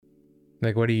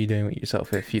Like, what are you doing with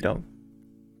yourself if you don't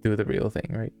do the real thing,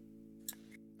 right?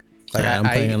 Like, I'm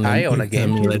playing on I own a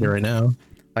GameCube right now.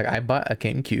 Like, I bought a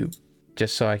GameCube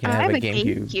just so I can have have a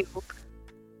GameCube.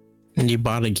 And you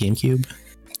bought a GameCube?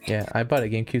 Yeah, I bought a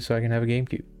GameCube so I can have a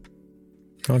GameCube.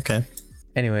 Okay.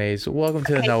 Anyways, welcome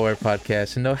to the Nowhere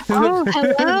Podcast. And Oh, hello.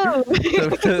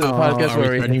 the podcast are we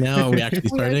where starting now? Are we actually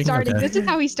We are starting? starting. Okay. This is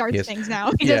how he starts things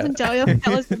now. He Yeah. doesn't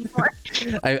tell us anymore.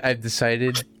 I've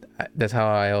decided that's how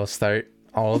I'll start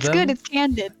all of It's them. good. It's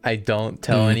candid. I don't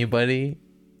tell anybody,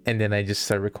 and then I just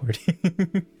start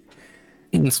recording.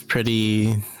 It's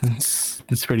pretty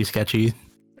sketchy.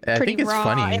 I Pretty think it's raw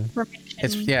funny.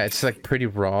 information. It's like pretty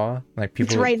raw. Like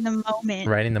people It's right in the moment.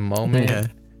 right in the moment. Okay.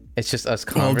 It's just us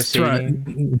Well, it's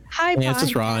conversating. Hi, Yeah, it's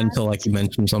just raw podcast. until like you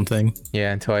mention something.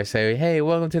 Yeah, until I say, "Hey,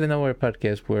 welcome to the Nowhere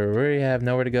Podcast," where we have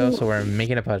nowhere to go, so we're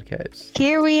making a podcast.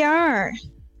 Here we are.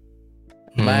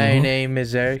 My name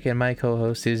is Eric, and my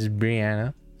co-host is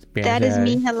Brianna. That is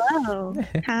me. Hello.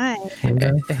 Hi.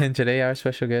 And today our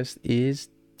special guest is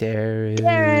Deras.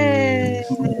 Deras.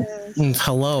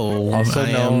 Hello. Also I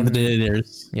am known- the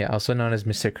Deras. Yeah, also known as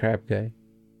Mr. Crab Guy.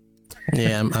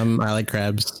 Yeah, I like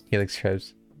crabs. He likes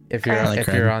crabs. If Crab. you're I like if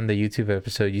crab. you're on the YouTube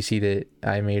episode, you see that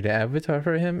I made an avatar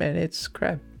for him, and it's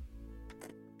crab.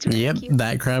 It's really Yep, cute.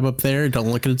 that crab up there. Don't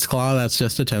look at its claw. That's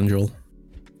just a tendril.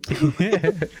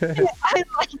 I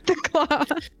like the claw.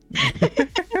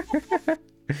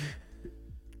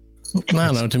 I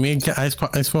don't know. To me, I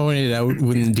pointed it out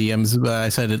in DMs, but I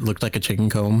said it looked like a chicken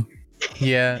comb.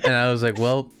 Yeah, and I was like,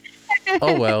 well,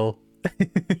 oh well.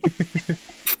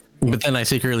 But then I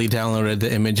secretly downloaded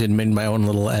the image and made my own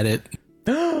little edit.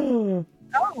 No.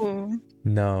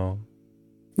 Oh.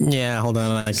 Yeah, hold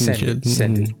on. I can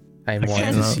Send it. I want Okay,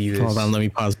 to no, see this. Hold on, let me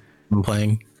pause. I'm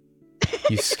playing.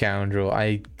 You scoundrel.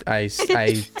 I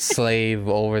slave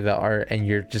over the art, and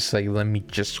you're just like, let me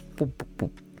just.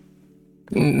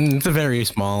 It's a very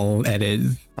small edit.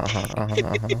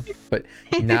 But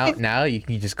now you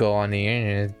can just go on the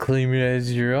internet and claim it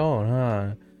as your own,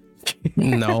 huh?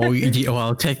 No,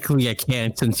 well, technically I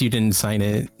can't since you didn't sign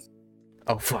it.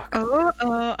 Oh fuck.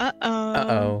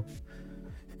 Uh-oh.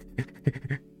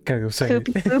 Gotta go sign it.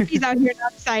 Poopy's out here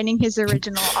not signing his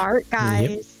original art,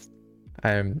 guys.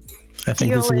 I'm I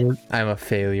think Feel this is it. I'm a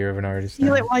failure of an artist. Feel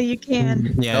now. it while you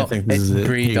can. Yeah, I think this is it.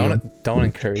 Bree, Here you go. don't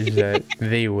encourage that.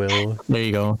 They will. There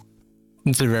you go.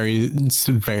 It's a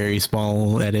very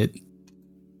small edit.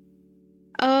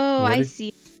 Oh, What I is-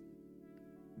 see.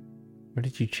 What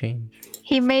did you change?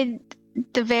 He made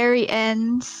the very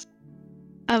ends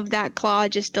of that claw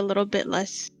just a little bit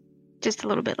less. Just a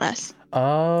little bit less.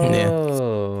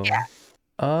 Oh. Yeah.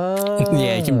 Oh.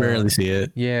 Yeah, you can barely see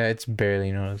it. Yeah, it's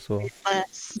barely noticeable.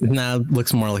 Less. Now it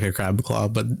looks more like a crab claw,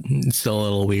 but it's still a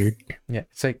little weird. Yeah,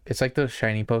 it's like those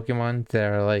shiny Pokemon that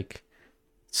are like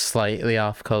slightly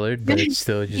off colored, but it's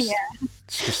still just Yeah.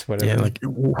 it's just whatever. Yeah, like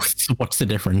what's the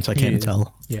difference? I can't Yeah.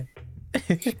 tell.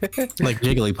 Like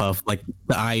Jigglypuff, like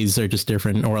the eyes are just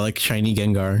different, or like shiny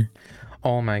Gengar.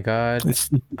 Oh my god. It's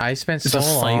I spent it's so a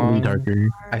slightly long darker.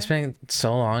 I spent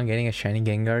so long getting a shiny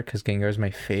Gengar because Gengar is my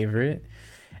favorite,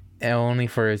 and only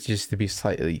for it just to be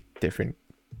slightly different.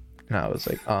 And I was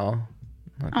like, oh,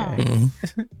 okay. Oh.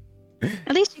 Mhm.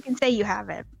 At least you can say you have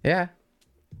it. Yeah.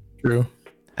 True.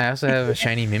 I also have a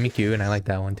shiny Mimikyu, and I like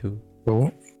that one too.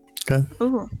 Cool. Okay.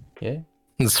 Ooh. Yeah.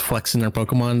 Let's flex in our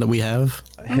Pokemon that we have.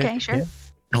 Okay, sure. Yeah.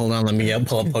 Hold on, let me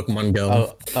pull up Pokemon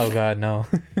Go. Oh god, no.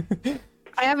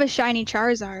 I have a shiny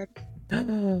Charizard.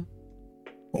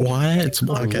 What? Okay, My that's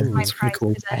pretty prized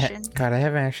cool. possession. God, I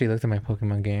haven't actually looked at my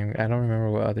Pokemon game. I don't remember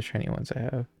what other shiny ones I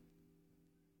have.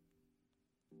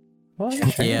 What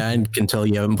other shiny- Yeah, I can tell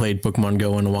you haven't played Pokemon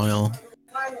Go in a while.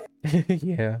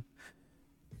 Yeah.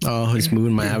 Oh, it's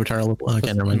moving my avatar a little.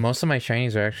 Okay, never mind. Most of my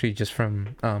shinies are actually just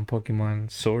from Pokemon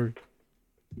Sword.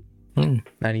 Hmm.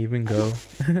 Not even Go.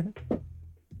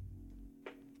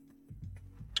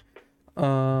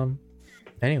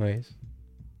 Anyways,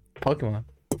 Pokemon.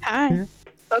 Hi.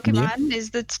 Pokemon is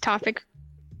the topic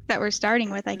that we're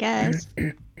starting with, I guess.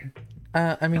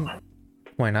 I mean,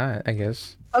 why not? I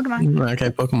guess. Pokemon. Okay,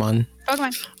 Pokemon.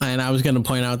 Pokemon. And I was gonna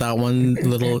point out that one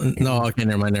little. No, okay,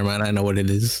 never mind. I know what it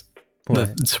is.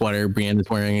 What? The sweater Brienne is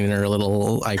wearing in her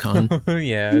little icon.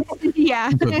 Yeah, Yeah.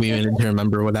 Took me a minute to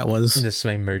remember what that was. this is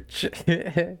my merch.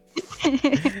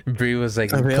 Bree was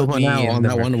like, Available "Put me now in on the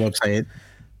that one merch." website.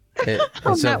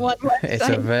 On It's, that one it's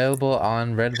website. available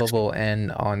on Redbubble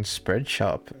and on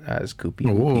Spreadshop as Goopy.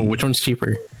 Ooh, Goopy. which one's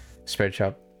cheaper?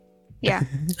 Spreadshop? Yeah.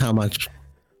 How much?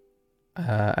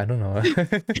 I don't know.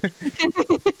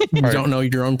 You don't know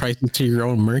your own prices to your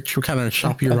own merch? What kind of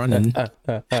shop you running? I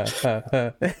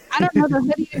don't know. The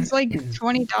hoodie is like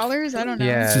 $20. I don't know.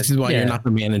 Yeah. This is why you're not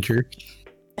the manager.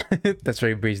 That's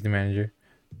right, Breeze the manager.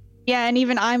 Yeah, and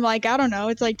even I'm like, I don't know.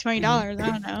 It's like $20. I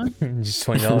don't know. Just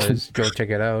 $20. Go check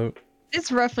it out.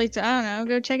 It's roughly, I don't know.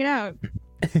 Go check it out.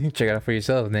 Check it out for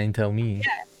yourself and then tell me.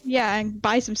 Yeah, and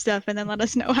buy some stuff and then let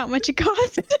us know how much it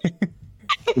costs.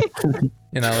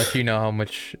 And I'll let you know how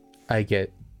much I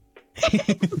get.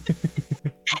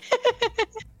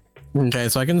 Okay,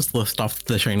 so I can just list off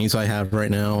the shinies I have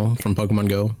right now from Pokemon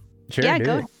Go. Sure, Yeah, do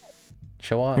go it.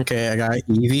 Show off. Okay, I got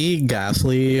Eevee,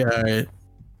 Ghastly,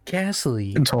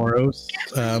 Ghastly. Tauros,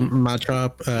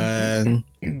 Machop,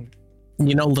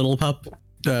 Little Pup,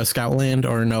 Scoutland,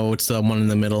 or no, it's the one in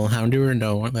the middle, Houndour,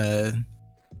 no,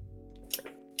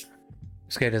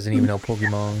 This guy doesn't even know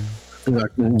Pokemon.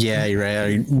 yeah, you're right,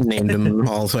 I named them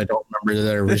all, so I don't remember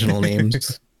their original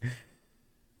names.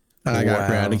 I got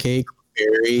Wow. Raticate,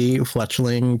 Fairy,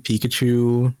 Fletchling,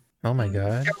 Pikachu, Oh my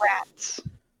god. The rats.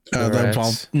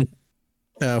 Rats.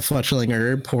 Fletchling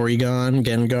Herb, Porygon,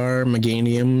 Gengar,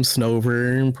 Meganium,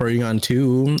 Snover, Porygon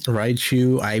 2,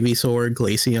 Raichu, Ivysaur,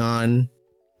 Glaceon,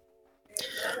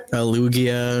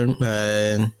 Lugia,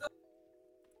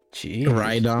 Jeez.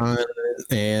 Rhydon,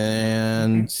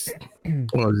 and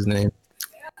what was his name?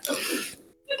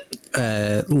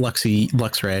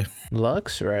 Luxray.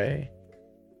 Luxray.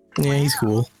 Yeah, he's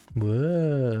cool.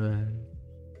 What?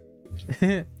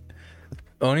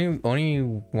 only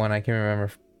one I can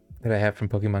remember that I have from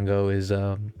Pokemon Go is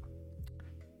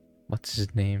what's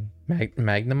his name?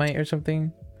 Magnemite or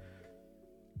something?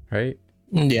 Right?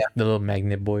 Yeah. The little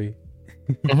magnet boy.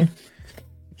 Mhm.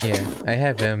 Yeah, I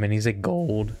have him and he's like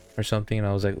gold or something and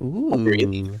I was like,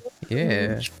 ooh.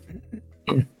 Yeah.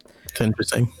 It's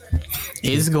interesting.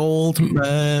 Is gold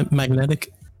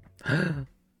magnetic?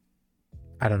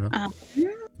 I don't know.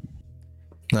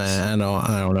 I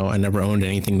don't know. I never owned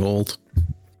anything gold.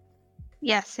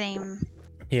 Yeah, same.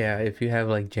 Yeah, if you have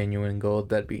like genuine gold,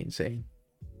 that'd be insane.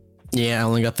 Yeah, I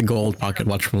only got the gold pocket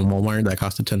watch from Walmart that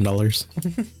costed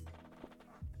 $10.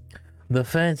 The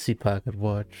fancy pocket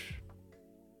watch.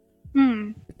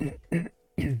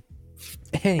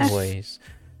 Anyways,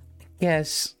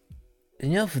 yes,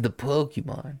 enough of the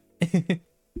Pokemon.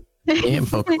 Yeah,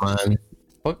 Pokemon.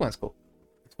 Pokemon's cool.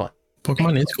 It's fun.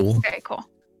 Pokemon is cool. Very cool.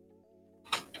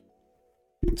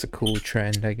 It's a cool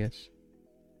trend, I guess.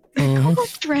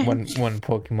 Mhm. When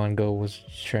Pokemon Go was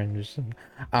trend or something.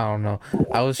 I don't know.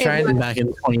 I was trying to Back in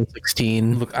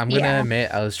 2016. look. I'm gonna Yeah.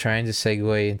 admit I was trying to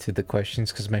segue into the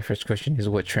questions because my first question is,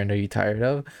 "What trend are you tired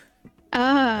of?"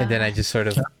 And then I just sort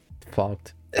of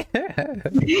flopped.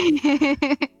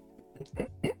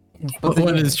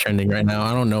 What is trending right now?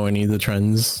 I don't know any of the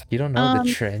trends. You don't know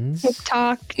the trends?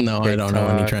 TikTok. No, I don't know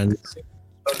any TikTok. trends.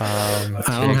 I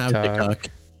don't have TikTok.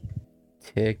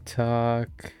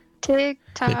 TikTok.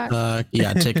 TikTok. You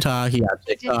got TikTok, you got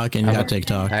TikTok, and you got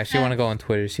TikTok. I actually want to go on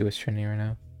Twitter to see what's trending right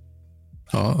now.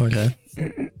 Oh, okay.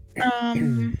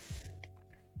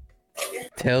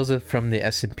 Tales from the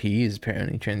S&P is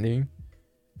apparently trending.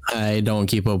 I don't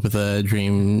keep up with the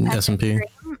Dream SMP.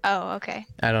 Oh, okay.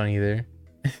 I don't either.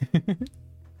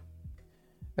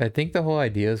 I think the whole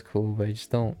idea is cool, but I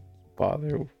just don't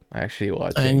bother actually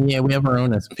watching And yeah, we have our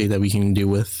own SMP that we can do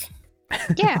with.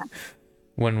 Yeah.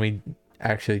 when we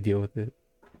actually deal with it.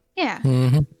 Yeah.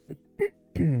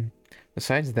 Mm-hmm.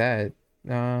 Besides that,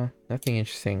 nothing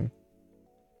interesting.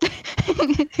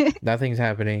 Nothing's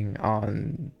happening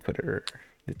on Twitter.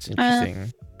 It's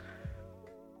interesting.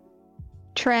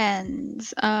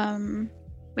 Trends.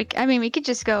 We could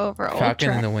just go over old Falcon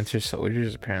and trends. the Winter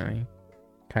Soldiers apparently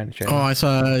kind of Oh, trending. I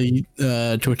saw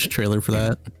a Twitch trailer for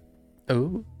that.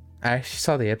 Oh, I actually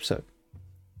saw the episode.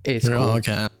 It's cool. Oh,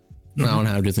 okay. I don't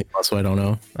have Disney Plus, so I don't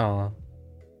know. Oh,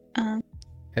 Um,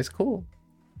 it's cool.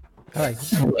 I like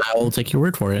it. I will take your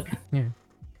word for it.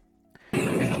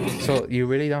 So you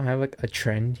really don't have like a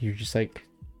trend? You're just like,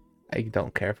 I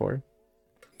don't care for.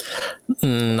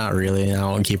 Not really. I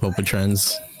don't keep up with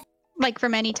trends. like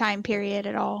from any time period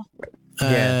at all.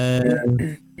 Yeah.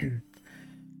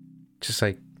 Just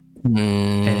like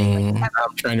I'm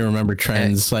trying to remember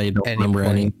trends. I don't remember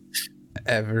any.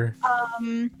 Ever.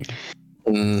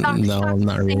 Socks, No,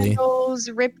 not really. Sandals,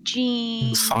 ripped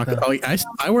jeans. Socks. Oh,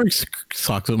 I wear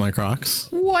socks with my Crocs.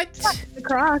 What? The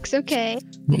Crocs, okay.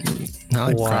 I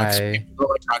like Crocs. Why? I don't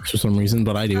like Crocs for some reason,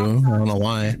 but I do. I don't know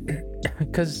why.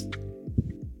 Because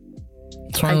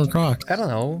What's wrong with Crocs? I don't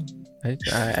know.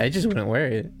 I just wouldn't wear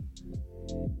it.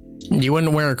 You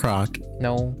wouldn't wear a Croc.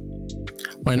 No.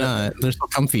 Why not? They're so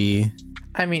comfy.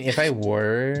 I mean, if I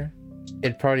were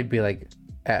it'd probably be like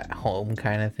at home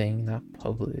kind of thing, not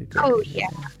public. or Oh anything. yeah.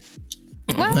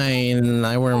 Well,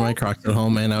 I wear my Crocs at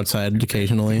home and outside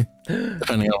occasionally,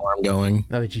 depending on where I'm going.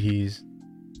 Oh jeez.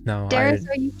 No. Deras,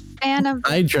 are you a fan of?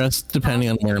 I dress depending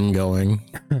on where I'm going.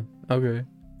 Okay.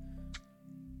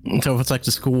 So if it's like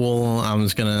to school, I'm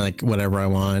just gonna like whatever I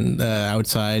want.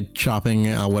 Outside shopping,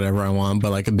 whatever I want.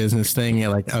 But like a business thing,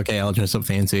 you're like, okay, I'll dress up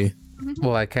fancy.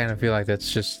 Well, I kind of feel like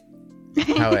that's just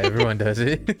how everyone does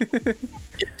it.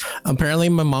 Apparently,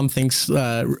 my mom thinks,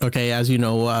 okay, as you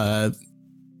know,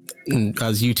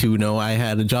 as you two know, I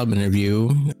had a job interview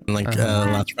like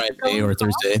last Friday or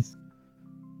Thursday.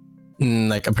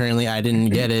 Like apparently I didn't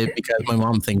get it because my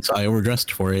mom thinks I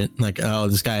overdressed for it. Like, oh,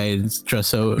 this guy is dressed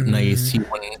so nice, he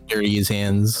wouldn't dirty his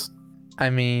hands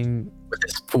I mean, with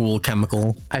this pool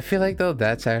chemical. I feel like though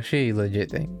that's actually a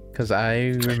legit thing because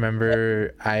I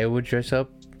remember I would dress up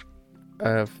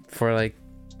for like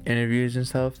interviews and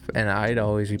stuff, and I'd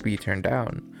always be turned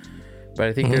down. But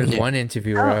I think there's one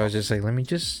interview where I was just like, let me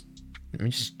just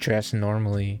dress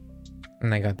normally,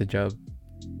 and I got the job.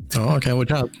 Oh, okay, what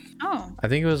job? Oh. I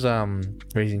think it was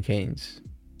Raising Cane's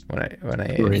when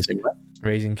I Raising what?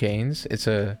 Raising Cane's. It's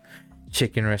a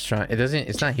chicken restaurant.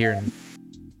 It's not here.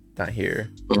 Not here.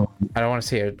 Oh. I don't want to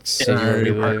say a city where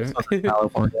we live.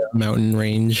 California mountain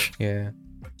range. Yeah.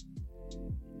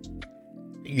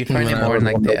 You can find it more in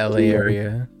like the LA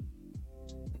area.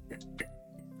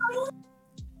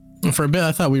 For a bit,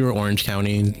 I thought we were Orange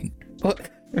County. What?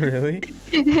 Really?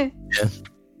 Yeah.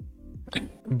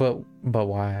 But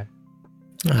why?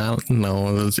 I don't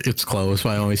know. It's close. But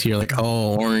I always hear like,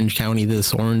 oh, Orange County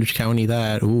this, Orange County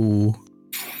that. Ooh.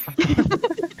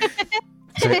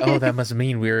 It's like, oh, that must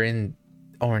mean we're in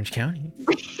Orange County.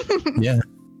 Yeah.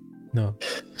 No.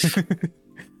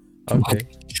 Okay.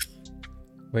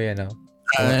 But yeah, no.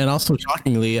 And also,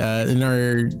 shockingly, in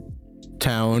our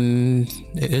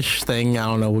town-ish thing, I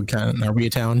don't know what kind. Are we a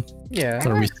town? Yeah.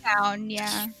 Or are we- Town,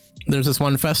 yeah. There's this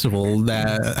one festival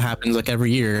that happens like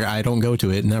every year. I don't go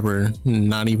to it, never,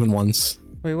 not even once.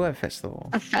 Wait, what festival?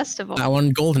 A festival. That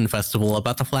one Golden Festival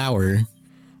about the flower.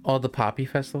 Oh, the Poppy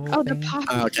Festival? Oh, the thing? poppy.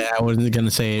 Okay, I wasn't gonna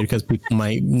say it because people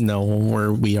might know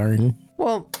where we are.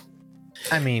 Well,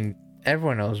 I mean,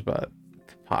 everyone knows about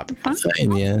the Poppy.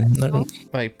 Yeah. Like a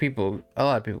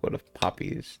lot of people go to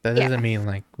Poppies. That Yeah. doesn't mean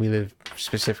like we live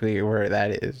specifically where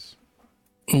that is.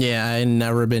 Yeah, I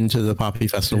never been to the Poppy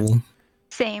Festival.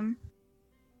 Same.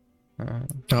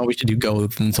 Oh, we should do go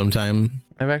then sometime.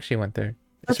 I've actually went there.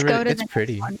 Let's It's go to it's the next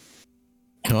pretty. one.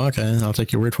 Oh, okay, I'll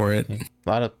take your word for it. A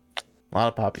lot of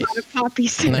poppies. A lot of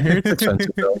poppies. I heard it's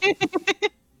expensive though.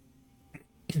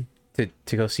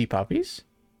 To go see poppies?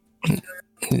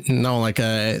 No, like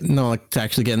to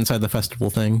actually get inside the festival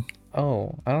thing.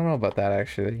 Oh, I don't know about that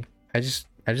actually. I just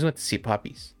went to see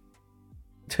poppies.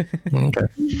 Okay,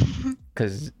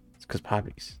 Cause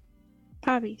poppies.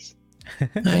 Poppies.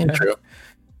 true.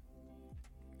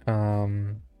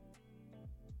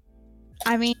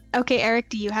 I mean, okay, Eric,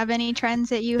 do you have any trends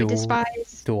that you Do-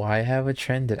 despise? Do I have a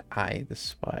trend that I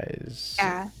despise?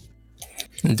 Yeah.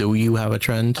 Do you have a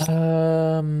trend?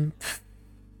 I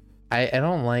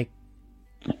don't like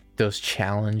those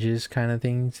challenges kind of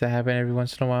things that happen every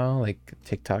once in a while, like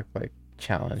TikTok like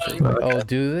challenges. Like, oh,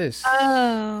 do this.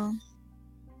 Oh.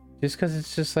 Just because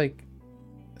it's just like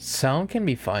some can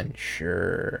be fun,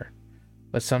 sure,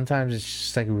 but sometimes it's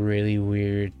just like really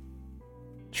weird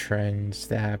trends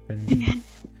that happen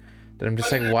that I'm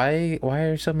just like, why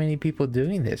are so many people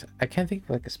doing this? I can't think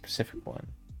of like a specific one.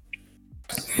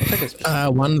 It's like a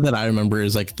specific... One that I remember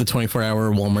is like the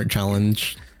 24-hour Walmart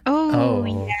challenge. Oh,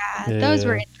 Oh, yeah. Those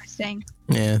were yeah. interesting.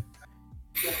 Yeah.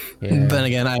 Yeah. Then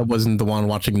again, I wasn't the one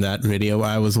watching that video.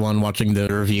 I was the one watching the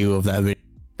review of that video.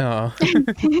 Oh.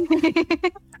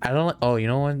 I don't like. Oh, you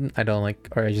know what? I don't like,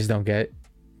 or I just don't get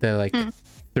the like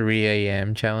 3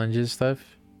 a.m. challenges stuff.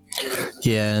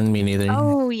 Yeah, and me neither.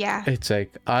 Oh, yeah. It's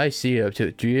like I see it up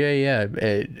to 3 a.m.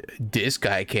 and this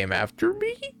guy came after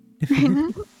me.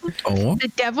 Oh,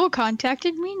 The devil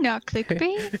contacted me, not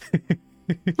clickbait.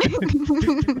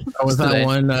 was So that then-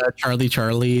 one Charlie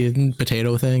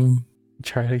potato thing?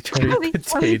 Charlie Charlie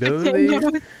potato thing?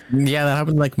 Potato. Yeah, that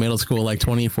happened like middle school, like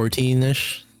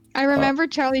 2014-ish. I remember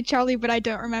Charlie, but I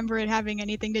don't remember it having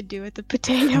anything to do with the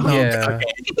potato. Yeah. Okay.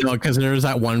 No, because there was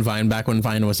that one Vine back when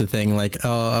Vine was a thing, like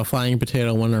a flying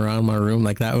potato went around my room,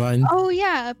 like that Vine. Oh,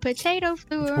 yeah, a potato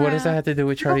flew around. What does that have to do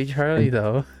with Charlie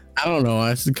though? I don't know.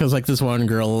 It's because like this one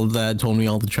girl that told me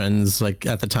all the trends like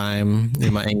at the time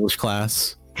in my English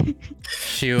class.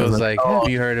 She was like, "Have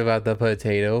you heard about the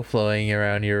potato flowing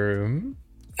around your room?"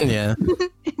 Yeah,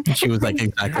 she was like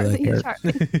exactly like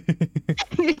that.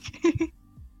 Charlie.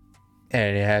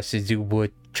 And it has to do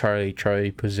with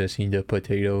Charlie possessing the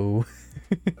potato.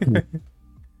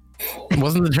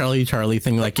 Wasn't the Charlie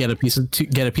thing like get a piece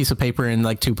of paper and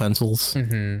like 2 pencils?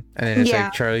 And then it's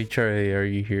like Charlie, are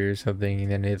you here or something?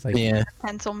 And then it's like the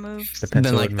pencil moves. The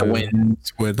pencil then like the wind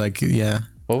would like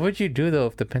What would you do though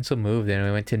if the pencil moved and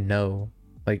it went to no?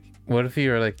 Like, what if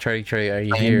you were like Charlie, are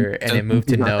you here? And it moved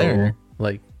to no. There.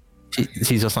 Like,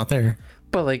 he's just not there.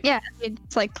 But like,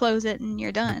 it's like close it and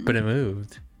you're done. But it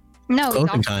moved. No,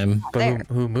 closing time. But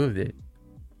who moved it?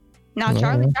 Not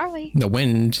Charlie. The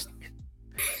wind.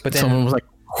 But then someone was like.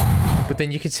 But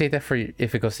then you could say that for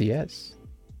if it goes to yes.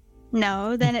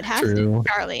 No, then it has to be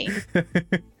Charlie.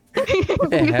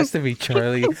 It has to be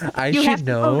Charlie. I should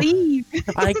know.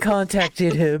 I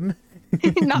contacted him.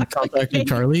 Not contacted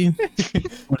Charlie.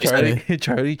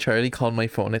 Charlie called my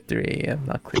phone at 3 a.m.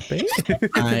 Not clickbait.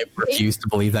 I refuse to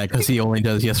believe that because he only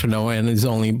does yes or no and is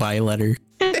only by letter.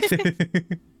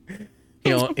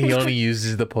 He only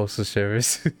uses the postal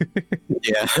service.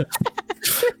 Yeah.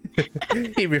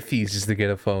 He refuses to get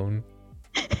a phone.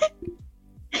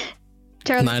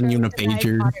 Not even a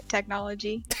pager.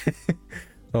 Technology.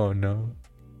 Oh no.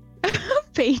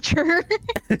 Pager.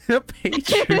 A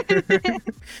pager.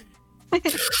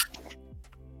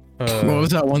 What was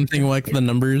that one thing like the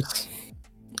numbers?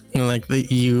 Like the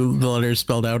letters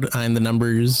spelled out and the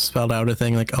numbers spelled out a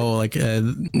thing like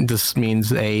this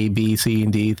means A, B, C,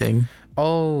 and D thing.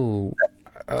 Oh,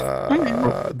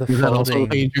 the is that also a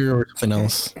folding. pager or something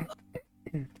else?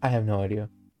 I have no idea.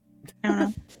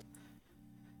 I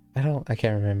don't know. I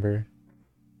can't remember.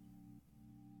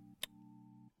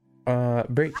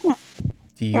 Brie,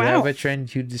 do you have a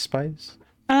trend you despise?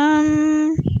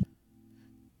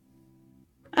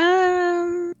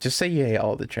 Just say you hate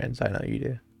all the trends. I know you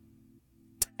do.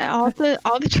 All the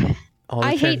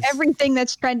I hate everything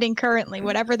that's trending currently,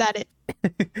 whatever that is.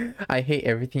 I hate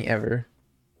everything ever.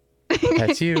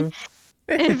 That's you.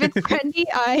 If it's trendy,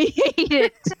 I hate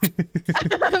it.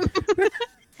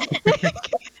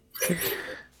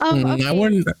 Okay. I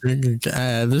wouldn't.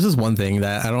 This is one thing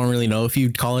that I don't really know if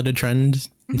you'd call it a trend.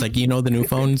 It's like, the new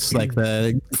phones, like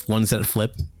the ones that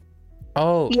flip.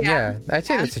 Oh yeah, I'd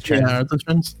say that's a trend. Yeah, the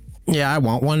trends. Yeah, I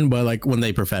want one, but like when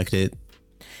they perfect it.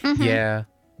 Mm-hmm. Yeah.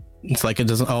 It's like it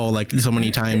doesn't. Oh, like so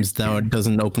many times now it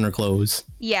doesn't open or close.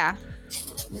 Yeah.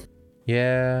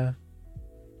 Yeah.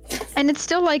 And it's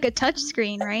still like a touch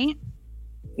screen, right?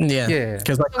 Yeah.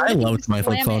 Because like I loved my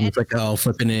flip phone. It's like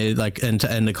flipping it like end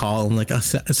to end a call and like a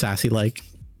sassy like.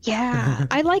 Yeah,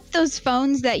 I like those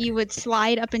phones that you would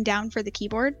slide up and down for the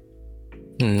keyboard.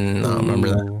 I don't remember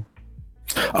that.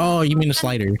 Oh, you mean a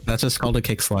slider? That's just called a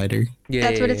kick slider. Yeah,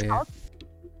 that's what it's called.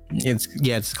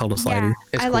 It's called a slider.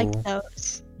 Yeah, I like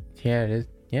those. Yeah, it is.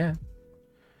 Yeah.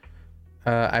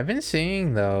 I've been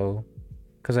seeing though,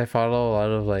 because I follow a lot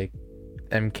of like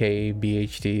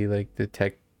MKBHD, like the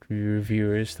tech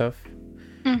reviewer stuff,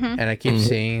 and I keep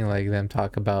seeing like them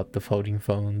talk about the folding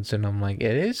phones, and I'm like,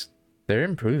 they're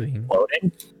improving.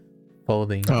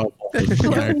 Folding. Oh,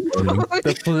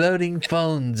 the floating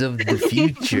phones of the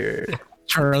future.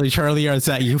 Charlie, is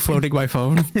that you floating my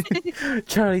phone?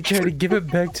 Charlie, give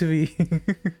it back to me.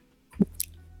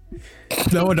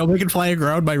 No, don't make it fly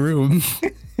around my room.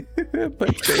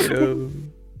 Potato.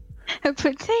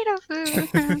 Potato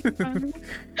food.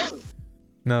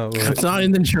 No, it's not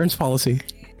in the insurance policy.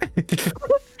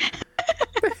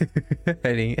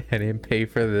 I didn't pay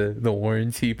for the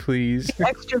warranty, please.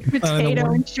 Extra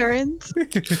potato insurance.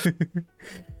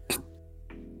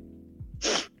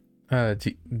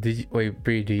 Wait,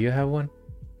 Bree, do you have one?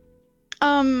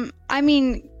 I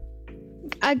mean,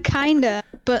 I kinda,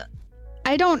 but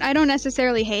I don't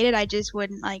necessarily hate it. I just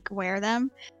wouldn't like wear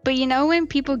them. But you know when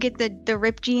people get the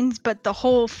ripped jeans, but the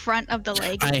whole front of the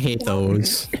leg. I hate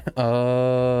those.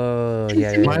 Oh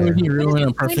yeah. Why would you ruin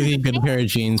a perfectly good pair of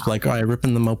jeans by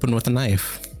ripping them open with a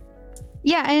knife?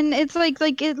 Yeah, and it's like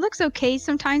it looks okay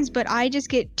sometimes, but I just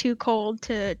get too cold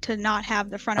to not have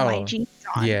the front of my jeans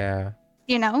on. Yeah.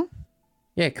 You know?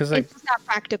 Yeah, because like it's not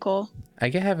practical. I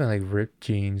get having like ripped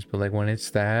jeans, but like when it's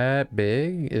that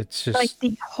big, it's just like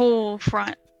the whole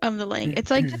front of the leg.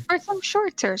 It's like just for some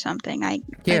shorts or something.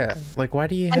 Like why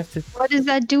do you have to? What is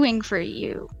that doing for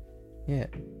you? Yeah.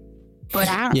 But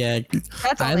I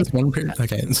have this one pair.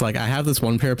 Okay, it's like I have this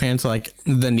one pair of pants, like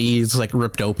the knees like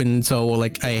ripped open. So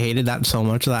like I hated that so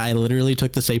much that I literally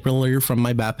took the stapler from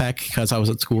my backpack because I was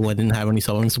at school. I didn't have any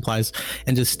sewing supplies,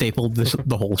 and just stapled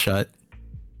the hole shut.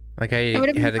 Like I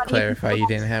had to clarify, you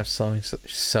didn't have sewing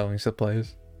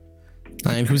supplies.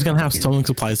 And who's gonna have sewing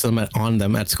supplies on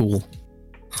them at school?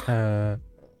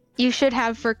 You should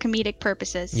have for comedic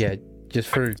purposes. Yeah, just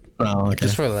for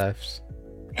laughs.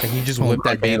 Like you just whip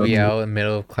that okay, baby out in the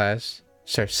middle of class,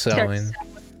 start sewing.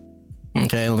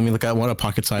 Okay, let me look at a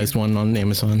pocket-sized one on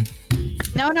Amazon.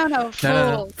 No. No.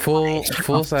 Full size.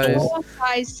 Full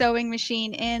size sewing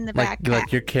machine in the backpack.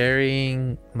 Like you're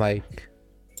carrying like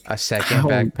a second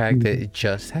backpack that it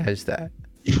just has that.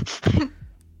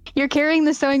 You're carrying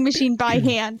the sewing machine by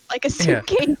hand, like a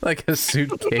suitcase. Yeah, like a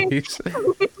suitcase.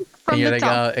 From and you're the like,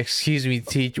 top. excuse me,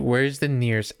 teach, where's the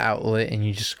nearest outlet? And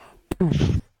you just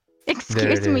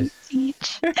Excuse me,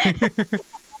 teach.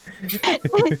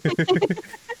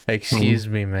 excuse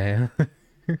me, man.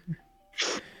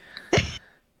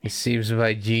 It seems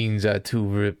my jeans are too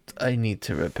ripped. I need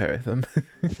to repair them.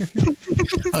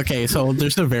 Okay, so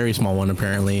there's a very small one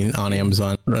apparently on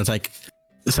Amazon. It's like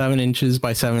 7 inches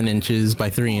by 7 inches by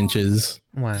 3 inches.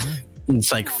 Wow.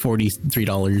 It's like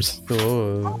 $43.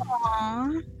 Oh,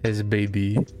 Aww, his a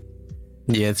baby.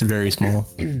 Yeah, it's very small.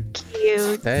 cute.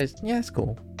 That's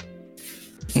cool.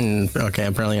 Okay,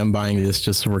 apparently I'm buying this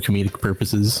just for comedic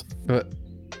purposes. But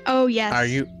Oh yes. are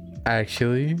you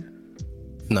actually?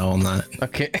 No, I'm not.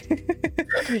 Okay.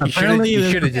 Apparently, you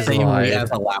it's should have the just same weight lied.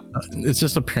 as a laptop. It's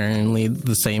just apparently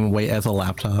the same weight as a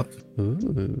laptop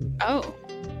Ooh, Oh.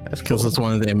 that's because cool. it's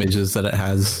one of the images that it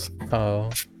has. Oh,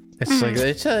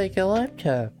 it's like a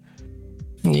laptop.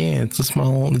 Yeah, it's a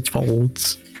small. It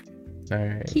folds. All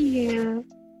right, Cute.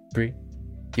 Bree,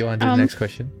 you want to do the next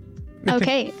question?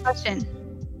 Okay, question.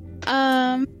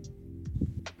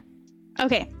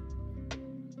 Okay.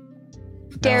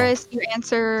 Deras, you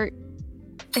answer.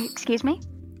 Excuse me?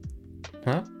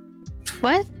 Huh?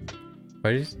 What?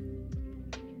 What is?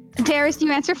 Deras,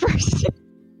 you answer first.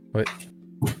 What?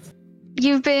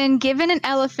 You've been given an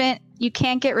elephant. You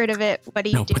can't get rid of it. What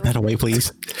do you No, do? put that away,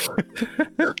 please.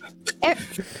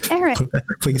 Aaron, Put that,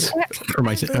 please. For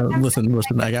my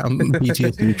listen. I got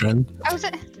PTSD trend. I was.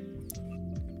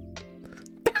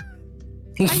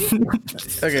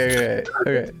 Okay.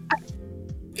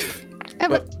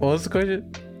 But What was the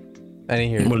question? I didn't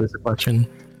hear. What is the question?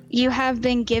 you have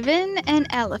been given an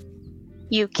elephant.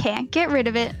 You can't get rid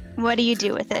of it. What do you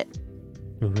do with it?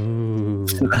 Ooh.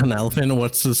 An elephant?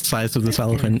 What's the size of this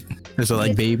elephant? Is it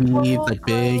like baby? Like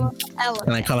big? Elephant.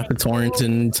 Can I cut off its horns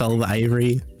and sell the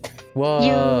ivory?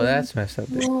 Whoa, that's messed up.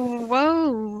 Dude.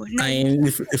 Whoa. No.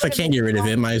 If I can't get rid of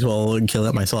it, might as well kill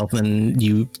it myself and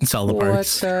you sell the What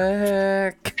parts. the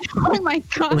heck? Oh my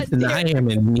god. Listen, I am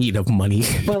in need of money.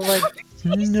 But like,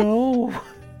 no.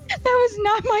 That was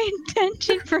not my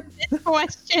intention for this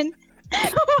question.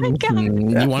 Oh my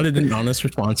god. You wanted an honest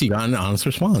response, you got an honest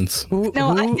response. Who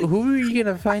are you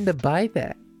gonna find to buy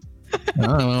that? I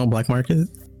don't know, black market?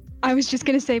 I was just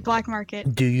gonna say black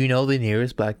market. Do you know the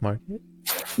nearest black market?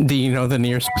 Do you know the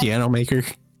nearest piano maker?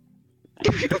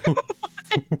 What?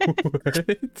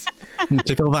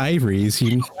 Tickle the ivories.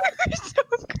 You...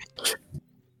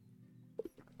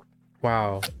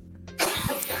 Wow.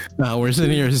 Where's the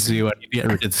nearest zoo? I need to get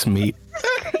rid of this meat.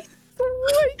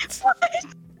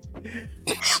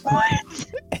 What?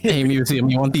 Hey, museum,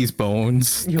 you want these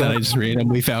bones that I just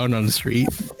randomly found on the street?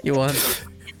 You want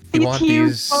These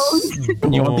these bones.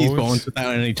 You want these bones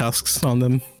without any tusks on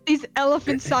them? These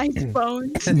elephant-sized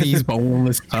bones. These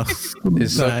boneless tusks.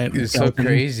 It's so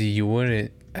crazy. You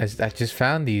wouldn't. I just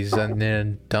found these and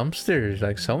then dumpsters.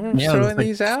 Like someone was Yeah, throwing like-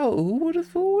 these out. Who would have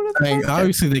thought? Like,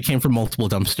 obviously, they came from multiple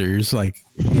dumpsters. Like,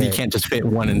 you can't just fit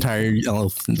one entire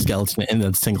elephant skeleton in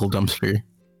a single dumpster.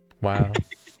 Wow.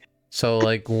 So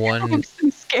like I'm so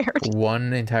scared.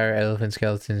 one entire elephant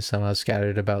skeleton somehow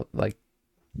scattered about like.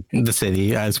 The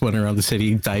city. I just went around the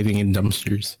city diving in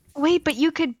dumpsters. Wait, but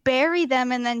you could bury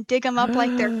them and then dig them up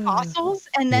like they're fossils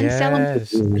and then sell them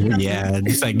Yes. Yeah,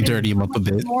 just like dirty them up a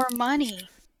bit. more money.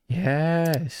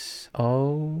 Yes.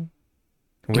 Oh.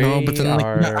 No, but then like,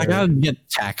 are- I gotta get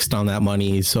taxed on that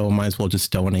money, so might as well just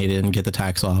donate it and get the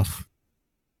tax off.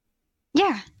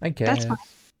 Yeah, I guess. fine.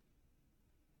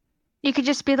 you could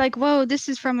just be like, whoa, this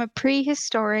is from a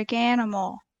prehistoric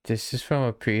animal. This is from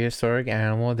a prehistoric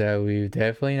animal that we've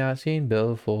definitely not seen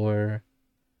before.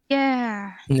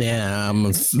 Yeah. Yeah, I'm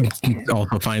gonna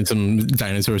also find some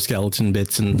dinosaur skeleton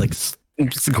bits and like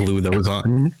just glue those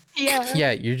on. Yeah.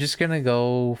 Yeah, you're just gonna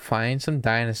go find some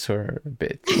dinosaur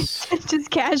bits.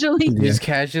 Just casually. Yeah. Just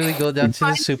casually go down to the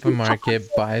Find some supermarket,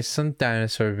 buy some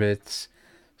dinosaur bits,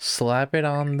 slap it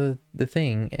on the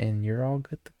thing, and you're all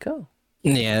good to go.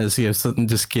 Yeah, just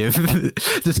give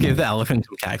the elephant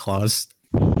some cat claws.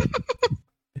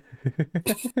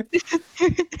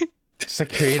 Just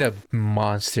like create a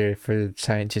monster for the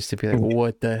scientists to be like,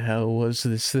 what the hell was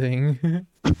this thing?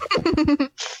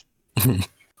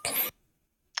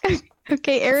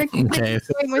 Okay, Eric. Okay, What are you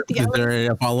doing with the is elephant?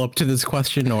 there a follow-up to this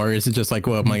question, or is it just like,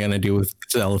 what am I gonna do with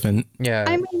this elephant? Yeah.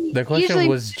 I mean, The question usually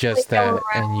was just they go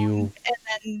that, and you. around, and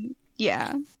then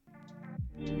yeah.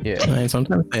 Yeah. Right,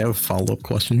 sometimes they have follow-up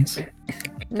questions.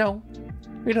 No,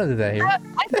 we don't do that here. I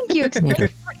think you explained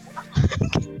it pretty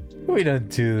We don't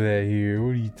do that here.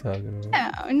 What are you talking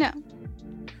about? well.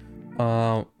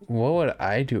 No. What would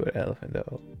I do with an elephant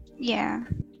though? Yeah.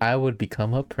 I would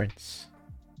become a prince.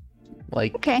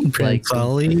 Like Okay. Prince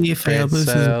Ali, Prince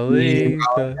Ali.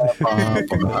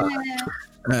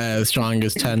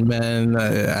 strongest 10 men.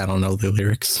 I don't know the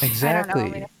lyrics.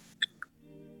 Exactly.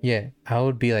 Yeah, I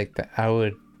would be like that. I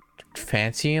would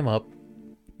fancy him up.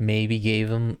 Maybe give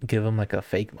him like a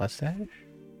fake mustache.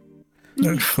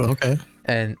 Okay.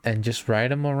 And just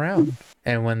ride him around.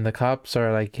 And when the cops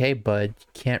are like, "Hey, bud, you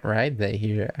can't ride that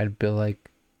here," I'd be like,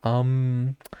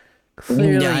 clearly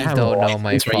I you have don't a know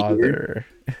my license right father."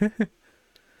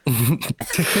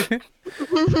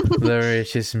 The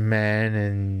richest man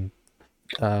in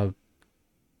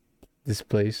this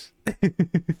place.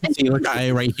 See, look,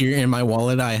 right here in my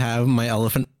wallet, I have my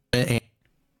elephant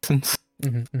license.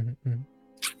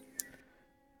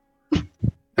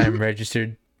 I'm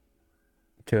registered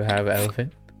to have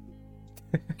elephant.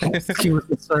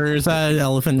 There's an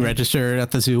elephant registered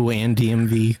at the zoo and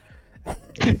DMV.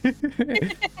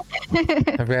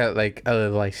 I've got like a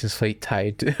license plate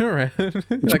tied around,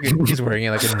 like he's wearing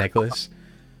it like a necklace.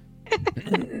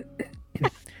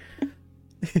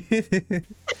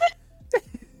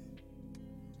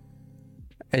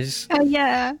 Oh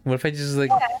yeah. What if I just like?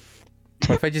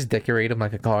 What if I just decorate him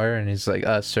like a car and he's like,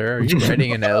 "Sir, are you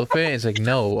riding an elephant?" It's like,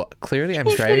 "No, clearly I'm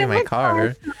driving my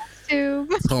car."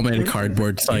 It's all made of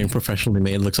cardboard. It's not even professionally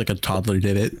made. It looks like a toddler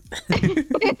did it.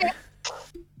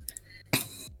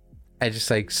 I just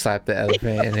like slap the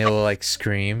elephant and it will like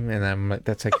scream, and I'm like,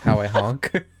 that's like how I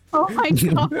honk. Oh my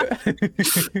god.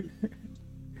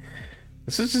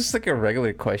 This is just like a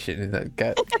regular question that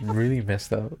got really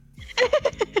messed up.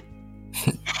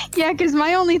 Yeah, because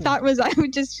my only thought was I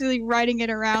would just be riding it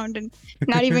around and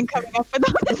not even coming up with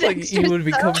all this Like extra you would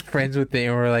become stuff. friends with it,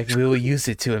 and we're like, we will use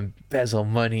it to embezzle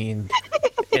money and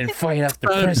fight off the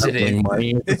president.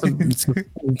 Money.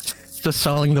 It's just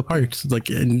selling the parts, like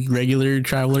a regular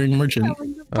traveler and merchant.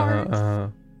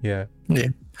 Yeah. Yeah.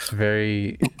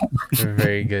 Very,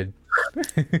 very good.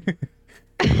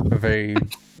 A very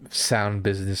sound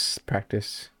business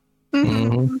practice.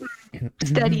 Mhm.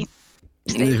 Steady.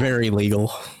 Very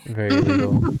legal. Very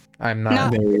legal. I'm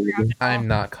not. Very legal. I'm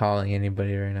not calling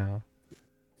anybody right now.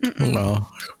 Oh,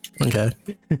 okay.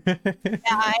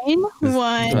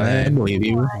 9-1. I believe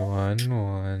you.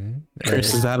 One.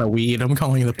 Chris is out of weed. I'm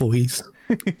calling the police.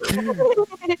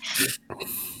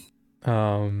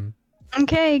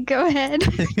 Okay, go ahead.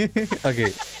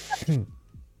 Okay.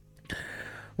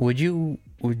 Would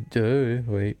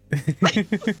wait?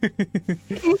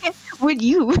 Would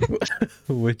you?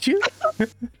 Would you?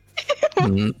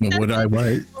 Would I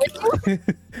what?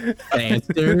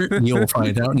 Answer, you'll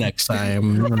find out next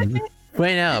time.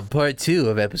 Right now, part 2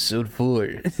 of episode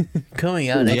 4 coming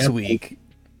out next week.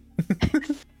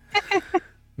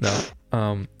 No.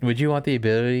 Would you want the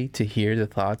ability to hear the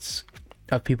thoughts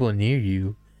of people near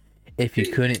you if you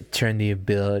couldn't turn the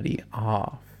ability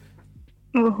off?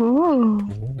 Ooh.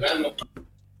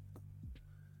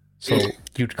 So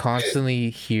you'd constantly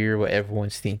hear what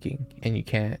everyone's thinking, and you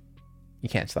can't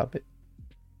stop it.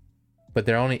 But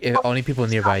they're only people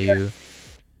nearby you.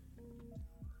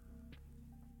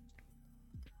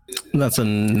 That's a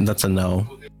no. It's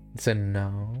a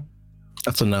no.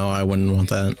 That's a no. I wouldn't want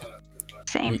that.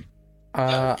 Same.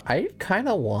 I kind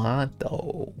of want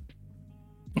though.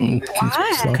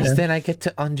 Why? Because then I get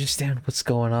to understand what's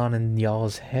going on in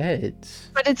y'all's heads.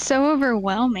 But it's so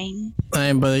overwhelming.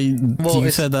 But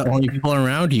you said that only people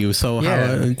around you, so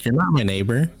Yeah. how, you're not my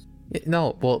neighbor.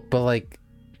 No, because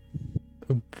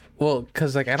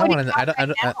like I don't want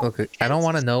to. I don't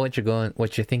want to know what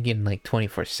you're thinking like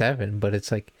 24/7. But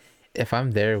it's like if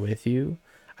I'm there with you,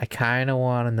 I kind of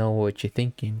want to know what you're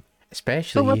thinking,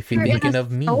 especially if you're thinking of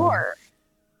me. Store?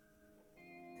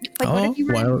 Like, what if you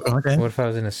were, okay. What if I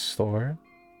was in a store?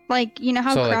 like, you know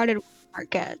how So, like- crowded Walmart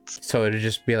gets? So it'd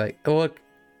just be like, oh, look.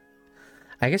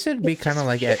 I guess it'd be kind of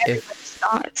like if Everybody's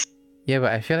thoughts. yeah,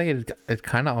 but I feel like it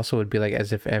kind of also would be like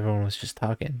as if everyone was just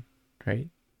talking, right?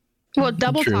 Well,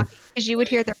 double True. talking, because you would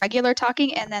hear the regular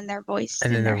talking and then their voice.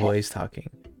 And then in their head. voice talking.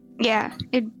 Yeah,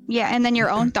 and then your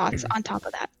own thoughts on top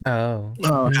of that. Oh.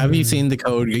 Oh, have you seen the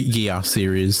Code Geass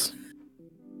series?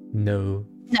 No.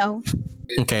 No.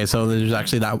 Okay, so there's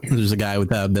actually there's a guy with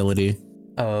that ability.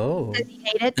 Oh. Does he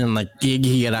hate it? And like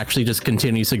he actually just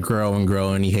continues to grow and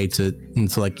grow, and he hates it,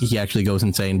 and so like he actually goes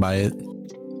insane by it.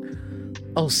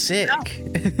 Oh, sick.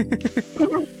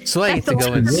 So I get to That's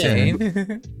go the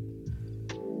insane.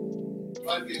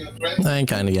 I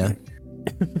kind of, yeah.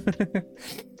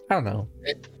 I don't know.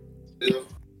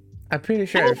 I'm pretty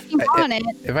sure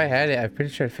if I had it, I'm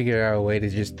pretty sure I'd figure out a way to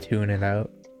just tune it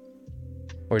out.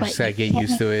 Or just like get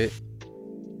used to it.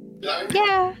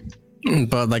 Yeah.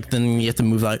 But like then you have to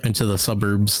move out into the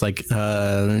suburbs, like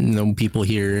no people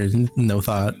here, no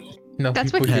thought. No,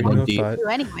 That's people what you here, want no to thought. do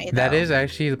anyway. That though. is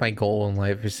actually my goal in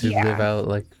life, is to live out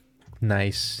like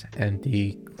nice,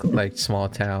 empty, like small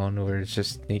town where it's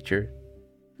just nature.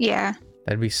 Yeah.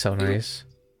 That'd be so nice.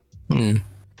 I'm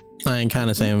kind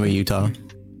of same with Utah.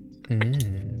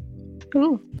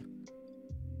 Ooh.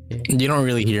 You don't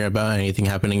really hear about anything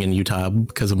happening in Utah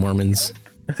because of Mormons.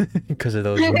 Because of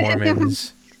those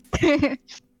Mormons. Yeah.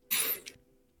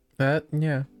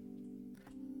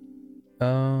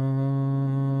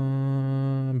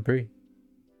 Bree.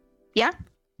 Yeah.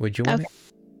 Would you want it?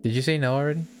 Did you say no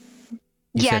already?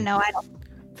 Yeah, no, I don't.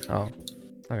 Oh.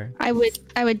 Okay. I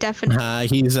would definitely.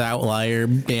 He's an outlier.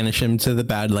 Banish him to the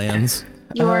Badlands.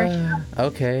 You are.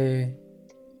 Okay.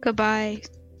 Goodbye.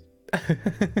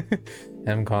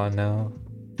 I'm gone now.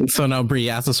 So now, Bree,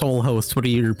 as a sole host, what are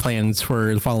your plans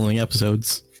for the following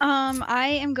episodes?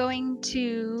 I am going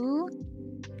to.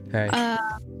 Hey.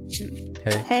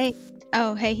 Hey. Hey.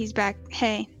 Oh, hey, he's back.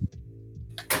 Hey.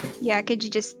 Yeah, could you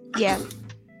just yeah.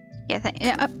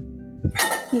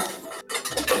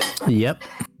 Yep.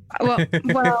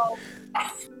 Well.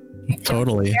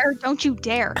 Totally. Don't you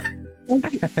dare. You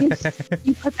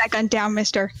put that gun down,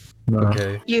 mister.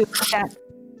 Okay. You put that.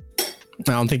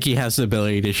 I don't think he has the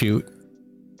ability to shoot.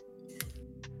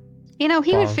 You know,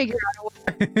 he would figure out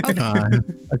a way.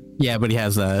 Yeah, but he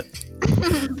has that.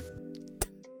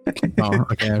 Oh,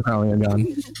 okay, I probably am gone.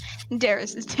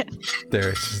 Deras is dead.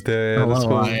 Deras is dead.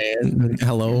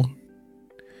 Hello.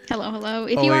 Hello.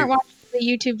 If you aren't watching the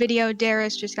YouTube video,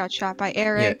 Deras just got shot by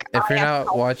Eric. Yeah, if you're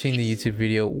not watching the YouTube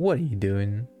video, what are you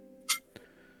doing?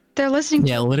 They're listening.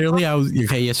 Yeah, literally,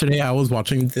 yesterday I was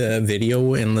watching the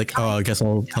video and like, I guess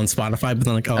I'll on Spotify, but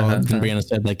then like, then Brianna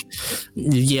said like,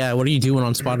 yeah, what are you doing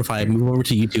on Spotify? Move over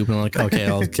to YouTube. And I'm like, okay,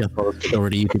 I'll get over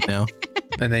to YouTube now.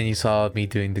 And then you saw me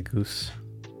doing the goose.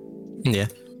 Yeah.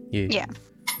 Yeah.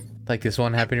 Like this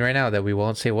one happening right now that we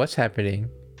won't say what's happening,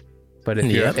 but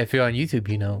if you're on YouTube,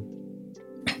 you know.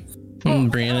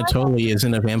 Brianna totally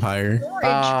isn't a vampire.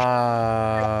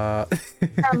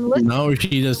 No,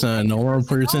 she's just a normal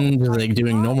person, just like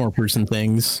doing normal person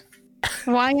things.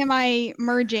 Why am I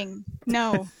merging?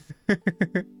 No.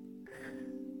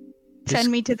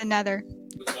 Send me to the nether.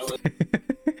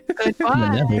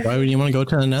 Goodbye. Why would you want to go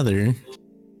to the nether?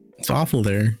 It's awful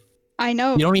there. I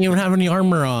know. You don't even have any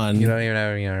armor on. You don't even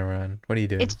have any armor on. What are you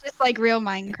doing? It's just like real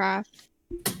Minecraft.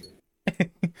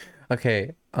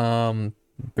 Okay.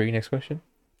 Bring next question.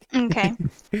 Okay.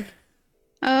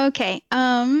 Okay.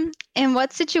 In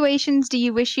what situations do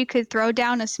you wish you could throw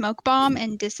down a smoke bomb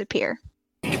and disappear?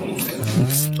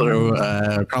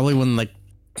 So, probably when like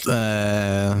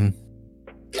I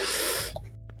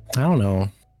don't know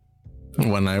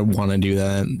when I want to do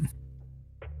that.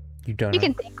 You don't. You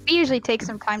can think. We usually take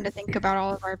some time to think about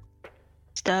all of our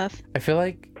stuff. I feel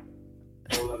like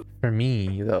for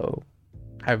me though,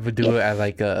 I would do it at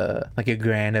like a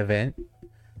grand event.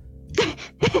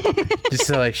 Just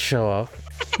to like show off.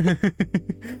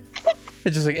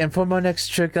 It's just like, and for my next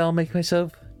trick, I'll make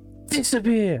myself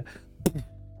disappear. And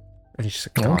he's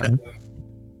just like, gone.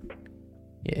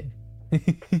 Yeah.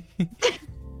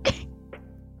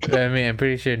 I mean, I'm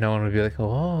pretty sure no one would be like,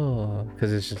 oh,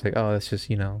 because it's just like, oh, that's just,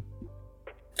 you know,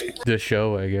 the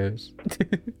show, I guess.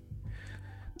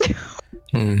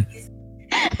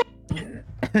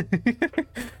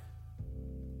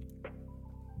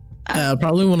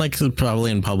 Probably when like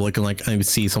probably in public and like I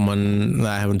see someone that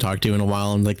I haven't talked to in a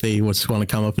while and like they just want to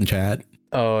come up and chat.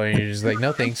 Oh, and you're just like,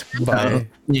 no thanks, bye.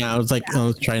 Yeah, I was like, I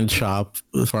was trying to shop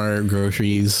for our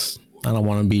groceries. I don't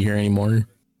want to be here anymore.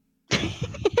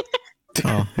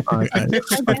 Oh,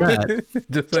 just like that.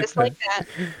 Just like that.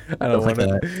 I don't want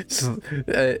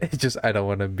to. Just I don't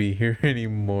want to be here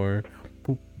anymore.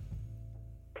 Boop.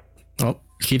 Oh,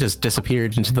 he just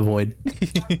disappeared into the void.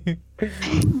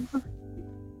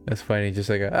 That's funny. Just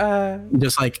like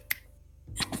just like.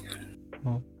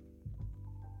 Oh.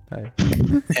 Hi.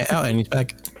 Oh, and he's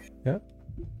back. Yep.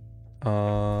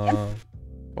 Wow.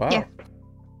 Yeah.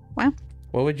 Wow.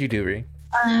 What would you do, Ree?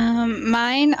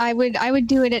 Mine, I would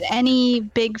do it at any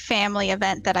big family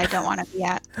event that I don't want to be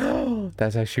at.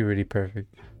 That's actually really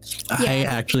perfect. I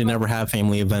actually never have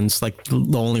family events. Like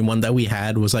the only one that we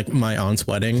had was like my aunt's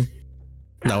wedding.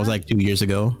 That was like 2 years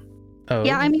ago. Oh.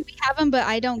 Yeah, I mean, we have them, but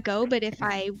I don't go. But if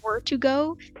I were to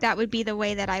go, that would be the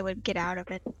way that I would get out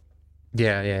of it.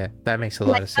 Yeah, that makes a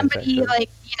lot Like of sense. somebody, like,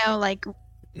 you know, like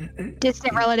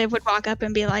distant relative would walk up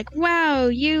and be like, "Wow,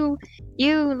 you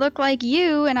look like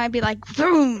you," and I'd be like,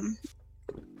 "Boom,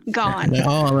 gone."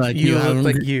 Oh, like You look haven't-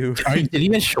 like you. Sorry, did he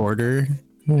get shorter?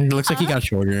 It looks like he got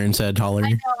shorter instead of taller. I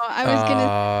know. I was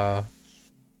gonna.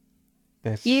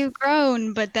 That's... You've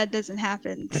grown, but that doesn't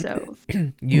happen. So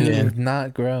You've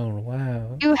not grown.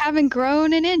 Wow. you haven't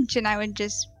grown an inch, and I would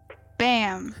just,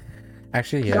 bam.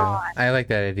 Actually, yeah, gone. I like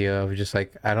that idea of just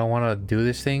like I don't want to do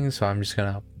this thing, so I'm just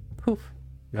gonna poof.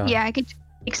 Gone. Yeah, I could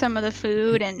take some of the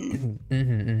food and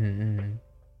Mhm.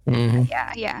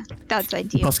 yeah, that's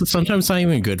ideal. Also, sometimes not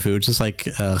even good food. Just like,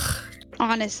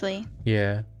 Honestly,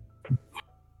 Yeah.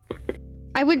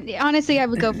 I would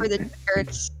go for the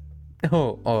desserts.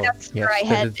 Oh, That's yes. where I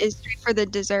head is straight for the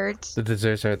desserts. The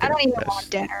desserts are the I don't even best. want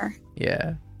dinner.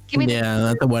 Yeah. Give me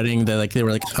yeah, at the wedding, they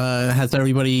were like, has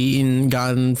everybody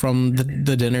gotten from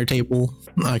the dinner table?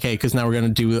 Okay, because now we're gonna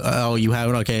do. Oh, you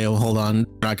haven't. Okay, well, hold on.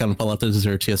 We're not gonna pull out the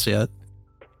desserts just yet.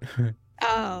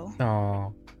 Oh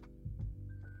Oh,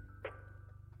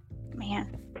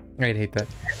 man, I'd hate that.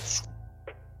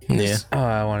 Yeah, Oh,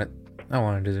 I want it. I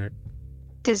want a dessert.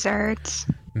 desserts.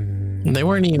 they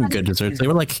weren't even good desserts. They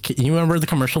were like, you remember the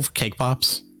commercial for cake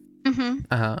pops? Mm-hmm.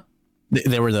 Uh-huh.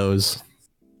 They were those.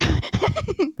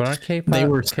 But aren't cake They pop-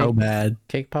 were so bad.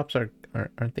 Cake pops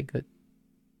aren't they good?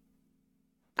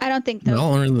 I don't think I those.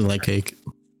 don't really like cake.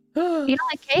 You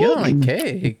don't like cake? You don't like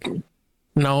cake?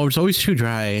 No, it's always too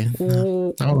dry. I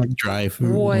don't like dry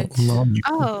food. What? No.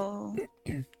 Oh,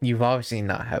 You've obviously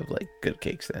not had like good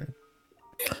cakes then.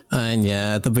 And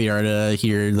yeah, at the Vallarta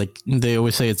here, like they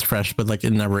always say it's fresh, but like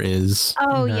it never is.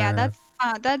 oh yeah,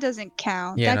 Nah. that doesn't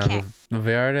count. Yeah, that no, can't. the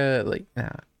Vallarta, like, nah.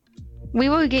 We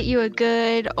will get you a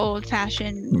good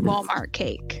old-fashioned Walmart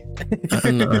cake.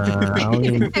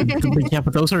 Yeah,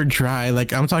 but those are dry.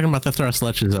 Like I'm talking about the thrust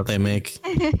leches that they make.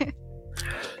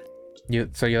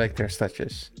 So you like their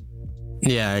slushes?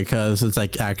 Yeah, because it's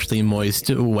like actually moist,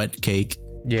 wet cake.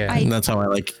 Yeah. And that's how I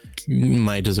like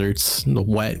my desserts,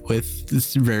 wet with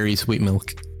this very sweet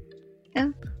milk. Yeah,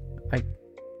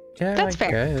 That's I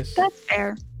fair. guess. That's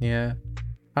fair. Yeah.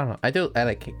 I don't know. I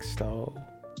like cakes though.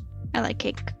 I like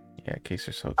cake Yeah, cakes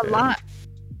are so a good. lot.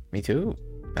 Me too.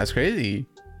 That's crazy.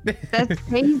 That's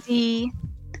crazy.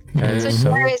 That So, is so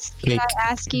Darius, can cake.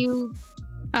 I ask you,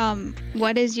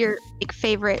 what is your like,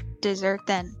 favorite dessert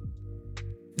then?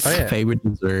 Oh, yeah. Favorite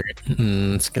dessert?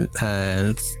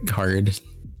 It's hard.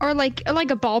 Or like a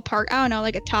ballpark? I don't know,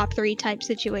 like a top 3 type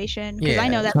situation. Because I Yeah,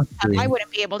 know that top 3. I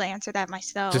wouldn't be able to answer that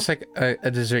myself. just like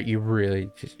a dessert you really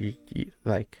just you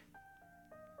like.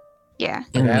 yeah.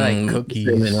 Like, I like cookies.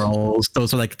 Cinnamon rolls.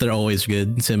 Those are like they're always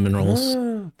good. Cinnamon rolls.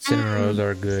 Cinnamon rolls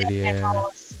are good. Cinnamon Yeah.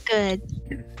 rolls, good.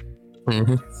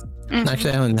 hmm Mhm. Actually,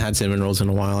 I haven't had cinnamon rolls in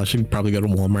a while. I should probably go to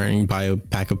Walmart and buy a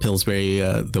pack of Pillsbury.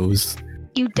 Those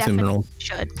You cinnamon definitely rolls.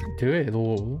 should. Do it.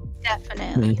 Ooh.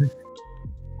 Definitely.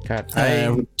 God,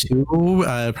 Two,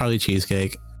 probably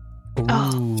cheesecake.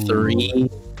 Oh. 3,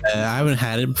 I haven't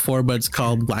had it before, but it's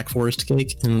called Black Forest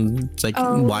cake, and it's like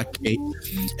Oh. black cake.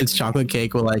 It's chocolate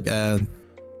cake with like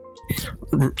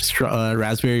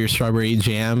raspberry or strawberry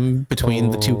jam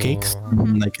between the two cakes.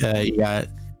 And, like you got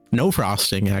no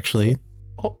frosting actually,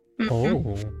 Mhm.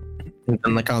 Oh. and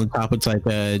then like on the top it's like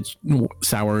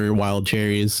sour wild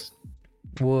cherries.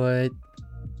 What?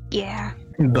 Yeah.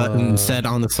 But Whoa. instead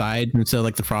on the side, instead of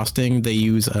like the frosting, they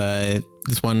use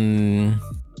this one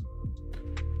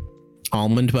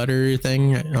almond butter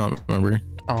thing. I don't remember.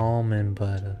 Almond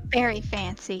butter. Very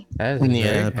fancy. That is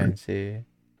Yeah, very fancy.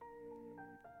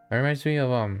 That reminds me of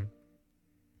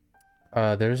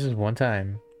there was this one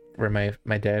time where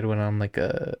my dad went on like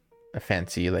a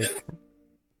fancy like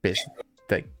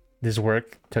like his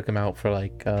work took him out for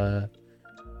like a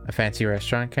fancy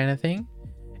restaurant kind of thing,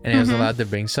 and he was Mhm. allowed to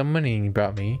bring someone, and he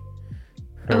brought me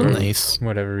for Ooh. Nice.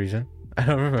 whatever reason. I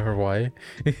don't remember why.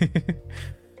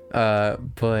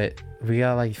 But we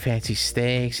got like fancy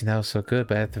steaks, and that was so good.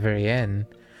 But at the very end,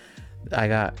 I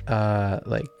got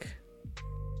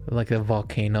like a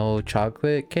volcano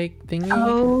chocolate cake thingy.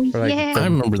 Oh, Or, like, yeah. I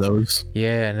remember those.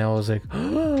 Yeah, and I was like,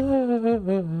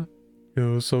 it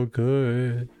was so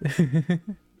good.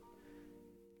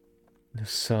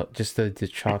 So just the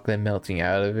chocolate melting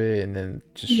out of it, and then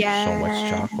just so much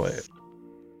Yes. chocolate.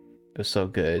 It was so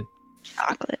good.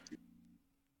 Chocolate.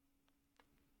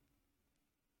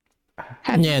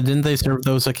 Yeah, didn't they serve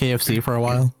those at KFC for a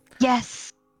while?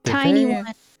 Yes. Did Tiny they?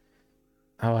 one.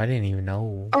 Oh, I didn't even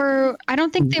know. Or I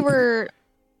don't think they were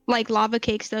like lava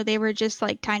cakes though. They were just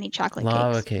like tiny chocolate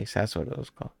Lava cakes. cakes, that's what it was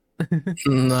called.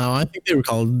 No, I think they were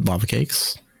called lava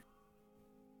cakes.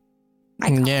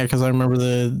 Yeah, because I remember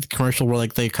the commercial where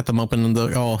like they cut them open and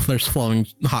there's flowing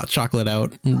hot chocolate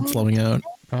out and flowing out.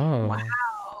 Oh.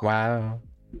 Wow.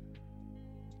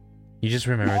 You just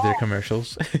remember their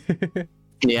commercials.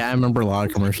 Yeah, I remember a lot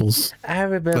of commercials. I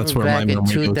remember That's where my back in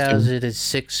memory goes to.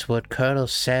 2006 what Colonel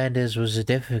Sanders was a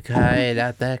different guy,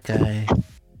 not that guy.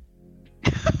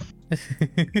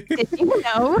 Did you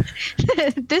know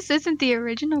this isn't the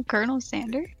original Colonel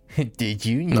Sanders? Did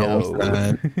you No,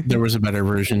 know? there was a better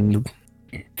version.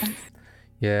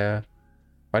 Yeah.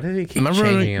 Why did they keep Remember,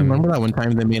 changing him? remember that one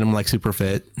time they made him like super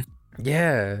fit?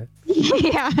 Yeah.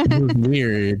 Yeah. It was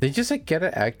weird. They just like get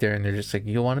an actor and they're just like,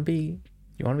 you want to be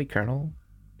Colonel?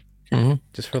 Mm-hmm.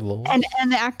 Just for lol? And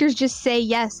the actors just say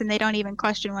yes, and they don't even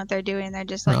question what they're doing. They're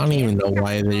just like, I don't even know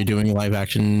why they're doing live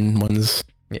action ones.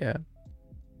 Yeah.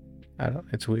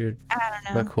 It's weird. I don't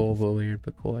know. But cool, but weird,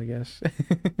 but cool, I guess.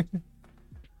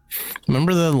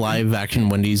 Remember the live action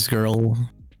Wendy's girl?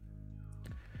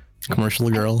 Commercial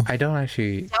girl? I don't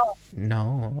actually.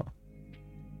 No.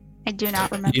 I do not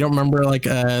remember. You don't remember like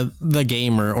the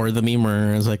gamer or the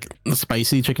memer is like the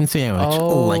spicy chicken sandwich,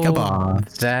 Oh, like a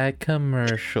boss. that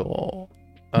commercial.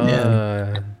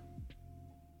 Yeah.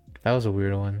 That was a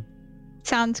weird one.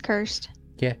 Sounds cursed.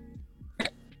 Yeah.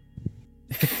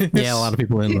 Yeah, a lot of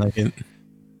people didn't like it.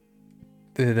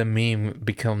 The meme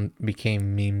became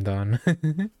memed on.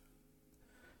 It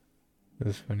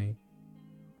was funny.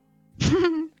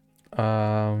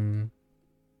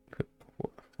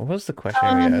 What was the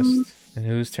question we asked? And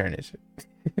whose turn is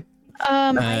it?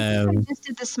 I just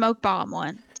did the smoke bomb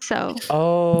one. So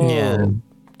Oh. Yeah.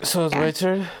 So it's my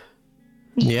turn?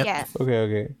 Yep. yeah.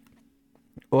 Okay.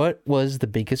 What was the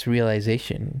biggest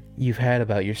realization you've had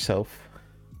about yourself?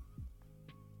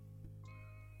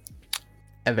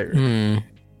 Ever.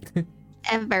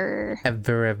 Ever.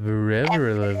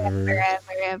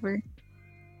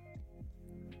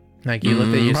 Like you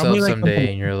looked at yourself Probably, like, someday something-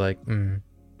 and you're like,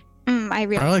 I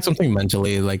really. I like something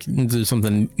mentally, like there's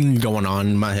something going on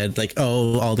in my head, like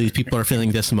all these people are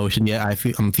feeling this emotion, yet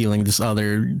I'm feeling this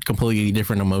other completely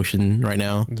different emotion right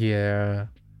now. yeah.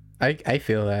 I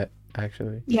feel that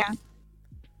actually. Yeah.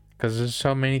 Because there's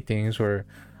so many things where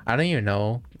I don't even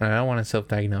know, and I don't want to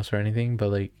self-diagnose or anything,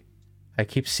 but like I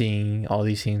keep seeing all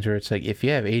these things where it's like, if you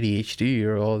have ADHD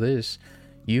or all this,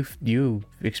 you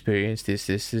experienced this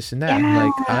and that. Yeah.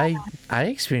 Like I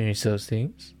experienced those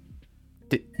things.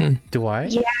 Do I?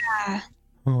 Yeah.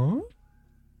 Huh?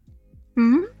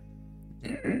 Hmm.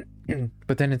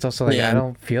 But then it's also like, Yeah. I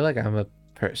don't feel like I'm a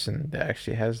person that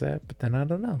actually has that, but then I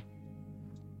don't know.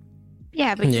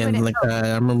 Yeah, but you Yeah, wouldn't like know.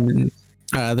 I remember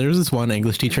there was this one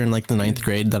English teacher in like the 9th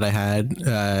grade that I had.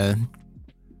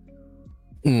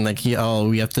 Like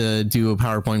we have to do a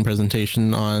PowerPoint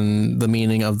presentation on the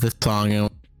meaning of this song.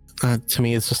 And, to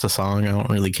me, it's just a song. I don't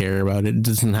really care about it. It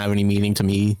doesn't have any meaning to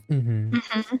me. Mm-hmm.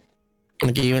 Mhm.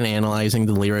 Like even analyzing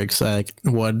the lyrics, like I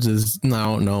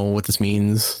don't know what this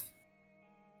means.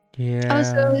 Yeah. Oh,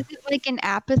 so is it like an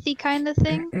apathy kind of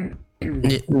thing?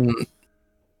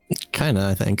 Kind of,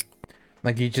 I think.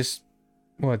 Like do you just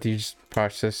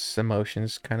process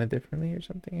emotions kind of differently or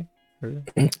something? Or-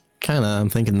 Kind of, I'm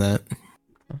thinking that.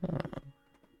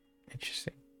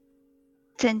 Interesting.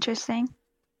 It's interesting.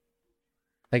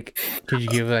 Like, could you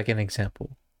give like an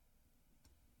example?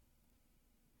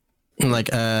 Like,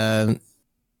 as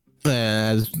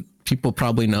people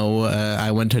probably know,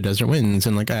 I went to Desert Winds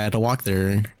and like I had to walk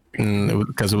there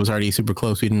because it was already super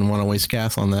close. We didn't want to waste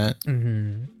gas on that.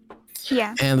 Mm-hmm.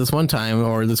 Yeah. And this one time,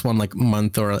 or this one like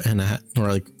month or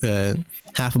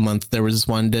half a month, there was this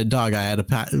one dead dog I had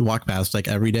to walk past like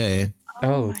every day,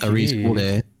 Oh, every gee. school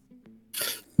day.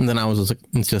 And then I was just like,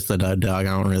 it's just a dead dog.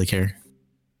 I don't really care.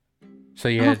 So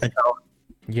you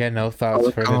had no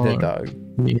thoughts for the dead dog.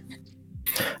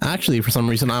 Actually, for some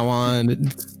reason, I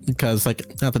wanted, because like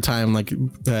at the time, like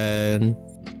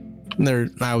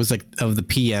I was like of the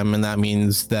PM, and that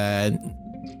means that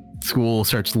school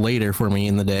starts later for me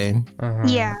in the day. Uh-huh.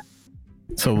 Yeah.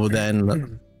 So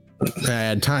then I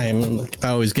had time. Like, I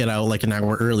always get out like an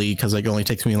hour early because like it only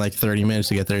takes me like 30 minutes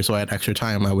to get there. So I had extra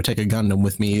time. I would take a Gundam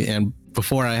with me, and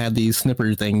before I had these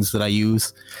snipper things that I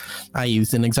used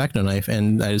an X-Acto knife,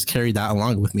 and I just carried that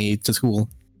along with me to school.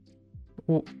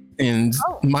 Well, And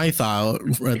my thought,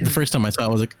 the first time I saw it, I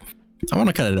was like, I want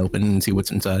to cut it open and see what's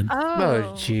inside.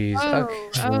 Oh, jeez.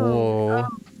 Okay. Whoa.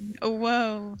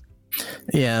 Whoa.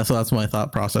 Yeah, so that's my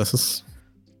thought process.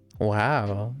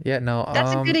 Wow. Yeah, no,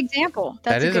 That's a good example.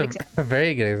 That's that is a good example. a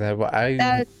very good example. I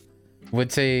That,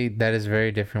 would say that is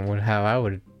very different with how I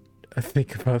would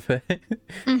think about that.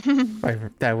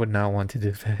 I would not want to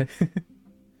do that.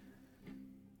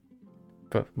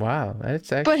 But wow,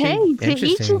 that's actually but hey, to each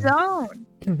interesting. his own.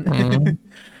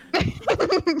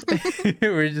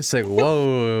 We're just like,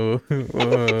 whoa,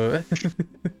 whoa.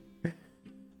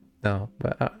 No,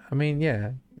 but I mean,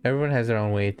 yeah, everyone has their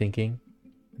own way of thinking.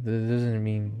 That doesn't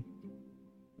mean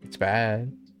it's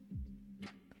bad,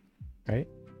 right?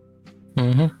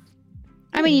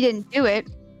 I mean, you didn't do it,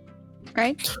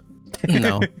 right?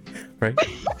 No. Right?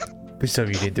 Please tell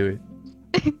me you didn't do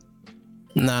it.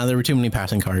 Nah, there were too many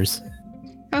passing cars.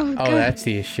 Oh, Oh, good. that's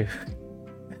the issue.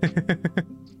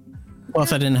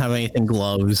 Plus, I didn't have anything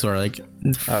gloves or like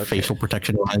Okay. facial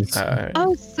protection wise.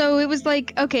 Oh, so it was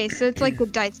like, okay, so it's like the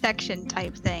dissection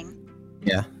type thing.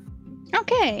 Yeah.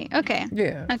 Okay,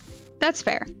 Yeah. that's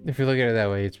fair. If you look at it that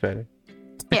way, it's better.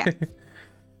 Yeah.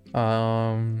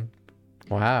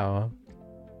 Wow.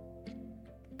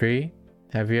 Bree,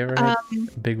 have you ever had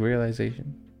a big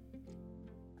realization?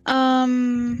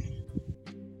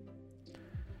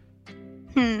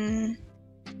 Did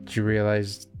you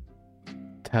realize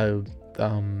how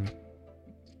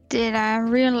Did I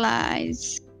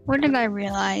realize? What did I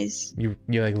realize? you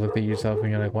like looked at yourself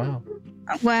and you're like, wow.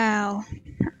 Wow.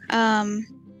 I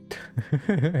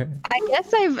guess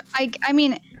I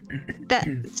mean, that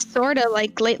sort of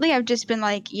like lately I've just been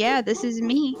like, yeah, this is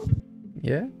me.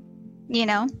 Yeah. You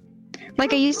know?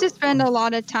 Like I used to spend a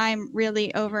lot of time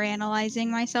really overanalyzing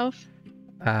myself.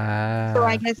 So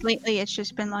I guess lately it's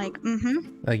just been like,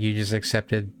 like you just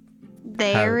accepted.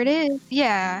 there it is.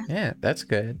 Yeah. Yeah, that's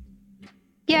good.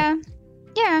 Yeah.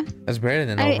 Yeah. That's better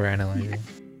than overanalyzing.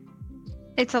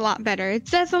 It's a lot better.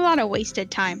 That's a lot of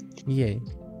wasted time. Yeah.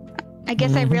 I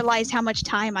guess I realized how much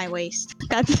time I waste.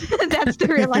 That's the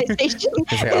realization.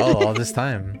 It's like, oh, all this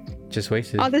time just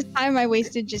wasted. All this time I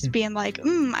wasted just being like,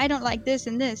 I don't like this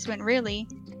and this, when really,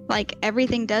 like,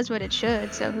 everything does what it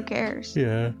should, so who cares?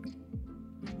 Yeah.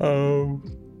 Oh.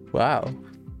 Wow.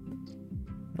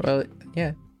 Well,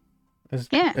 yeah.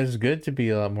 It's good to be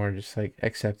a lot more just like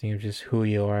accepting of just who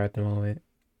you are at the moment.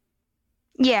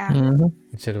 Yeah.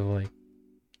 Instead of like,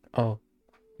 oh,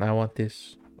 I want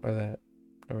this or that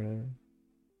or whatever.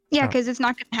 Yeah, because it's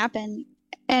not going to happen.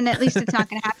 And at least it's not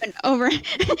going to happen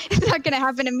it's not going to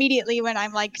happen immediately when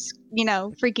I'm like,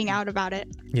 freaking out about it.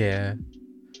 Yeah.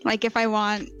 Like if I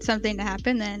want something to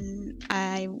happen, then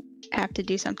I have to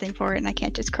do something for it and I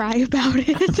can't just cry about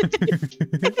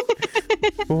it.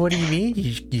 Well, what do you mean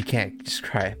you can't just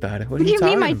cry about it? What What are do you you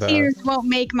talking mean my about? tears won't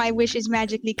make my wishes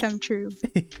magically come true?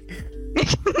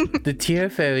 The tear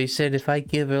fairy said if I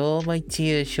give her all my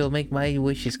tears, she'll make my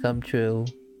wishes come true.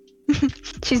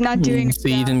 She's not doing her So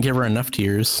you job. didn't give her enough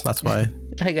tears. That's why.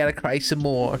 I gotta cry some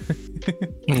more.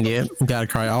 Yeah, gotta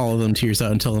cry all of them tears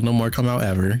out until no more come out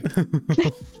ever.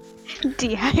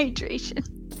 Dehydration.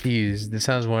 Jeez, this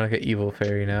sounds more like an evil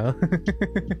fairy now.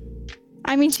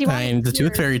 I mean, she I mean, wants the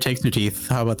tooth fairy takes your teeth.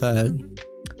 How about that?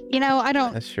 I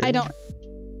don't. That's true. I don't.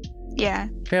 Yeah.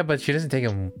 Yeah, but she doesn't take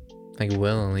them like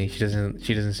willingly. She doesn't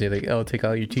say like, "Oh, take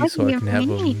all your teeth What so do I you can have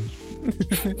mean?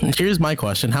 them." Here's my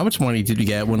question: how much money did you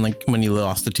get when you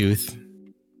lost a tooth?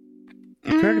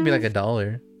 For her to be like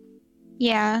 $1.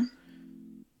 Yeah.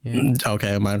 Yeah.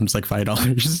 Okay, mine was like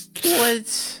 $5.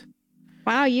 What?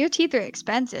 Wow, your teeth are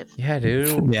expensive. Yeah,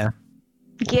 dude. Yeah.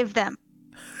 Give them.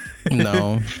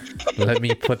 No. Let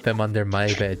me put them under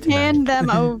my bed tonight. Hand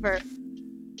them over.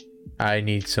 I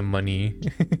need some money.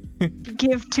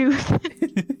 Give tooth.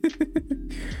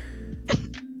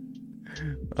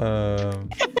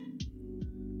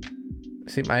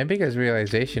 See, my biggest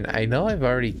realization, I know I've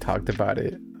already talked about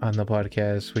it on the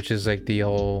podcast, which is like the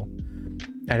whole,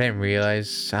 I didn't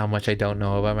realize how much I don't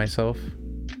know about myself.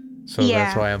 So that's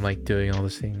Yeah. why I'm like doing all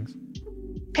these things.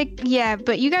 But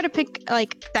you got to pick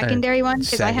like secondary ones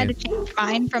because I had to second. change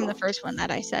mine from the first one that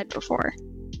I said before.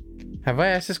 Have I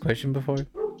asked this question before?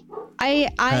 I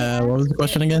What was the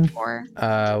question again? before.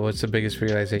 What's the biggest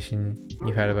realization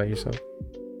you've had about yourself?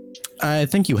 I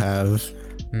think you have.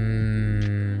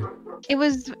 It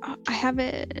was I have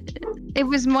it. It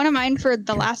was one of mine for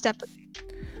the last episode.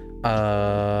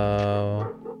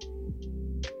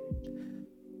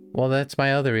 Well, that's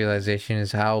my other realization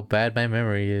is how bad my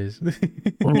memory is.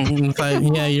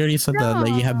 Yeah, you already said that.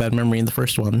 Like you had bad memory in the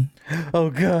first one. Oh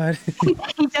God.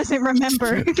 He doesn't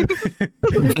remember.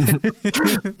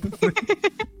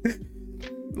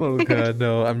 Oh God,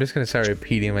 no! I'm just gonna start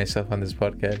repeating myself on this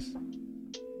podcast.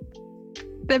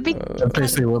 That'd be That's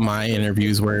basically what my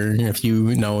interviews were. If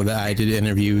you know that I did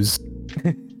interviews.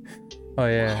 Oh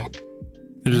yeah.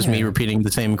 It's just me repeating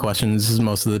the same questions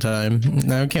most of the time.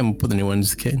 I came up with new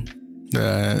ones,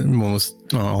 most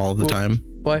all the time.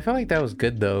 Well, I felt like that was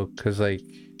good though, because like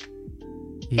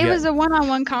it was a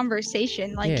one-on-one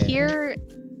conversation. Like here,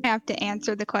 I have to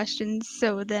answer the questions.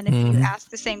 So then, if you ask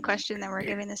the same question, then we're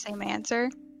giving the same answer.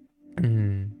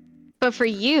 But for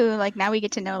you, like now we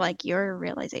get to know like your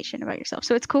realization about yourself.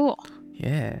 So it's cool.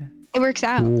 Yeah. It works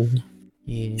out. Cool.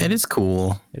 Yeah. It is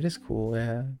cool. It is cool.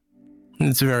 Yeah.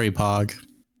 It's very pog.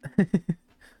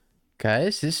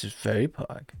 Guys, this is very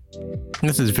pog.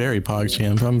 This is very pog,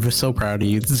 champ. I'm just so proud of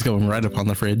you. This is going right up on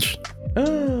the fridge.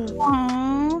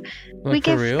 Aww. Look, We for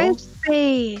get real? fridge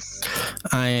space.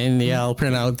 I'll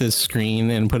print out this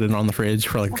screen and put it on the fridge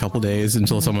for like a couple days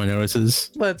until someone notices.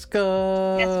 Let's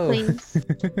go. Yes, please.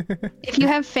 If you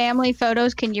have family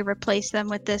photos, can you replace them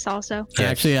with this also?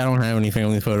 Actually, I don't have any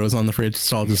family photos on the fridge.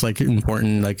 It's all just like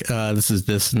important, like this is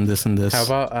this and this and this. How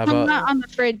about Not on the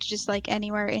fridge, just like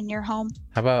anywhere in your home.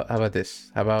 how about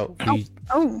this? How about we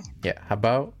yeah, how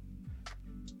about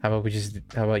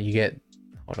you get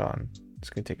hold on.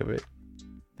 It's gonna take a bit.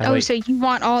 So you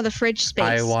want all the fridge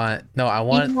space? You want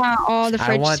all the fridge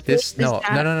I want space? this. No.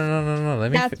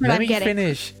 Let me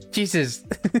finish. Jesus.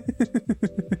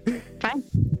 Fine.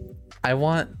 I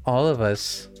want all of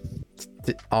us,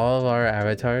 all of our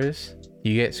avatars.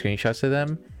 You get screenshots of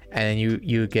them, and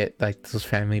you get like those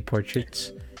family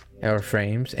portraits or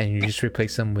frames, and you just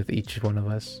replace them with each one of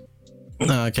us.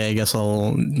 Okay, I guess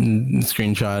I'll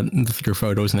screenshot your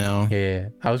photos now. Yeah,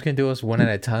 I was gonna do us one at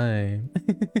a time.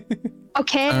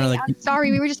 Okay, I'm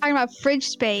sorry. We were just talking about fridge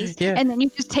space, and then you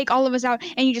just take all of us out,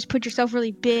 and you just put yourself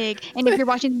really big. And if you're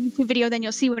watching the YouTube video, then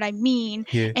you'll see what I mean.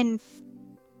 Yeah. And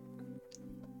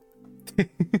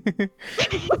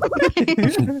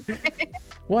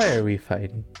why are we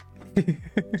fighting?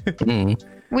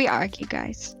 We argue,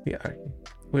 guys. We argue.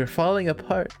 We're falling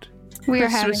apart. We are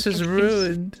Christmas is having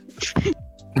ruined.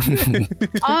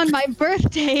 on my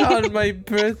birthday. On my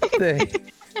birthday.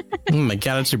 Oh my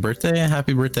god, it's your birthday?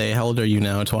 Happy birthday. How old are you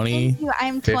now? 20? Thank you.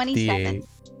 I'm 27. 58.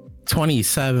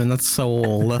 27? That's so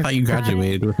old. I thought you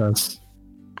graduated with us.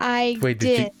 Wait,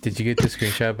 did you get the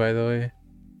screenshot, by the way?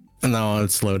 No,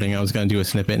 it's loading. I was going to do a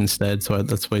snippet instead, so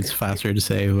that's why it's faster to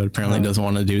say, but apparently doesn't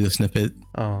want to do the snippet.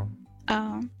 Oh.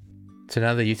 So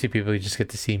now the YouTube people just get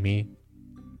to see me.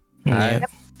 Yeah. Hi.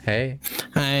 Hey.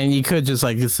 And you could just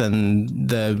like send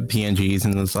the PNGs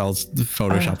and I'll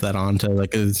Photoshop that onto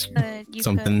like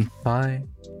something. Fine.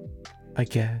 I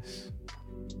guess.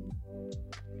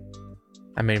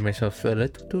 I made myself a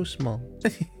little too small.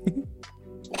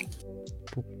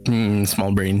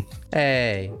 Small brain.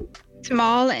 Hey.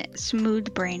 Small,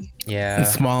 smooth brain. Yeah.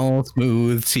 Small,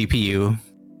 smooth CPU.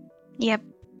 Yep.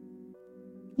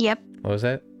 What was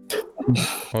that?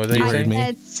 What was that you heard saying? me.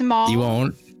 Said small. You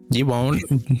won't.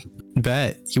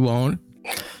 Bet. You won't.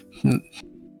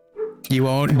 You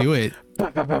won't do it.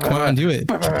 Come on, do it.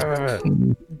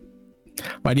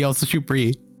 Why do you also shoot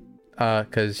Bree?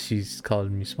 Cause she's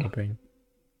calling me small brain.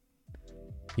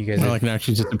 You guys like now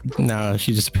she's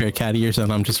just a pair of cat ears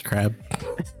and I'm just a crab.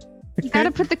 You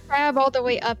gotta put the crab all the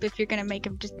way up if you're gonna make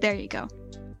him just there you go.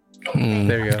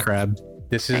 There you go. Crab.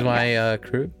 This is my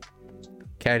crew.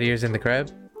 Cat ears and the crab.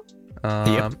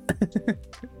 Yep.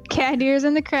 Cat ears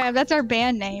and the crab. That's our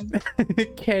band name.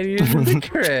 Cat ears and the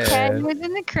crab. Cat ears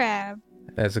and the crab.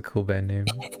 That's a cool band name.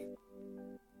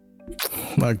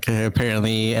 Okay,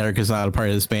 apparently Erica's not a part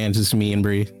of this band, just me and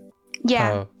Bree.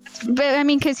 Yeah. But I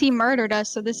mean, because he murdered us,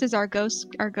 so this is our ghost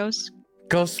band.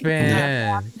 Ghost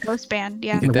band,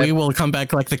 yeah. We will come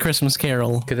back like the Christmas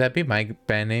Carol. Could that be my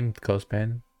band name, Ghost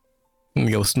Band?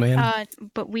 Ghost Man?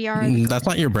 But we are... That's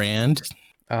not your brand.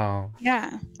 Oh.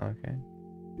 Yeah. Okay.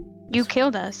 You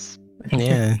killed us.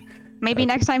 Yeah. Maybe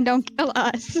next time don't kill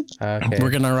us. Okay. We're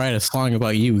gonna write a song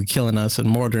about you killing us and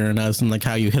murdering us and like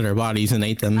how you hit our bodies and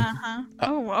ate them.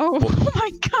 Oh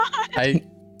my god. I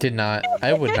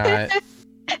would not.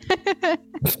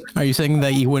 Are you saying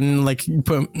that you wouldn't like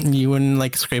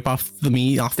scrape off the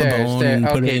meat off the bone and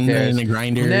put it in the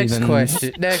grinder? Next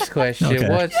question. Okay.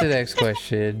 What's the next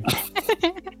question?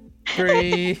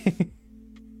 Bree.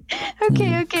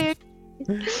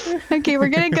 Okay, we're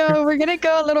gonna go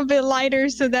a little bit lighter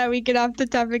so that we get off the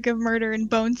topic of murder and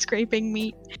bone scraping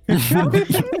meat.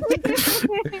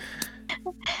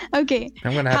 Okay.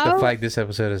 I'm gonna have to flag this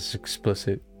episode as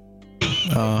explicit.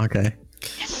 Oh, okay.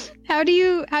 How do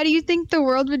you think the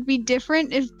world would be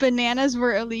different if bananas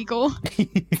were illegal?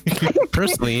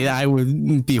 Personally, I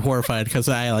would be horrified because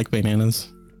I like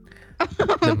bananas.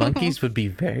 The monkeys would be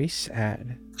very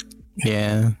sad.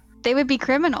 Yeah. They would be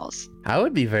criminals. I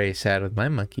would be very sad with my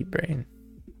monkey brain.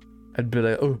 I'd be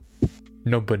like, oh,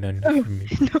 No banana for me.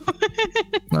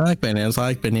 I like bananas. I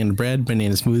like banana bread,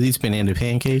 banana smoothies, banana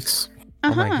pancakes.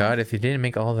 Oh my god, if you didn't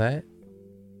make all that,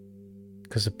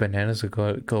 because the bananas would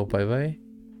go bye-bye.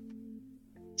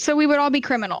 So we would all be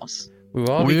criminals. We would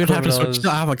all We be would have to criminals. switch to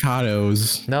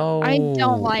avocados. No. I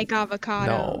don't like avocados.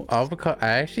 No, avocado. I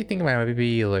actually think I might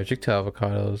be allergic to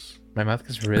avocados. My mouth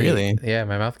gets really. Yeah,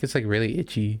 my mouth gets like really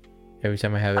itchy every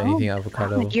time I have anything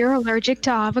avocado. God, you're allergic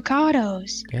to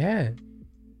avocados. Yeah.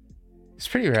 It's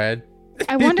pretty rad.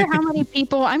 I wonder how many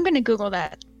people. I'm gonna Google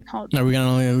that. Hold. Are we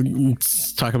gonna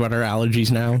talk about our allergies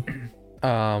now?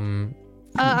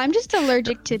 I'm just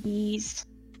allergic to bees.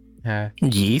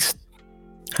 Yeast.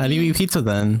 How do you eat pizza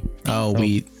then? Oh,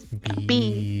 wheat.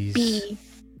 Bees. Bee.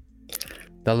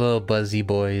 The little buzzy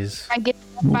boys. If I get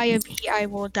bit by a bee, I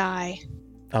will die.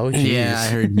 Oh, jeez. Yeah, I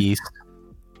heard yeast.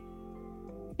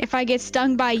 If I get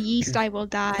stung by yeast, I will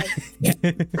die.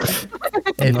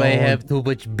 If I have too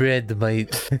much bread,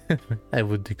 I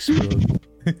would explode.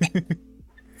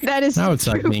 That is That would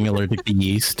suck true. being allergic to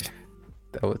yeast.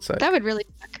 That would suck. That would really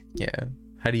suck. Yeah.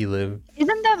 How do you live?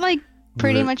 Isn't that like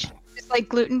pretty much just like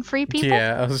gluten-free people?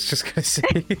 Yeah, I was just gonna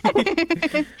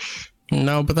say.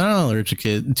 No, but they're not allergic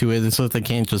to it, so they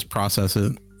can't just process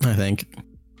it, I think.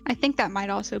 I think that might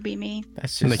also be me,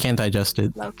 That's They just. can't digest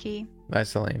it. low-key.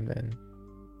 That's lame then.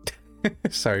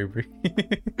 Sorry, Brie.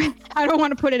 I don't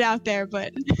want to put it out there,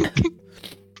 but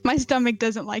my stomach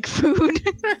doesn't like food.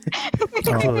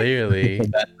 Clearly.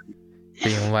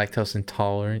 Being lactose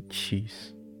intolerant,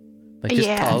 jeez. Like, just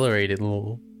Yeah. tolerate it,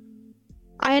 lol.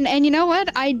 And you know what?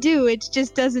 I do. It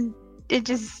just doesn't. It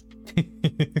just.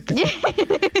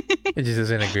 It just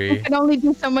doesn't I agree. can only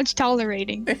do so much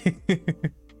tolerating.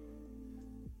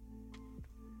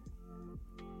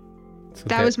 So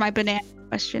That was my banana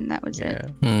question. That was yeah.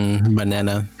 it.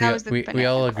 Banana. That was the we banana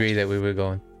all question. agree that we would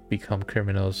go and become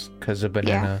criminals because of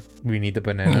banana. We need the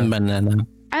banana. Banana.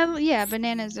 Yeah,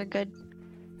 bananas are good.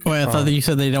 Wait, I thought that you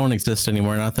said they don't exist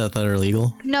anymore, not that they're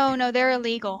illegal. No, they're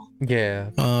illegal. Yeah.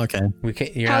 Oh, okay. We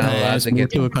can't. You're How not do allowed just to move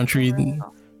get. to a country. They're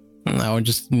illegal. I would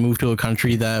just move to a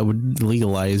country that would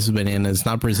legalize bananas.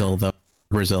 Not Brazil, though.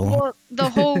 Brazil. Well, the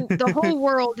whole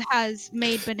world has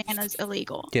made bananas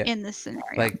illegal Yeah. in this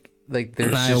scenario. Like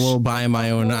there's I will buy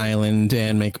my own island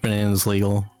and make bananas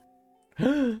legal.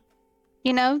 You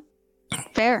know,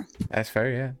 fair. That's fair,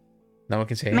 yeah. No one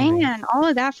can say anything. Man, all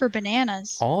of that for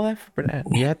bananas. All that for banana.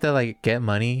 You have to like get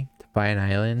money to buy an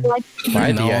island. Like,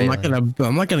 Buy No, the I'm island.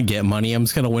 not gonna get money. I'm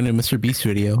just gonna win a Mr. Beast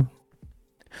video.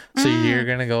 So you're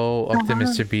gonna go up to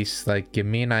Mr. Beast, like, give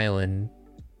me an island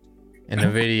in a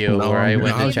video No, where I win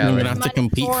the I'm gonna challenge. have to Money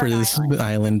compete for for an this island.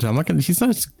 island. I'm not gonna. He's not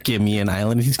just give me an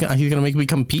island. He's gonna make me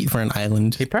compete for an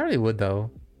island. He probably would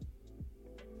though.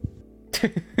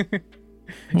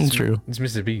 It's true. It's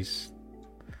Mr. Beast.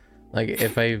 Like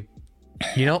if I,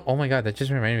 oh my god, that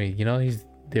just reminded me.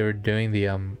 They were doing the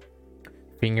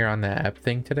finger on the app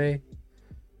thing today.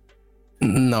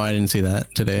 No, I didn't see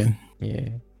that today. Yeah.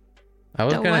 I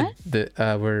was The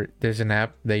gonna where there's an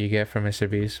app that you get from Mr.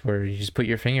 Beast where you just put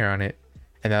your finger on it,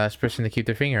 and the last person to keep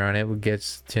their finger on it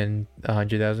gets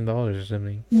 $100,000 or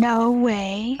something. No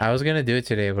way. I was gonna do it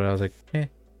today, but I was like,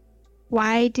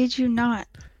 Why did you not?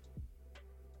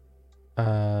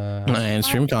 And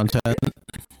stream content.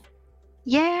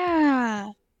 Yeah.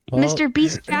 well, Mr.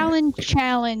 Beast challenge,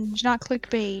 not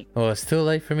clickbait. Well, it's too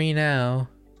late for me now.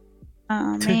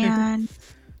 Oh man.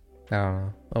 I don't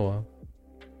know. Oh well.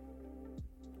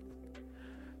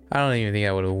 I don't even think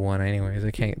I would have won anyways.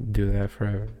 I can't do that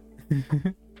forever.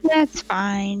 That's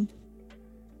fine.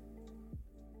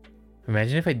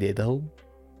 Imagine if I did though.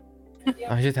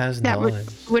 $100,000. That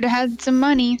would have had some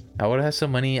money. I would have had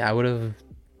some money. I would have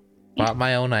bought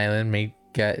my own island,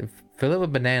 fill it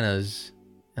with bananas,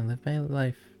 and live my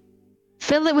life.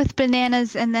 Fill it with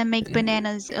bananas and then make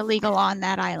bananas illegal on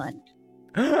that island.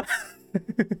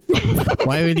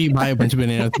 Why would you buy a bunch of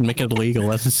bananas and make it illegal?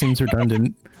 That just seems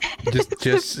redundant.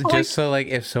 just so like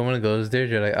if someone goes there,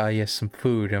 they're like, oh yes, some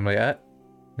food. I'm like,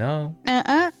 no,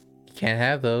 you can't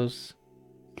have those.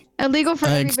 Illegal for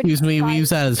everybody. Excuse me, we use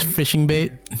that as fishing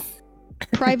bait.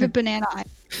 Private banana island.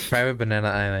 Private banana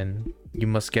island. You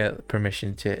must get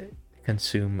permission to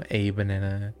consume a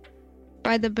banana.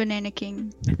 By the Banana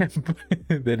King.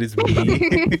 That is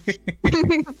me.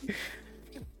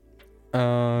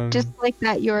 Just like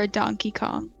that, you're a Donkey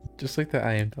Kong. Just like that,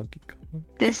 I am Donkey Kong.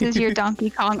 This is your Donkey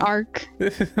Kong arc.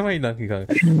 This is my Donkey Kong.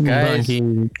 Guys,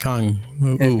 Donkey Kong.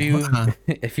 Ooh,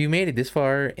 if you made it this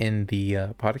far in the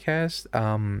podcast,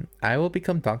 I will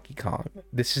become Donkey Kong.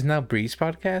 This is now Bree's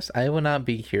podcast. I will not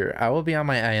be here. I will be on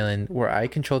my island where I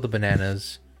control the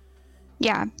bananas.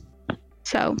 Yeah.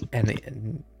 So.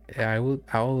 And I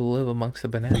will live amongst the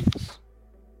bananas.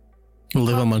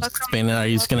 Live amongst the bananas. Are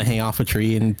you just gonna hang off a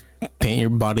tree and paint your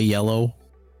body yellow?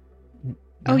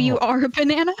 Oh, you are a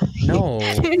banana? No.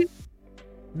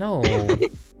 No.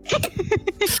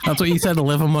 That's what you said, to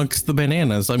live amongst the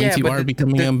bananas. That means you are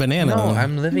becoming a banana. No,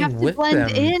 I'm living You have to with blend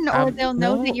them. in, or they'll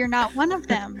know that you're not one of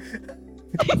them.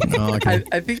 Oh, okay.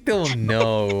 I think they'll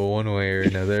know one way or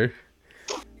another.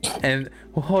 And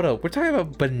well, hold up, we're talking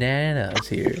about bananas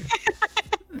here.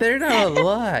 They're not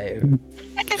alive.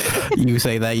 You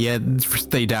say that, yet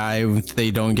they die.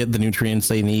 They don't get the nutrients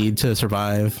they need to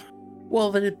survive.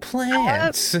 Well, they're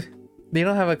plants. They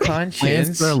don't have a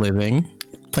conscience. Plants are living.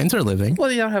 Plants are living. Well,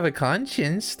 they don't have a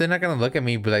conscience. They're not gonna look at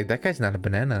me and be like, that guy's not a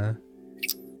banana.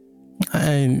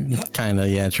 Kinda,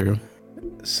 yeah, true.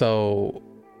 So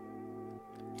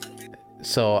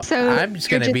I'm just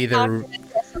gonna be the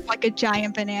like a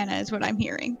giant banana is what I'm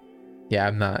hearing. Yeah,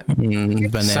 I'm not.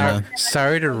 Banana.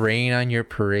 Sorry to rain on your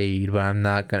parade, but I'm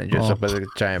not gonna dress up as a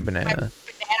giant My banana.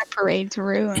 banana parade's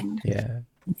ruined. Yeah.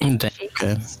 Okay.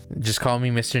 Just call me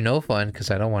Mr. No Fun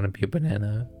because I don't want to be a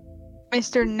banana.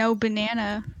 Mr. No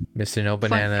Banana. Mr. No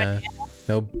Banana.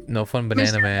 No fun banana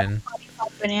Mr. man.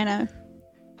 Banana.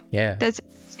 Yeah. That's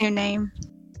his new name.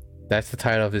 That's the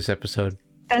title of this episode.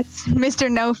 That's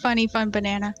Mr. No Funny Fun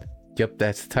Banana. Yep,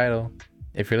 that's the title.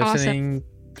 If you're listening,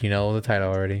 you know the title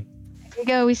already. There you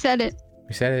go, we said it.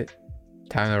 We said it.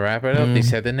 Time to wrap it up. They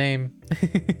said the name.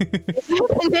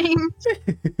 The name.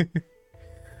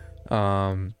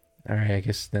 Alright, I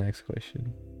guess the next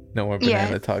question. No more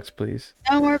banana talks, please.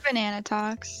 No more banana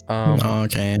talks.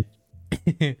 Okay.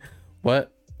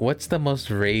 What's the most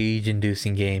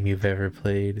rage-inducing game you've ever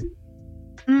played?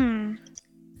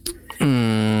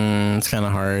 It's kind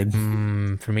of hard.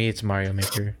 For me, it's Mario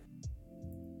Maker.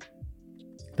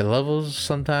 The levels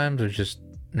sometimes are just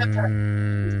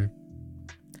either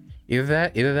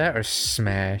that or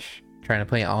Smash. Trying to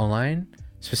play online,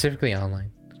 specifically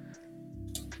online.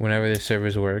 Whenever the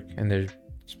servers work and there's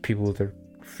people that are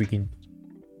freaking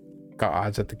got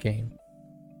odds at the game.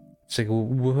 It's like,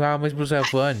 how am I supposed to have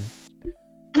fun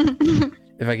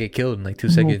if I get killed in like 2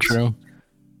 seconds? True.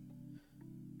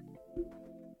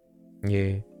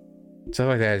 Yeah, stuff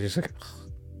like that is just like.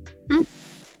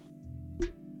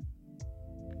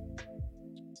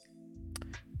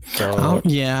 So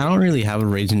I don't really have a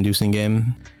rage-inducing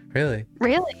game. really,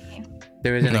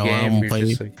 there isn't No, a I game won't you're play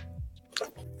just like.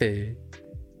 Eh.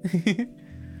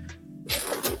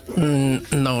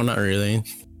 No, not really.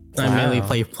 I mainly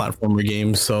play platformer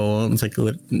games, so it's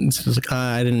just like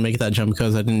I didn't make that jump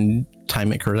because I didn't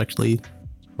time it correctly.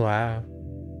 Wow.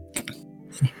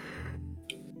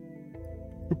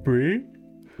 Bree?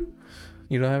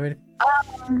 You don't have any?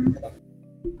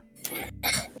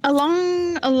 A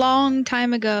long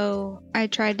time ago, I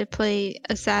tried to play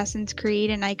Assassin's Creed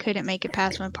and I couldn't make it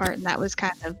past one part, and that was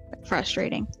kind of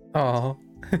frustrating. Oh.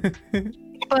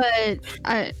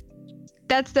 But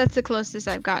that's the closest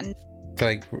I've gotten.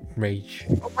 Like rage.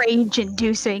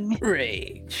 Rage-inducing.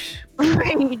 Rage.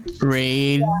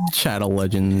 Raid Shadow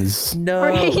Legends. No.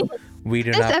 Rage. We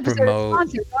do This not episode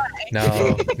promote. is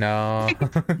sponsored by. No.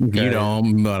 You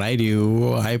don't, but I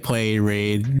do. I play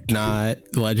Raid, not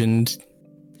Legend.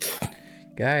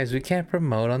 Guys, we can't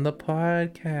promote on the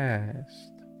podcast.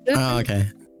 Oh, okay.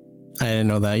 I didn't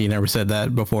know that. You never said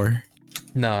that before.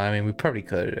 No, I mean we probably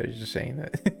could. I was just saying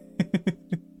that.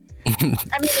 I mean,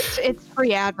 it's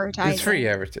free advertising. It's free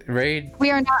advertising. Raid. We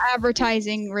are not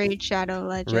advertising Raid Shadow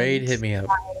Legends. Raid, hit me up.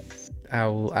 I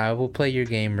will play your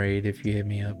game, Raid, if you hit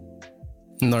me up.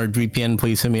 NordVPN,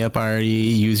 please hit me up. I already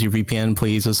use your VPN.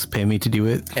 Please just pay me to do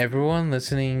it. Everyone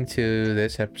listening to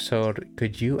this episode,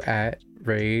 could you at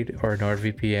Raid or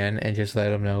NordVPN and just let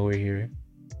them know we're here?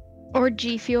 Or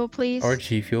G Fuel, please. Or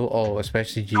G Fuel. Oh,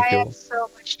 especially G I Fuel. have so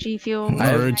much G Fuel.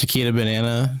 Or Chiquita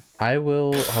Banana. I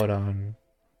will. Hold on.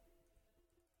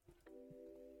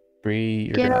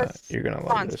 Bree, you're gonna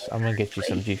love this. I'm gonna get you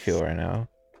some G Fuel right now.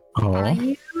 Are Oh,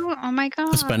 you? Oh my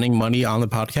god. spending money on the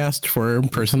podcast for a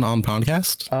person on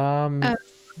podcast.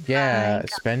 Yeah, God.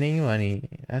 spending money.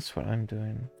 That's what I'm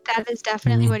doing. That is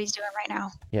definitely what he's doing right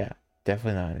now. Yeah,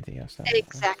 definitely not anything else.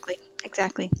 Exactly.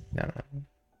 No.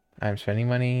 I'm spending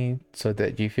money so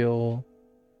that G Fuel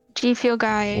G Fuel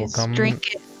guys, come-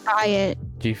 drink it, buy it.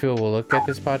 G Fuel will look at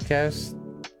this podcast.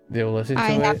 They'll listen to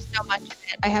I it. have so much of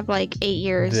it. I have like 8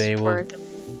 years They will- worth.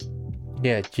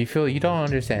 Yeah, G Fuel, you don't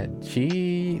understand.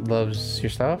 She loves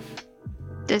your stuff.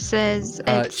 This is.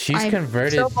 She's I'm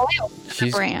converted. So loyal to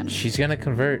the brand. She's gonna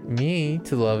convert me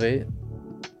to love it.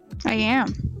 I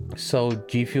am. So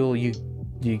G Fuel, you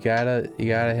You gotta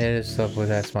hit us up with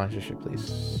that sponsorship,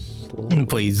 please.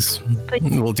 Please,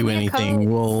 we'll do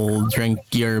anything. We'll drink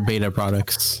your beta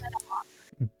products.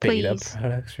 Beta Please.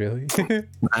 products, really?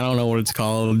 I don't know what it's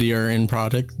called. Your in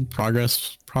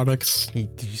progress products. Did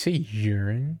you say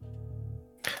urine?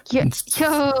 Yo,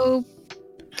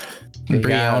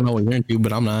 Bree, I don't know what you're into,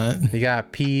 but I'm not. You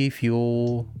got pee,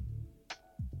 fuel.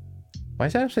 Why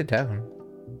is that upside down?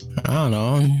 I don't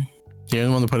know. You're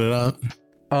the one to put it up.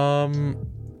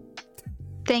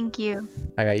 thank you.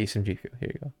 I got you some G Fuel.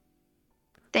 Here you go.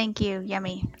 Thank you.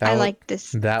 Yummy. That I will- like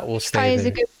this. That will Pie stay is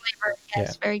there. a good flavor.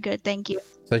 Yes, very good. Thank you.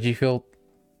 So G Fuel,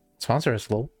 sponsor us,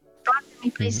 lol. Sponsor me,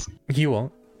 please. You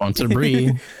won't. Sponsor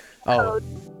Bree. Oh,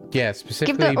 yeah, Give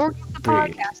specifically the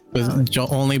Bree.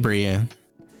 podcast. Only Bree. Yeah.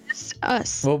 Just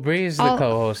us. Well, Bree is the I'll-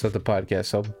 co-host of the podcast,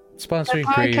 so sponsoring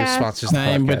Bree podcast. sponsors the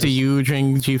podcast. But do you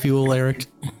drink G Fuel, Eric?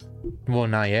 Well,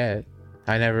 not yet.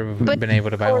 I never But been able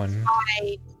to buy towards one.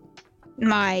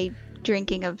 My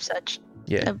drinking of such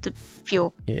Yeah, of the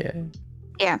fuel. yeah.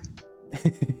 Yeah.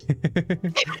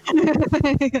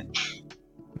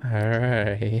 All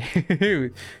right.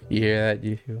 You hear that,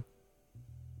 G Fuel?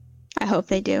 I hope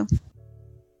they do.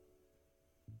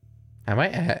 I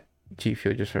might add G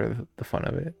Fuel just for the fun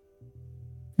of it.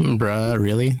 Bruh,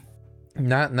 really?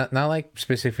 Not like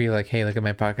specifically like, hey, look at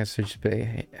my podcast. So just be,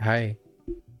 hey, hi,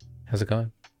 how's it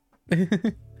going?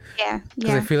 Because Yeah. I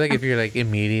Yeah. feel like if you're like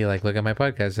immediately like, look at my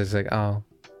podcast, it's like, oh,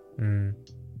 They're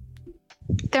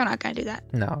not gonna do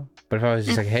that. no. But if I was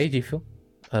just like, hey, G Fuel,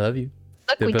 I love you,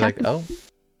 Look, they'd we be like, talked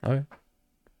oh, okay.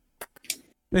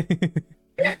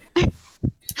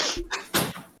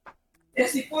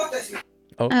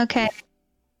 Okay.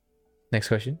 Next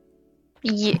question.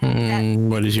 Yeah.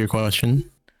 What is your question?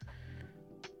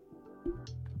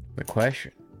 The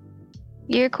question.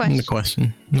 Your question. The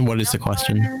question. What is the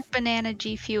question? Water, banana,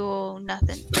 G Fuel,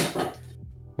 nothing.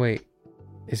 Wait,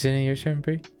 is it in your turn,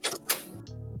 Brie?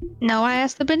 No, I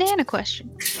asked the banana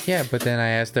question. Yeah, but then I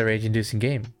asked the rage-inducing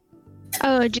game.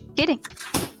 Oh, just kidding.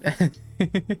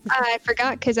 I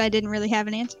forgot because I didn't really have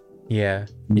an answer. Yeah,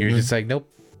 you're just like, nope.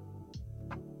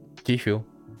 G Fuel.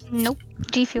 Nope.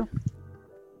 G Fuel.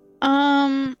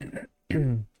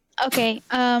 Okay.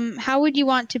 How would you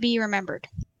want to be remembered?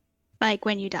 Like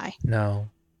when you die? No.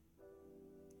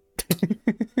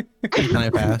 Can I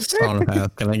pass? I want to pass.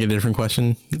 Can I get a different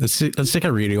question? Let's take a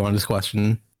redo on this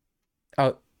question.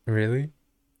 Oh, really?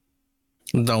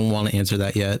 Don't want to answer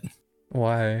that yet.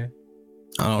 Why?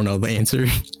 I don't know the answer.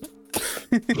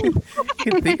 You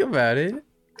can think about it.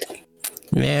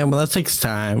 Yeah, well, that takes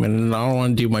time, and I don't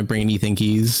want to do my brainy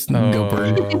thinkies. Go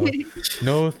bird.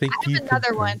 No, thank I you. have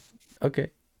another one, Okay.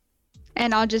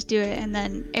 and I'll just do it, and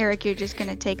then Eric, you're just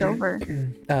gonna take over.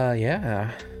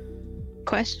 Yeah.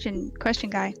 Question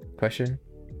guy. Question.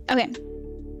 Okay.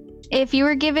 If you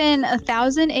were given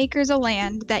 1,000 acres of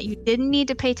land that you didn't need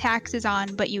to pay taxes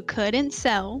on, but you couldn't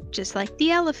sell, just like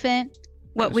the elephant,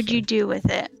 what would you do with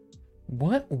it?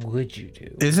 What would you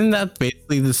do? Isn't that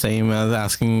basically the same as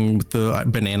asking the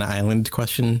Banana Island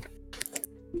question?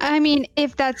 I mean,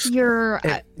 if that's your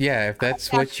Yeah, if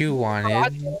that's what you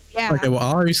wanted. yeah. Okay, well,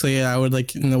 obviously, I would like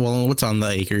to know, well, what's on the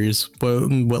acres? What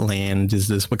land is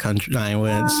this? What country?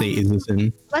 What state is this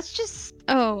in? Let's just.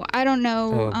 Oh, I don't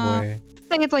know. Oh boy.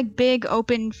 I think it's like big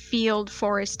open field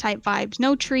forest type vibes.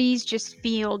 No trees, just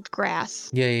field grass.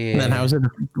 Yeah. Then how's it?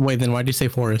 Wait, then why'd you say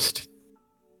forest?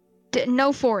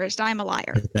 No forest. I'm a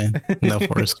liar. Okay, no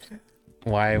forest.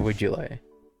 Why would you lie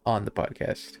on the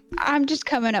podcast? I'm just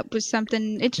coming up with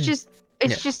something. It's just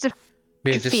a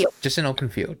Yeah, Field. just an open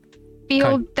field,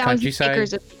 field, 1,000 countryside?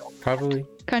 acres of field. probably.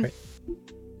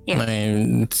 Yeah. I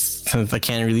mean, since I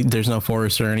can't really, there's no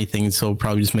forest or anything, so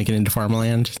probably just make it into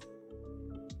farmland.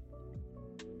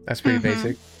 That's pretty Mhm.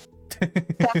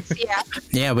 basic. Yeah.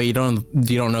 Yeah, but you don't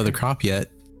know the crop yet.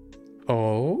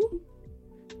 Oh,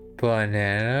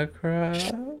 banana crop.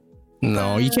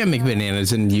 No, you can't make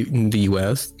bananas in the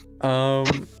U.S.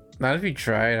 Not if you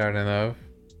try hard enough.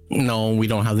 No, we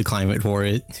don't have the climate for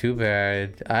it. Too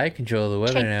bad. I control the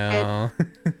weather Check it. now.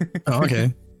 Oh,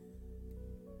 okay.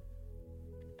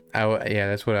 Yeah,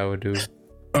 that's what I would do.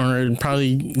 Or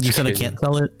probably you said I can't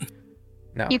sell it.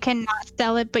 No. You cannot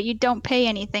sell it, but you don't pay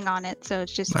anything on it, so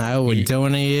it's just. I would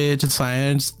donate it to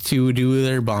science to do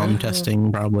their bomb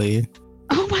testing, probably.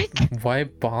 Oh my god! Why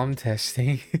bomb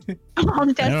testing? I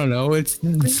don't know.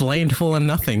 It's land full of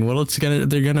nothing. What else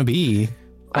they're gonna be?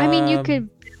 I mean, you could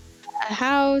build a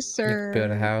house You or. could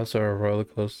build a house or a roller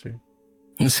coaster.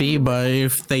 See, but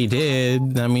if they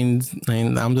did, I'm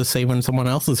just saying when someone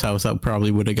else's house that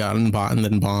probably would have gotten bought and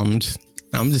then bombed.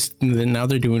 Now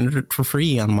they're doing it for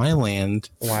free on my land.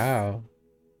 Wow.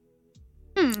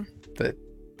 Hmm.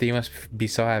 You must be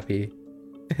so happy.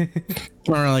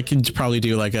 Or like you'd probably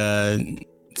do like a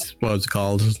what was it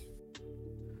called?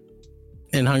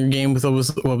 In Hunger Games, what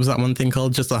was that one thing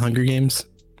called? Just the Hunger Games?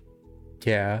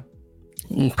 Yeah.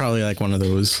 Probably like one of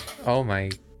those. Oh my.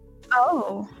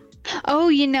 Oh,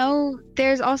 you know,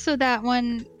 there's also that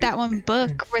one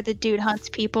book where the dude hunts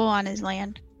people on his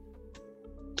land.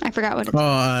 I forgot what it's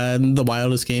The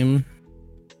Wildest Game.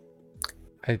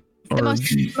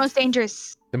 the most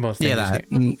dangerous. The most Yeah,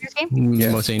 dangerous that Game?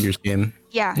 Yes. most dangerous game.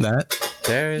 Yeah. That.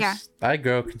 There's I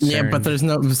grow concerned. Yeah, but there's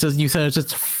no. You said it's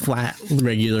just flat,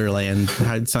 regular land.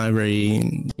 It's not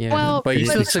very. Yeah, Well, but you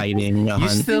still exciting. you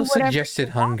still Whatever. suggested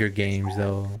Hunger Games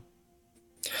though.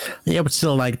 Yeah, but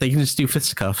still, like they can just do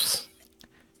fisticuffs.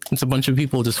 It's a bunch of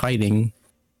people just fighting.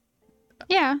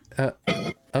 Yeah.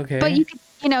 Okay. But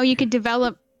you could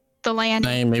develop the land.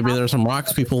 And maybe there's some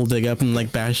rocks people dig up and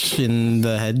like bash in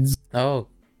the heads. Oh,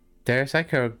 there's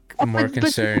like a more But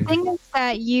concerned. the thing is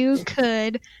that you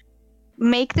could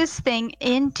make this thing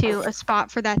into a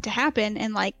spot for that to happen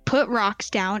and like put rocks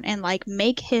down and like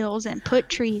make hills and put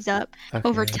trees up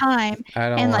over Okay. time. I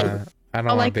don't and, want. like- I don't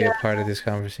want like to be a a- part of this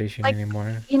conversation like-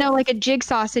 anymore. You know, like a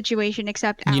jigsaw situation,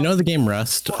 except You out. know the game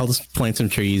Rust? I'll just plant some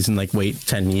trees and like wait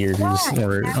 10 years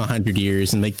or 100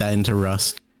 years and make that into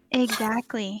Rust.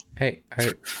 Exactly. Hey,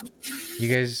 you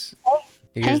guys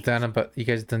Hey. done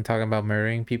talking about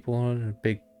murdering people?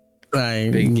 Big.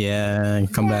 Yeah,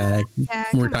 come back. Yeah,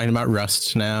 We're talking about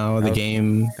Rust now, the Oh.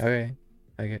 game. Okay.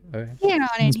 Okay. you know,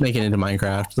 Let's make it into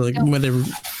Minecraft. Like whether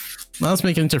let's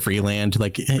make it into Freeland.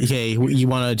 Like, hey, you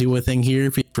want to do a thing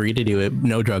here? Feel free to do it.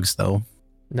 No drugs though.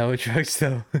 No drugs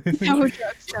though. no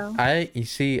drugs though.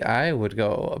 I would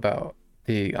go about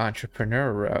the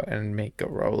entrepreneur route and make a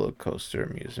roller coaster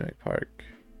amusement park.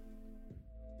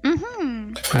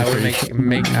 Mm-hmm. I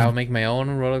would I'll make my own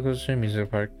roller coaster amusement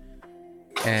park,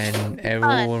 and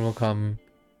everyone will come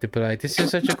to be like, "This is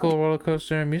such a cool roller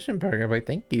coaster amusement park." I'm like,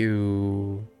 "Thank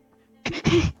you."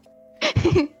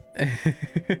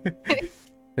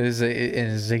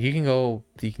 It's like you can go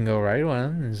ride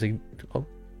one. And it's like, oh,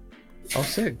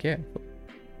 sick, yeah.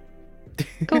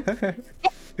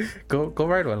 Go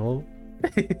ride one. Well,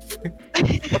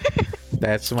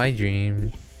 that's my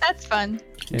dream. That's fun.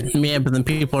 Yeah, but then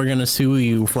people are gonna sue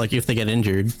you for like if they get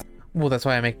injured. Well, that's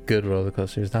why I make good roller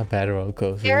coasters, not bad roller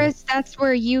coasters. That's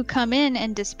where you come in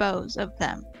and dispose of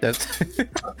them. That's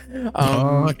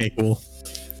Okay, cool.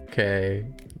 okay.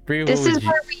 Bree, This is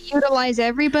where we utilize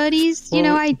everybody's,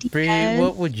 ideas. Bree,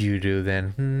 what would you do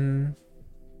then?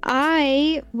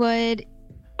 I would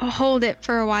hold it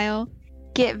for a while,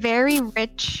 get very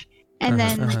rich, and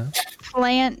then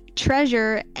plant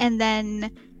treasure, and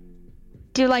then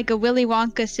do like a Willy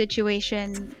Wonka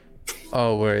situation.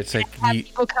 Oh, where it's like Have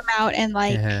people come out and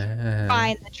like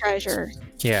find the treasure.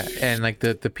 Yeah, and like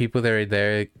the people that are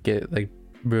there get like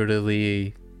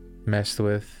brutally messed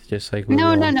with, just like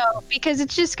No, because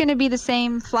it's just gonna be the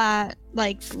same flat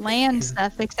like land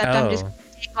stuff, except I'm just gonna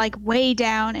take like way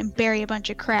down and bury a bunch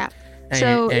of crap.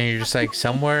 And you're just like,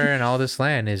 somewhere in all this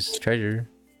land is treasure.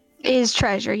 Is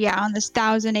treasure, yeah, on this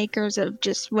 1,000 acres of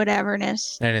just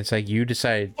whateverness. And it's like you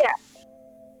decide. Yeah.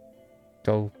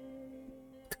 Go.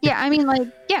 Yeah, I mean, like,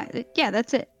 yeah,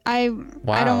 that's it. I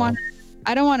don't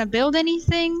want to build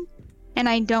anything, and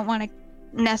I don't want to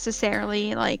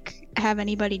necessarily like have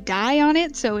anybody die on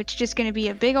it. So it's just gonna be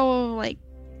a big old like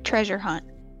treasure hunt.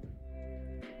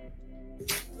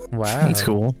 Wow, That's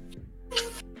cool.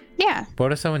 Yeah.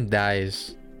 What if someone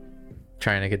dies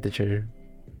trying to get the treasure?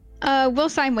 We'll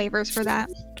sign waivers for that.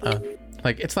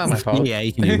 Like, it's not my fault. Yeah,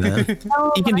 you can do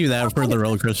that. You can do that for the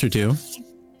roller coaster too.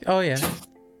 Oh yeah.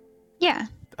 Yeah.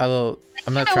 Although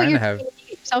I'm not trying to have.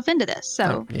 Get yourself into this,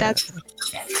 so Yeah. that's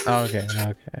Okay.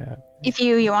 if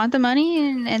you want the money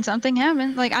and something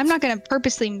happens. Like, I'm not gonna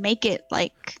purposely make it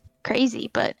like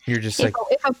crazy, but You're just if, like,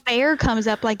 if a bear comes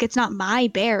up, like, it's not my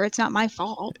bear, it's not my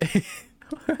fault.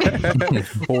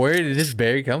 where did this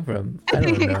berry come from? I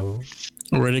don't know.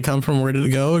 Where did it come from? Where did it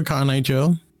go? Con Eye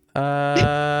Joe? Oh.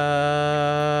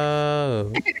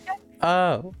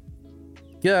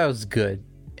 Yeah, that was good.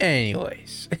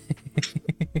 Anyways.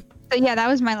 So yeah, that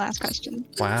was my last question.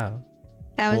 Wow.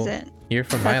 That was Well, it. Here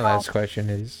for my last question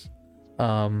is,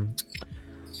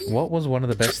 what was one of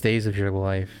the best days of your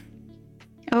life?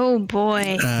 Oh boy.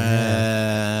 Think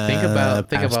about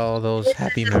pass. all those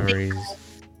happy memories.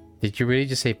 Did you really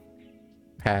just say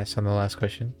pass on the last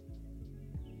question?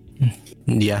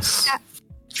 Yes.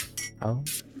 Oh.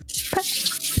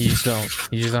 You just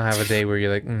don't have a day where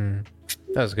you're like, that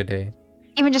was a good day.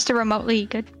 Even just a remotely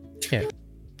good. Yeah.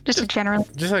 Just a general.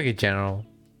 Just like a general.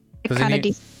 Kind of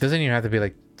decent. Doesn't even have to be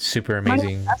like super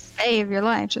amazing. Best day of your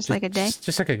life, just like a day.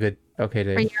 Just like a good, okay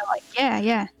day. Where you're like,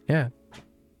 yeah. Yeah.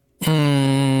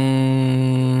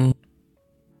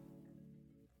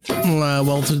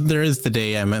 Well, there is the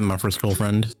day I met my first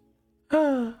girlfriend.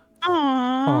 Aww.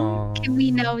 Can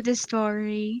we know the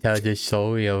story? Tell the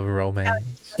story of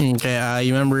romance. Okay,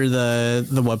 you remember the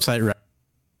website?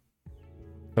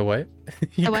 The what?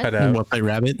 You The what? cut out. Website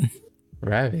Rabbit?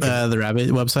 Rabbit. The Rabbit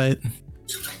website.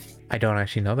 I don't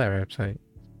actually know that website.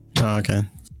 Oh, okay.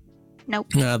 Nope.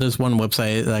 There's one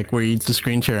website like where it's a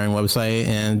screen sharing website,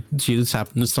 and she just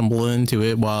happened to stumble into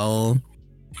it while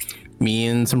me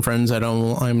and some friends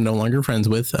I'm no longer friends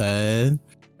with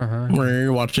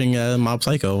we're watching Mob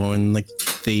Psycho, and like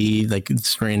they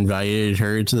invited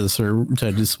her to the server,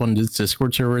 to this one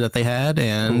Discord server that they had,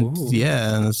 and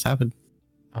yeah, this happened.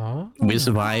 Oh. We just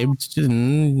vibed,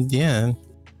 and yeah.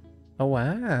 Oh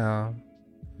wow.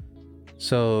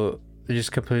 So they're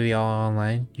just completely all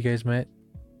online. You guys met?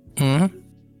 Mm-hmm.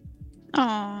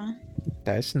 Aww.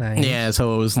 That's nice. Yeah,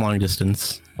 so it was long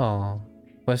distance. Oh,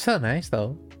 well, so nice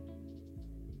though.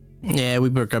 Yeah, we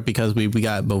broke up because we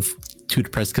got both too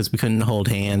depressed because we couldn't hold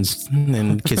hands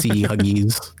and kissy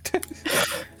huggies.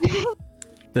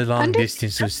 The long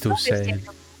distance was too sad.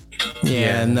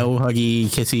 Yeah, no huggy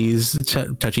kissies,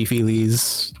 touchy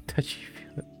feelies. Touchy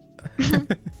feel.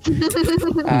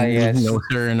 Ah, yes. No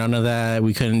sir, none of that.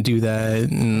 We couldn't do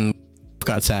that, and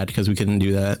got sad because we couldn't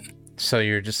do that. So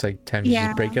you're just like, time to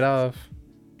just break it off.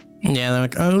 Yeah, they're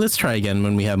like, oh, let's try again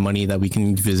when we have money that we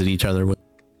can visit each other with.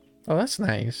 Oh, that's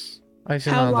nice. I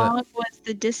should How know long that. was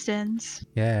the distance?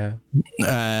 Yeah.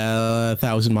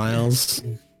 1,000 miles.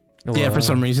 Yeah, for Wow.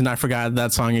 some reason I forgot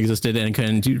that song existed and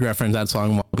couldn't reference that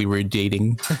song while we were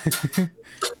dating.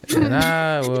 And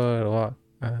I would walk.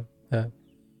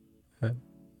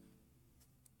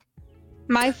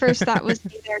 My first thought was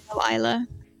Hey There, Delilah.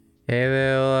 Hey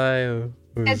there,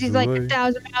 Because he's like,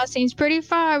 1,000 miles seems pretty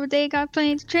far, but they got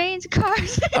planes, trains,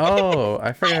 cars. Oh,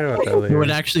 I forgot about that. It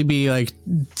would actually be like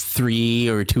 3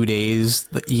 or 2 days,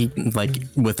 like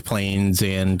with planes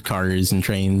and cars and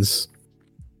trains.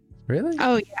 Really?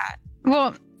 Oh, yeah.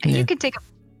 Well, you could take a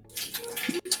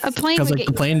plane. Because Would like get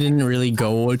the plane didn't really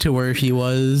go to where he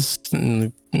was.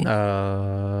 And it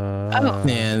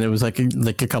was like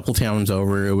a couple towns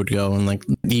over it would go, and like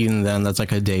even then that's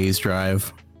like a day's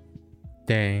drive.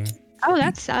 Dang. Oh,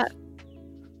 that sucks.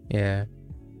 Yeah.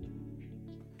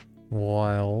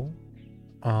 Well.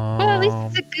 Well, at least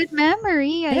it's a good memory.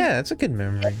 Yeah, it's a good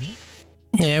memory.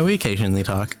 Yeah, we occasionally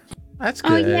talk. That's Oh,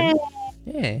 good. yeah.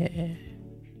 Yeah.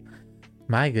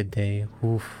 My good day.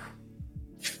 Oof.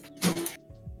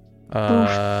 It's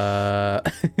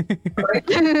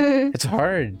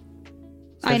hard.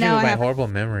 I Especially know. with I my have horrible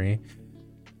memory.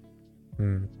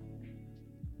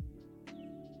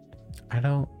 I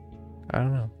don't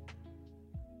know.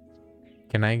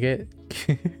 Can I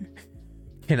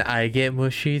get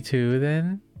mushy too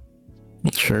then?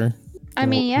 Sure. I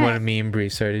mean, yeah. When me and Bree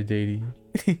started dating.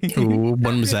 Ooh,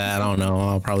 when was that? I don't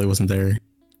know. I probably wasn't there.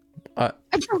 I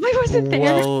probably wasn't there.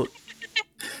 Well,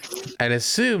 I'd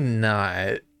assume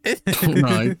not.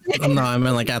 No, I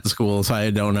meant like at the school, so I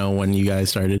don't know when you guys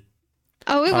started.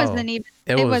 Oh, it wasn't even.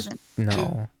 It wasn't.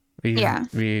 No. We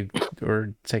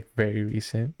were, it's like very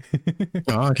recent.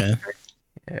 Oh, okay.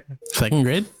 Yeah. Second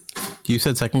grade? You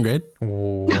said second grade?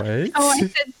 What? Oh, I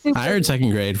said. I heard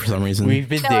second grade for some reason. We've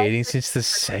been dating since the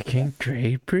second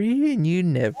grade, Bree, and you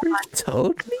never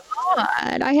told me?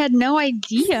 God, I had no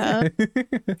idea. I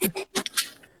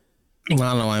don't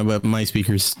know why, but my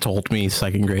speakers told me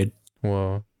second grade.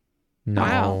 Whoa.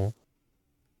 No.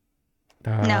 Wow.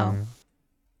 No.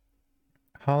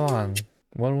 How long?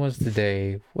 When was the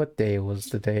day? What day was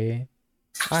the day?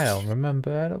 I don't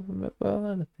remember. I don't remember a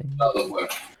lot of things.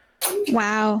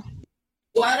 Wow.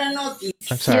 I'm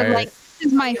sorry. You're like, this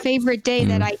is my favorite day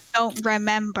that I don't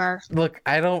remember. Look,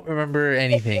 I don't remember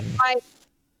anything.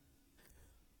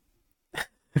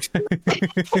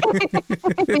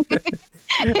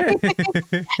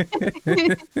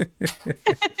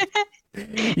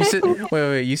 You said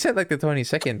wait. You said like the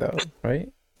 22nd though, right?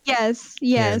 Yes.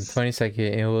 Yeah, Yes. 22nd.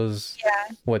 It was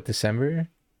what, December?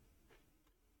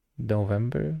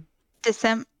 November?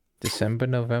 December,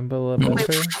 November,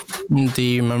 November? Do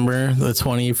you remember the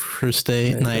 21st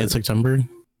day night in September?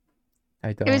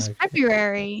 I don't. It was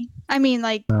February. I mean,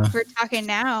 like, we're talking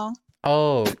now.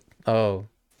 Oh.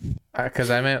 Because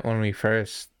I meant when we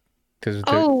first. Cause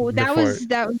that was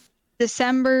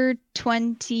December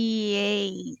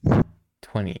 28th.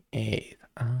 28th.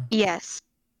 Yes.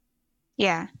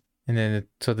 Yeah. And then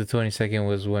so the 22nd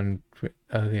was when.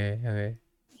 Okay.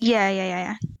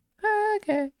 Yeah.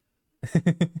 Okay.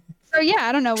 So yeah,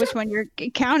 I don't know which one you're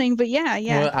counting, but yeah.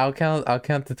 Well, I'll count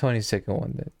the 22nd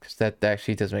one then, because that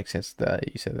actually does make sense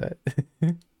that you said that.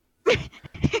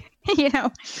 You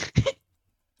know.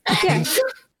 Yeah.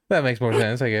 That makes more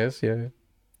sense, I guess. Yeah.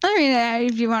 I mean,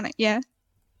 if you want it, yeah.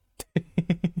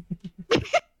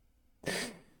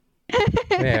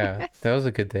 Yeah, that was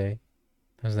a good day.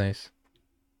 That was nice.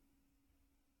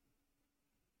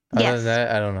 Other Yes. than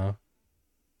that, I don't know.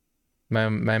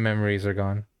 My memories are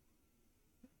gone.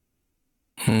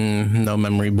 No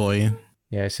memory boy.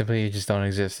 Yeah, I simply just don't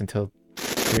exist until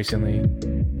recently.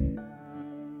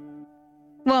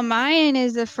 Well, mine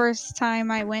is the first time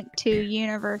I went to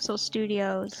Universal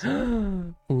Studios.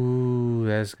 Ooh,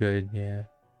 that's good. Yeah.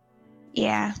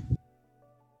 Yeah.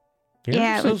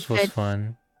 Yeah, it was was good.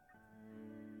 fun.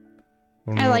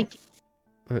 I liked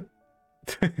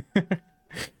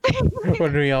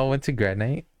when we all went to grad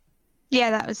night. Yeah,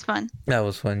 that was fun. That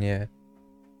was fun. Yeah.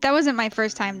 That wasn't my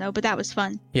first time though, but that was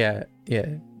fun. Yeah.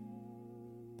 That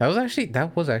was actually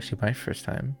my first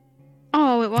time.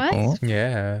 Oh, it was? Oh.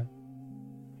 Yeah.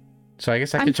 So I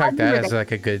guess I I'm could chalk glad you that were as there.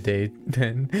 like a good day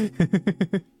then.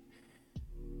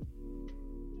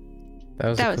 Yeah,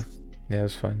 it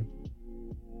was fun.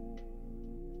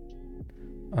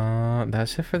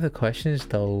 That's it for the questions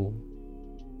though.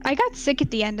 I got sick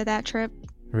at the end of that trip.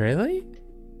 Really?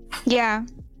 Yeah.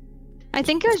 I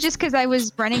think it was just because I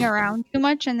was running around too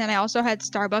much, and then I also had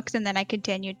Starbucks, and then I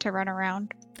continued to run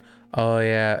around. Oh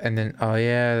yeah, and then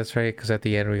that's right, because at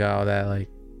the end we got all that like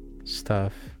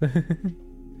stuff.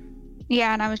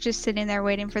 Yeah, and I was just sitting there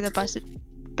waiting for the bus,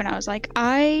 and I was like,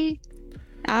 I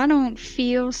don't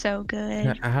feel so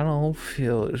good. I don't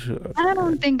feel sure. I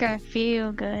don't think I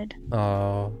feel good.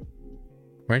 Oh,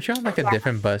 weren't you on like a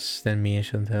different bus than me and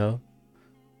Chantel?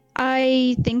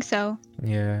 I think so.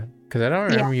 Yeah, because I don't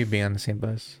remember you being on the same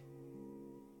bus.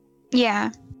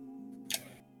 Yeah.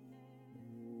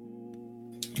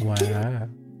 Wow.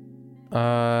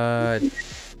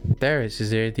 Is there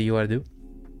anything you want to do?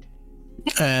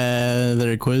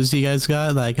 The quiz you guys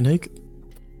got that I can take?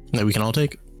 That we can all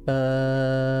take?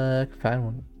 I can find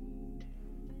one.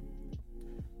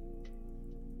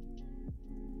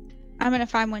 I'm gonna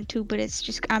find one too, but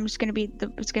I'm just gonna be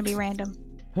random.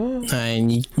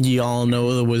 And you all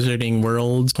know the Wizarding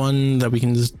Worlds one that we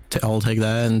can just all take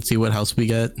that and see what house we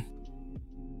get.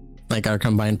 Like our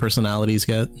combined personalities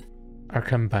get. Our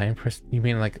combined you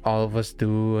mean like all of us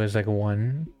do as like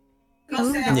one?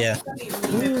 Yeah.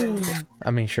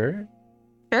 I mean, sure.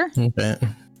 Sure. Okay.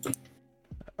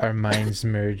 Our minds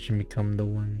merge and become the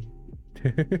one.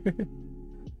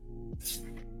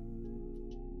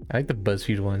 I like the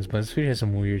BuzzFeed ones. BuzzFeed has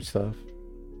some weird stuff.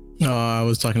 Oh, I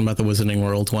was talking about the Wizarding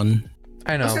World one.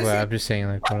 I know, but I'm just saying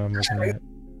like what I'm looking at.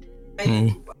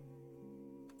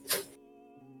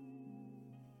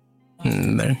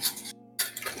 There.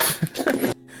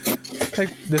 Like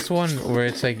this one where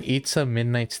it's like eat some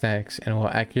midnight snacks and will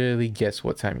accurately guess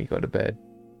what time you go to bed.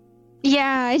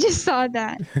 Yeah, I just saw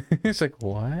that. It's like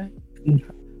what?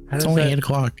 It's only 8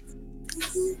 o'clock.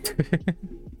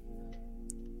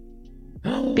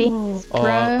 Beans, Oh,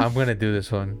 bruh. I'm gonna do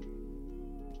this one.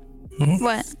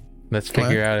 What? Let's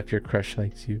figure out if your crush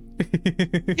likes you.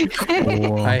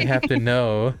 Oh. I have to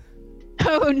know.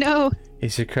 Oh no.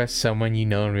 Is your crush someone you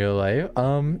know in real life?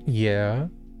 Yeah.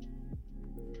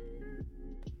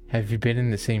 Have you been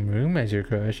in the same room as your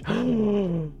crush?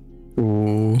 Ooh.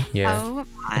 Yeah. Oh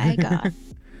my god.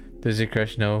 Does your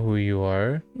crush know who you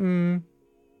are?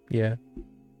 Yeah.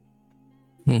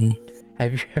 Mhm.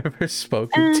 Have you ever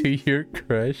spoken to your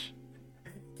crush?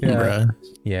 Yeah. Bruh.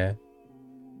 Yeah.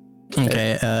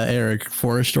 Okay, Eric,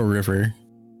 forest or river?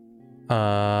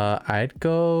 I'd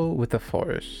go with the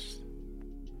forest.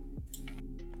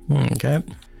 Okay.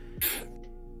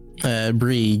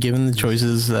 Bree, given the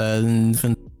choices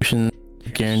Invention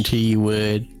guarantee you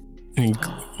would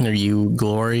are you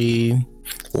glory,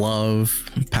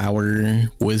 love, power,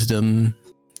 wisdom?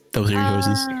 Those are your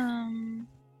choices.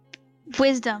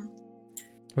 Wisdom.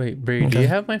 Wait, Bree, do Okay. you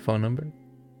have my phone number?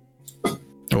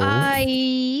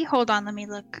 Oh. Hold on, let me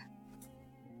look.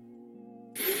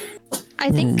 I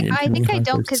think I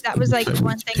don't, because that was like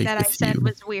one thing that I said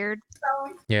was weird.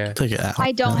 Yeah. Take it out.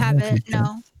 I don't have it.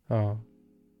 No. Oh.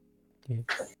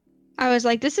 I was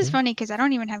like, this is funny because I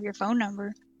don't even have your phone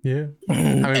number. Yeah. I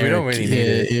mean, we don't really need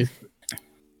it.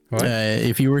 What?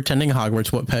 If you were attending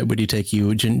Hogwarts, what pet would you take?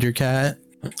 You ginger cat,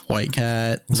 white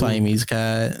cat, Siamese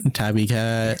cat, tabby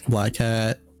cat, black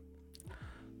cat?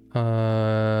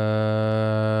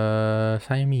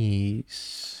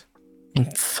 Siamese.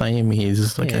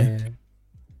 Siamese. Okay. Yeah.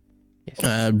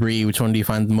 Yes. Bree, which one do you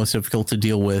find the most difficult to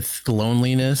deal with?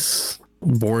 Loneliness,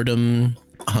 boredom,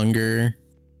 hunger?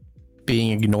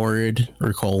 being ignored,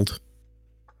 or cold?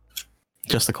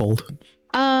 Just the cold.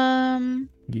 Yeah.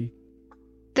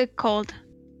 The cold.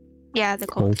 Yeah, the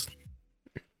cold.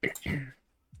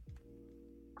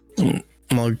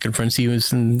 Well, confronts you,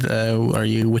 and are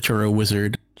you a witch or a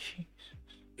wizard?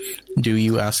 Do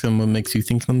you ask them what makes you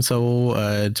think them so?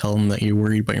 Tell them that you're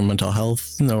worried about your mental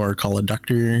health, or call a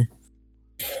doctor?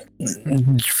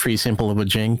 Pretty simple of a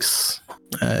jinx.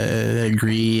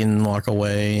 Agree and walk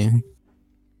away.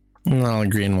 I'll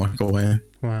agree and walk away.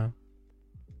 Wow.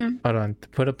 Hold on. To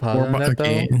put a pause on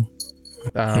that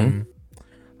though,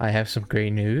 I have some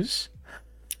great news.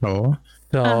 Oh.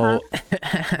 So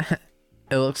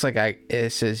it looks like it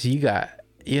says you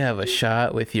have a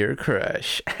shot with your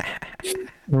crush.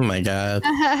 Oh my god.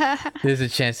 There's a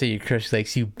chance that your crush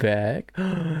likes you back.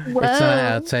 It's not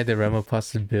outside the realm of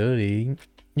possibility.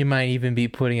 You might even be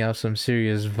putting out some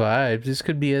serious vibes. This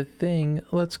could be a thing.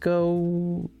 Let's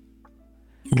go.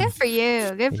 Good for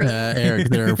you. Good for you. Eric,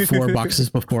 there are 4 boxes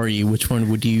before you. Which one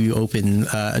would you open?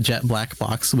 A jet black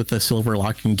box with a silver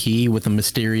lock and key with a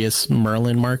mysterious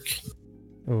Merlin mark.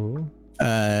 Oh.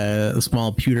 A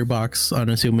small pewter box,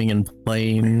 unassuming and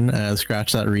plain.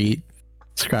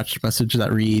 Scratch message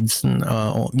that reads,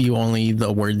 "You only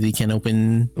the worthy can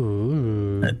open."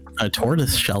 Ooh. A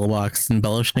tortoise shell box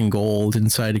embellished in gold.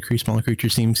 Inside, a small creature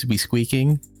seems to be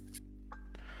squeaking.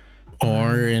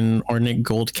 Or an ornate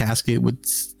gold casket with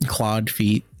clawed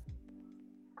feet,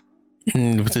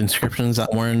 and with inscriptions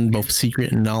that warn both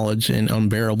secret knowledge and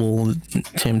unbearable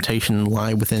temptation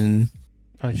lie within.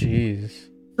 Oh jeez.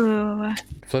 Ooh.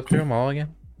 Flip through them all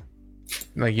again.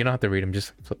 Like you don't have to read them,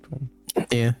 just flip through them.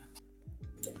 Yeah.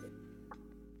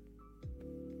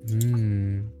 I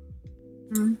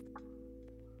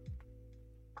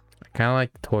kind of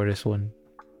like the tortoise one.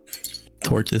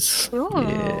 Tortoise. Ooh.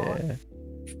 Yeah.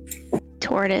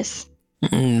 Tortoise.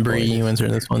 Bree, you answer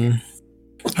this one.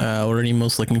 What are you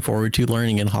most looking forward to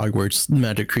learning in Hogwarts?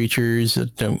 Magic creatures,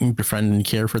 don't befriend and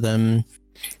care for them.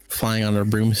 Flying on a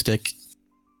broomstick.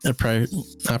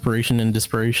 Apparition and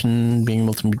desperation, being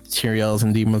able to materialize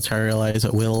and dematerialize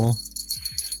at will.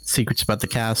 Secrets about the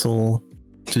castle.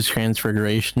 Just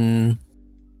transfiguration.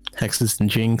 Hexes and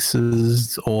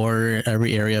jinxes. Or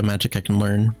every area of magic I can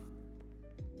learn.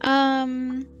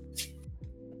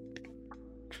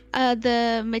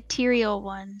 The material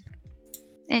one.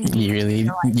 And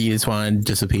You just want to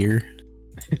disappear?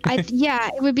 yeah,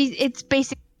 it would be. It's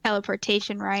basic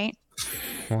teleportation, right?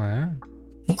 Wow.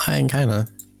 I kind of.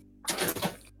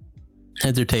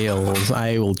 Heads or tails?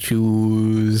 I will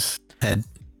choose head.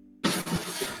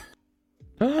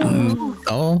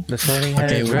 Oh, The sorting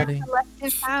hat is ready.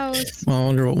 Collective house. I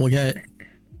wonder what we'll get.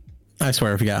 I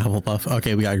swear if we got Hufflepuff.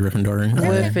 Okay, we got Gryffindor.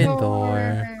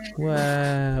 Gryffindor.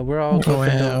 Wow, we're all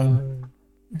Gryffindor.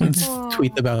 Let's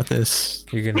tweet about this.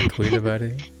 You're gonna tweet about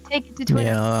it? Take it to Twitter.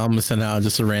 Yeah, I'm gonna send out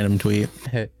just a random tweet.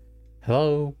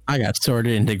 Hello. I got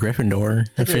sorted into Gryffindor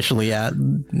officially at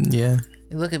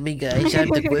Look at me, guys. I'm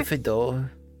the Gryffindor.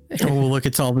 Oh, look,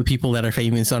 it's all the people that are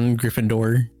famous on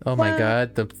Gryffindor. Oh my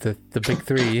god, the big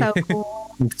 3. So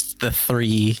cool. It's the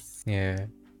 3. Yeah.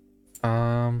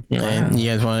 And you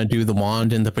guys want to do the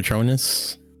wand and the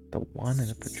Patronus? The one and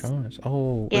the Patronus.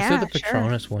 Oh, Yeah, let's do the sure.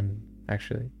 Patronus one,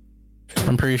 actually.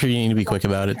 I'm pretty sure you need to be quick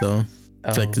about it though.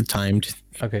 It's like timed.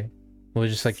 Okay. We'll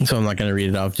just like So I'm not gonna read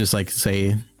it off. Just like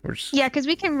say, we're just, Yeah, because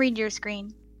we can read your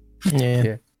screen.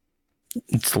 yeah.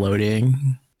 It's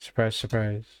loading. surprise,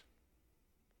 surprise.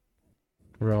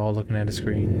 We're all looking at a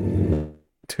screen.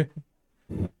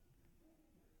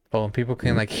 Oh, and people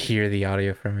can like hear the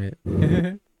audio from it.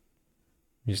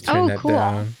 Just turn that cool.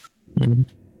 down.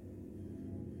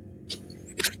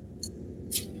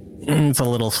 It's a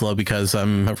little slow because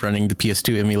I'm running the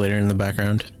PS2 emulator in the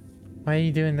background. Why are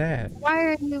you doing that? Why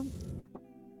are you?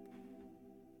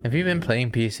 Have you been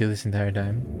playing PS2 this entire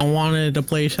time? I wanted to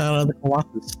play Shadow of the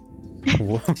Colossus.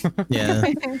 Yeah.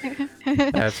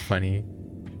 That's funny.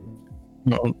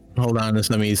 Well, hold on, just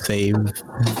let me save.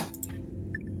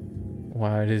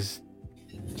 Wow, it is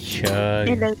chug.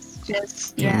 It is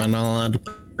just Am I yeah. not allowed to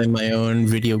play my own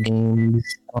video games?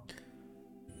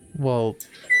 Well,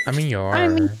 I mean, you are. I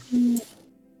mean,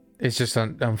 It's just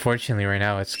unfortunately right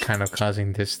now it's kind of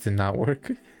causing this to not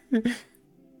work.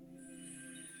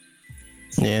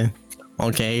 Yeah.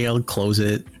 Okay, I'll close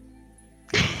it.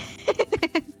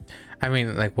 I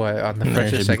mean, like what on the There first or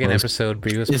should be second close. episode,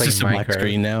 Bree was It's playing just a black Minecraft.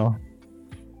 screen now.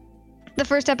 the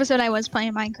first episode I was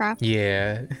playing Minecraft.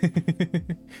 Yeah.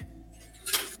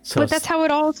 So But that's how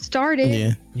it all started.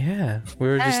 Yeah. yeah, we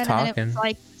were just And talking. it was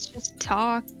like, let's just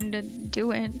talk and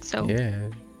do it. So Yeah.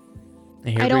 And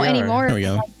here I don't we are. anymore. There we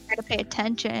go. Like, try to pay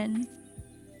attention.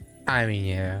 I mean,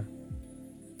 yeah.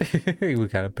 We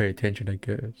gotta pay attention, I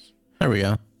guess. There we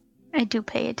go. I do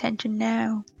pay attention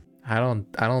now. I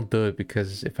don't do it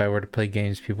because if I were to play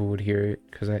games, people would hear it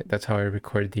because that's how I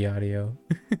record the audio.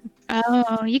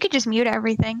 Oh, you could just mute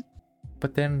everything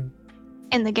But then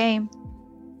in the game.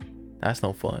 that's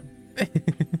no fun. So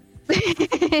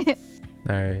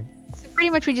All right. pretty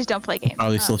much we just don't play games.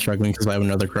 Probably still struggling because I have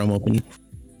another Chrome open.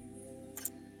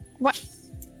 What?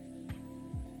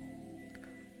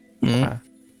 Wow.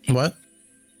 What?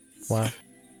 Wow.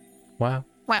 Wow.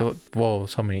 Wow. Whoa,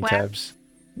 so many Wow. tabs.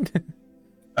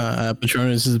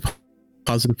 Patronus is a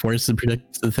positive force that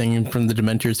protects the thing from the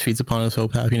Dementors, feeds upon us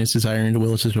hope, happiness, desire, and the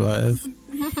will to survive.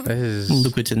 This is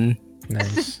Lupitin.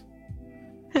 nice.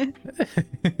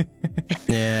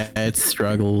 Yeah, it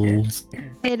struggles.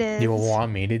 It is. You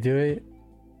want me to do it?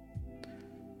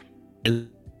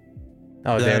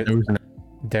 Oh, Yeah,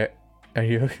 there. Are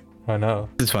you? Oh no.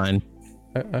 it's fine.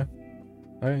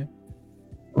 Okay.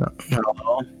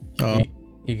 Oh,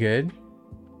 You good?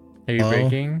 Are you Oh.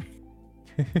 breaking?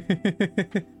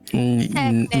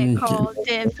 Technical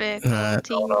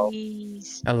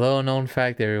difficulties. A little known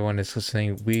fact, everyone is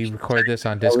listening. We record this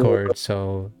on Discord,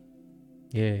 so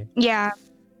yeah. Yeah.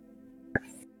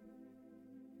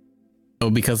 Oh,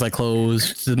 because I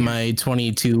closed my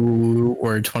 22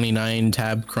 or 29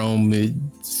 tab Chrome, it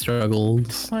struggled.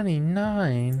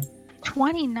 29.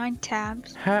 29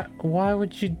 tabs. Why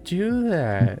would you do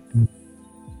that?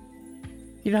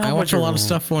 You know how I watch much a lot of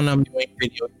stuff when I'm doing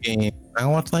video game. I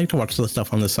like to watch the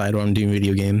stuff on the side when I'm doing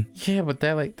video game. Yeah, but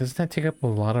that doesn't that take up a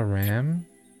lot of RAM?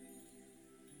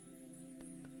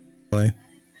 Like,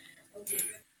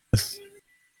 I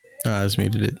just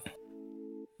muted it.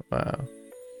 Wow.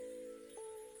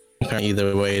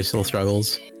 Either way, it still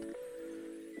struggles.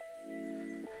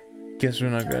 Guess we're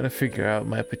not gonna figure out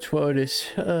my Patronus.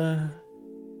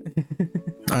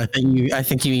 I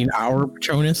think you mean our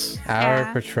Patronus. Our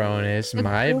Yeah. Patronus, The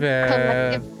my group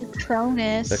bad. collective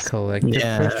Patronus. The collective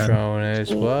Yeah. Patronus,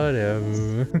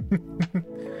 whatever.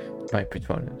 My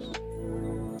Patronus.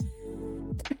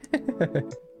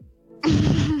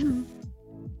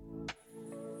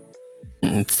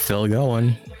 It's still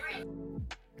going.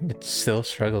 It's still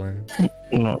struggling.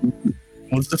 No.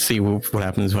 Let's just see what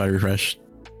happens if I refresh.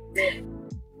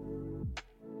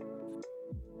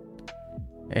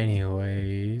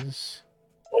 Anyways.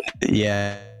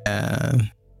 Yeah.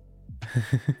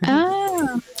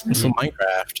 Oh, So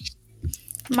Minecraft.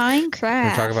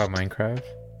 Minecraft. We talk about Minecraft.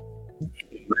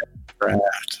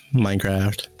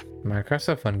 Minecraft. Minecraft's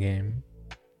a fun game.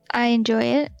 I enjoy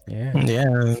it. Yeah.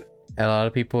 Yeah. A lot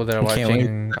of people that are Can't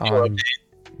watching wait. on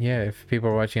if people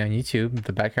are watching on YouTube,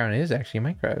 the background is actually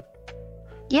Minecraft.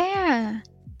 Yeah.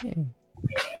 Yeah.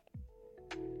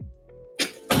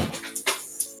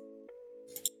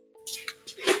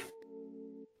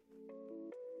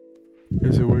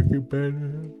 Is it working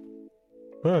better?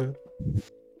 What?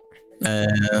 I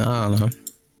don't know. Is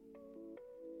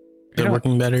You it know-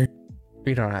 working better?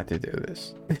 We don't have to do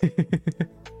this.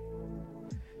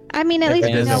 I mean, at If least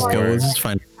it we doesn't know Let's what go. work. Let's just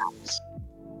find.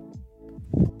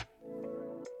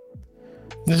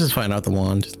 Let's just find out the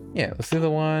wand. Yeah, let's do the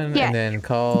one Yeah. and then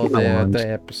call The one.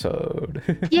 the episode.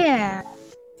 Yeah.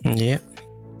 Yep.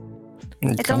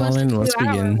 It's Come almost on in. a Let's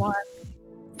 2-hour begin. one.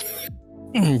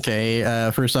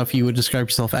 Okay. First off, you would describe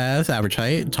yourself as average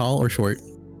height, tall, or short.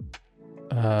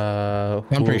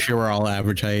 I'm pretty sure we're all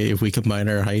average height if we combine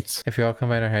our heights. If we all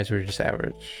combine our heights, we're just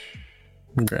average.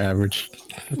 We're average.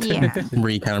 Yeah.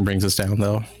 Bree kind of brings us down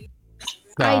though.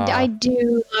 I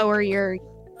do lower your.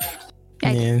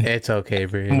 I- Yeah. It's okay,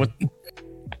 Bree. What?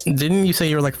 Didn't you say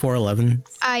you were like 4'11"?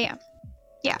 I am.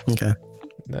 Okay.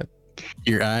 That-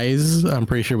 Your eyes? I'm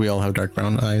pretty sure we all have dark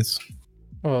brown eyes.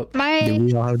 Well, Do My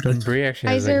we all have dark? Bree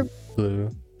actually eyes has are like blue.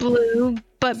 blue,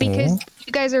 but because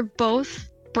you guys are both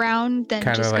brown, then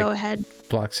Kinda just like- go ahead.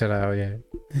 Blocks it out, yeah.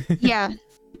 Yeah.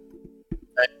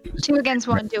 2 against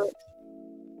 1, do it.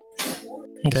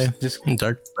 Okay. Just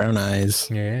Dark brown eyes.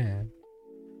 yeah.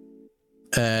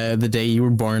 The day you were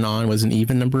born on was an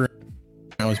even number.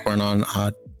 I was born on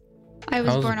odd. I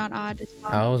was was- born on odd as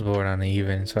I well. was born on an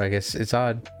even, so I guess it's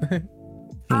odd.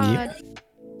 Odd.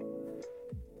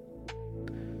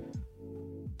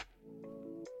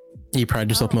 You pride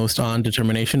yourself most on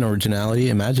determination, originality,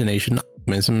 imagination,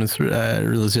 optimism,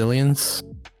 resilience,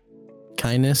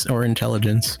 kindness, or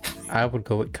intelligence. I would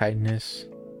go with kindness.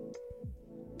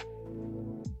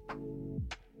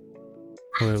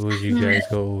 What would you guys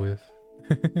go with?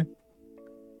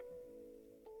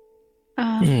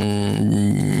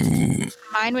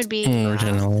 Mine would be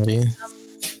Originality.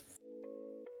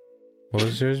 What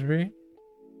was yours, Bree?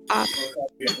 op.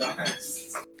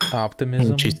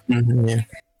 Optimism. Yeah.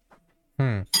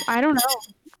 I don't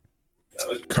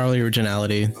know. Probably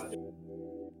originality.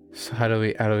 So how do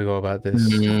we go about this?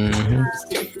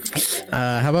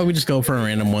 How about we just go for a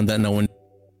random one that no one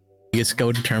gets?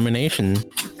 Go determination.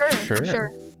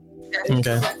 Sure.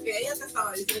 Okay.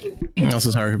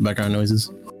 Also, sorry for background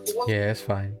noises. Yeah, it's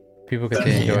fine. People get to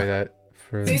enjoy that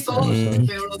for this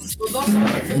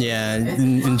Yeah,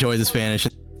 enjoy the Spanish.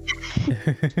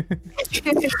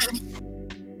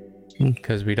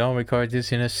 because we don't record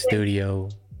this in a studio.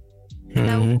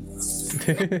 Mhm.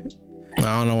 I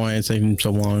don't know why it's taking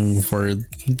so long for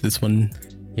this one.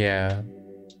 Yeah.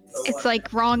 It's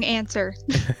like wrong answer.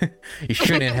 You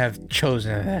shouldn't have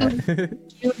chosen that.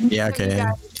 Yeah, okay.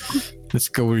 Let's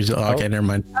go. Okay, never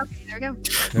mind. Okay, there we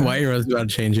go. Why are you about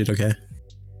to change it? Okay.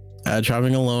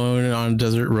 Traveling alone on a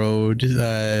desert road.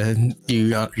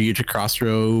 You reach a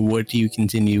crossroad. What do you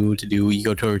continue to do? You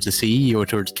go towards the sea. You go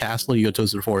towards the castle. You go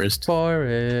towards the forest.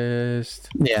 Forest.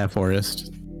 Yeah,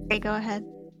 forest. Okay, go ahead.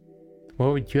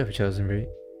 What would you have chosen, Brie?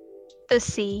 The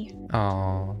sea.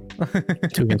 Oh.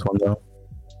 2 against 1 though.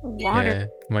 Water. Yeah,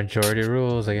 majority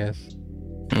rules, I guess.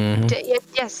 Mm-hmm.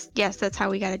 Yes, that's how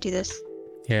we gotta do this.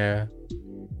 Yeah.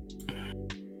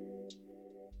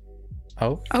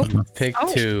 Oh. Oh. Pick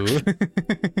Oh. 2.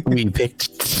 We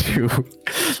picked 2.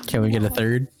 Can we get a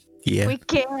third? Yeah. We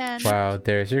can. Wow,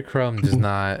 there's your Chrome does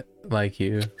not like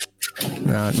you.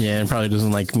 Yeah, it probably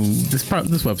doesn't like this. This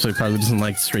website probably doesn't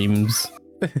like streams.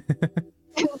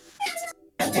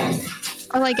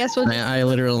 Well, I guess we'll. I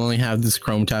literally only have this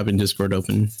Chrome tab and Discord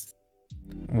open.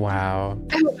 Wow.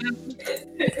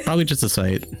 Probably just a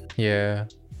site. Yeah.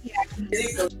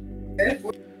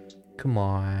 Come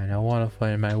on, I want to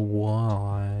find my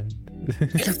wand.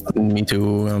 Me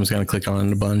too. I'm just gonna click on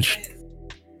it a bunch.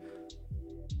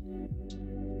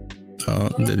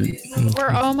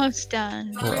 We're almost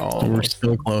done. We're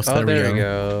still close. Oh, there we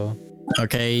go.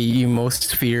 Okay, you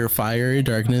most fear fire,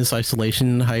 darkness,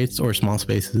 isolation, heights, or small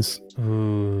spaces?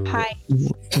 Ooh. Hi.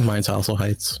 Mine's also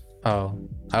heights. Oh,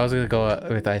 I was gonna go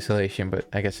with isolation, but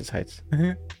I guess it's heights.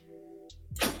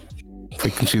 We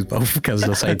can choose both because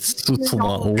the site's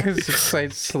slow. Because the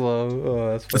site's slow.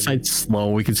 Oh, that's The funny. site's slow.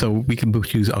 We can both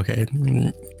choose. Okay.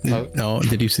 Oh. No,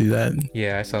 did you see that?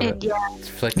 Yeah, I saw that. Yeah. It's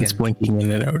flicking. It's blinking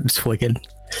in and out. It's flicking.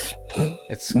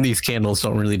 It's These candles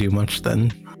don't really do much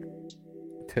then.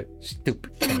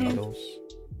 stupid candles.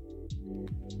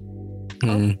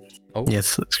 Oh.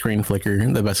 Yes, screen flicker,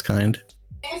 the best kind.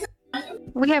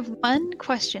 We have one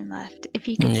question left. If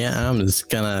you can. Yeah, I'm just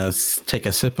gonna take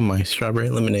a sip of my strawberry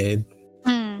lemonade.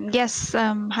 Yes.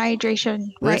 Hydration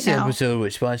right This now. episode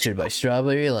was sponsored by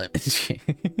Strawberry Lemonade.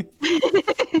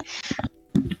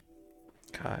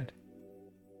 God.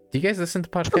 Do you guys listen to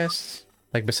podcasts?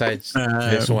 Like besides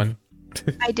this one?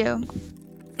 I do.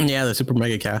 Yeah, the Super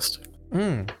Mega Cast.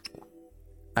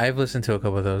 I've listened to a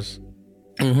couple of those.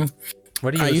 Mm-hmm.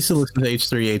 What do you? I used to listen to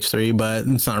H3H3, but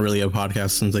it's not really a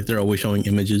podcast since like they're always showing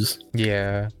images.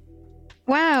 Yeah.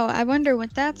 Wow. I wonder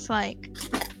what that's like.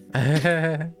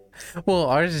 Well,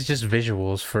 ours is just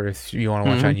visuals for if you want to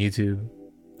watch on YouTube.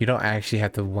 You don't actually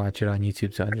have to watch it on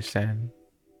YouTube to understand.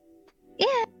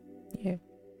 Yeah. Yeah.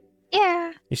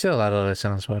 Yeah. You're still allowed to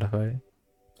listen on Spotify.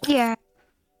 Yeah.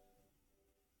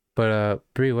 But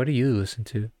Brie, what do you listen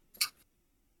to?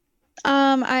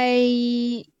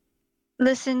 I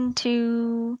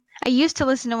used to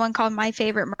listen to one called My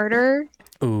Favorite Murder,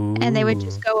 Ooh. and they would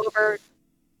just go over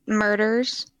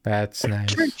murders, That's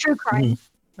nice. true crime.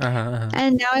 Uh-huh.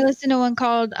 And now I listen to one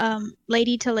called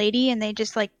Lady to Lady, and they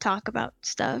just like talk about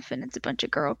stuff, and it's a bunch of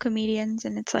girl comedians,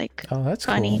 and it's like Oh, that's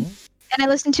funny. cool. And I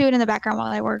listen to it in the background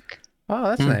while I work. Oh,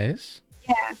 that's nice.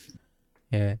 Yeah.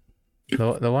 Yeah.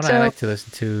 The one I So- like to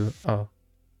listen to. Oh.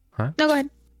 Huh? No, go ahead.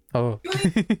 Oh.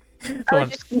 I was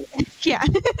just, yeah.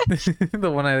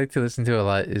 The one I like to listen to a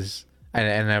lot is,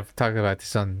 and I've talked about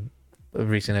this on a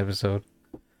recent episode.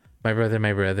 My brother,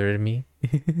 and me.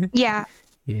 Yeah.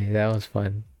 Yeah, that was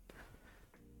fun.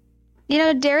 You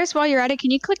know, Darius, while you're at it,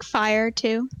 can you click fire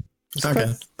too? Just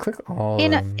Okay. click all. You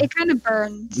know, of them. it kind of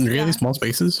burns. Really Yeah. small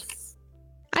spaces?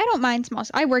 I don't mind small.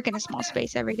 I work in a small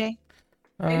space every day.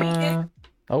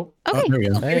 Oh, Okay. there we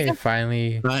go. hey,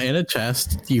 finally. In a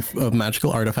chest of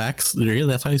magical artifacts. Really?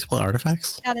 That's how you spell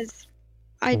artifacts? That is.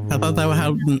 I thought that would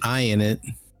have an I in it.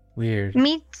 Weird.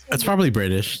 Me too. That's probably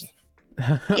British.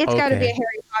 It's got to be a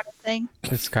Harry Potter thing.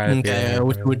 It's kind of Okay,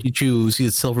 which would you choose? You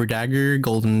silver dagger,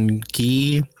 golden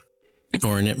key,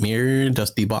 ornate mirror,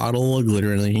 dusty bottle,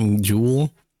 glittering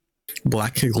jewel,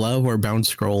 black glove, or bound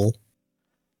scroll?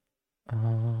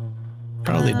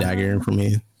 Probably dagger for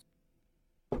me.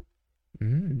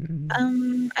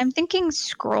 I'm thinking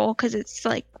scroll because it's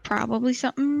like probably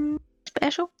something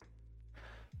special.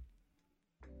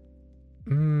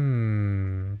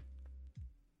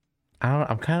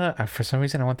 I'm kind of for some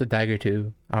reason I want the dagger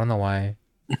too. I don't know why.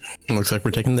 Looks like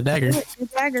we're taking the dagger. The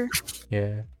dagger.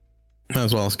 Yeah. Might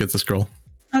as well let's get the scroll.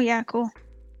 Oh yeah, cool.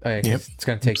 Oh, yeah, 'cause Yep. it's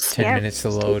gonna take 10 minutes to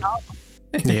load.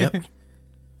 Yep.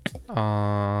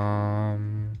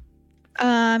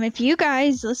 If you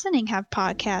guys listening have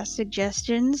podcast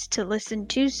suggestions to listen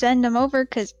to, send them over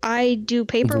because I do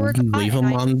paperwork. Leave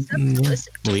them on.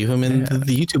 Leave them in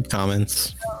the YouTube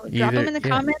comments. Drop them in the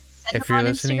comments. Send If them you're on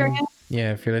listening, Instagram.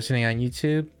 yeah, if you're listening on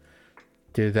YouTube,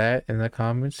 do that in the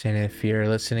comments. And if you're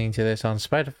listening to this on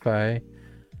Spotify,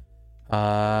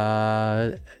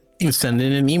 Send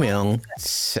in an email.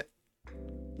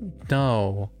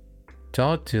 no,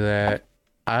 don't do that.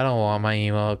 I don't want my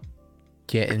email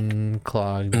getting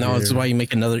clogged. No, that's why you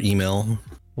make another email.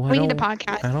 Well, We need a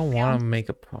podcast. I don't want to make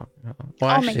a podcast. Well,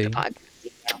 I'll actually, make the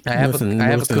podcast. I have Listen,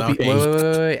 a okay.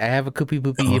 wait. I have a Koopy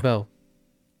Boopy email.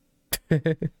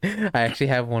 I actually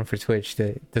have one for Twitch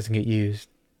that doesn't get used.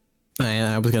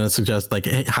 I was gonna suggest like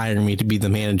hire me to be the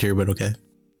manager, but okay.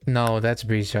 No, that's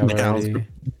Breeze job Like, I was- already.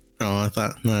 Oh, I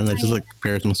thought no, I just like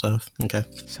prepared some stuff. Okay.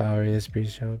 Sorry, that's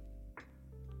Breeze job.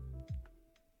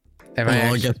 Am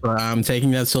Well, guess what? I'm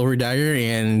taking that silver dagger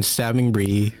and stabbing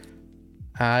Bree.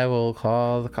 I will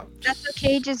call the cops. That's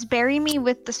okay. Just bury me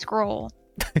with the scroll.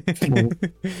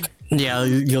 Yeah,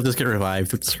 you'll just get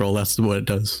revived with the scroll. That's what it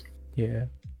does. Yeah.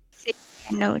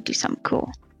 I know, do something cool.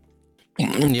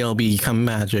 And you'll become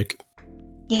magic.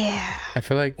 Yeah. I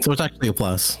feel like, So it's actually a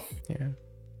plus. yeah.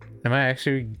 Am I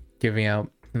actually giving out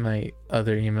my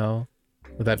other email?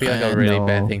 Would that be like a really No.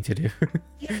 bad thing to do?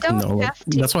 You don't No, have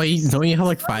to. that's why don't you have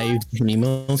like 5 different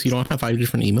emails? You don't have 5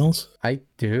 different emails? I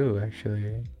do,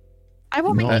 actually. I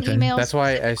will make No, an okay. email. That's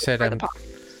why I said for the I'm... pod-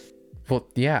 Well,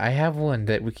 yeah, I have one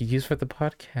that we could use for the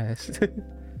podcast.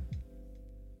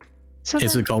 So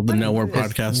Is then- it called the nowhere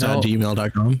podcast at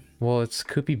gmail.com? Well, it's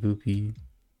Koopy Boopy.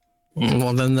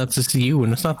 Well, then that's just you,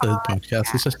 and it's not the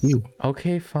podcast. It's just you.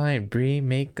 Okay, fine. Bree,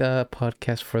 make a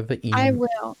podcast for the I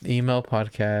will. email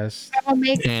podcast. I will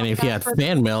make. And if you had for-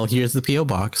 fan mail, here's the PO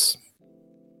box.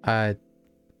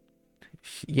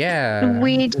 Yeah.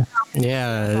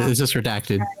 Yeah, it's just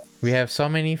redacted. We have so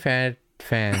many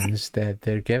fans that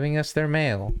they're giving us their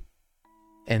mail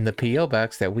in the PO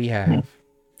box that we have.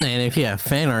 And if you have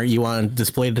fan art you want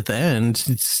displayed at the end,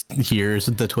 here's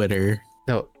the Twitter.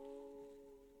 No,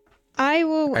 I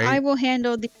will. Are you- I will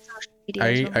handle the social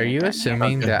media. are you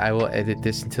assuming that I will edit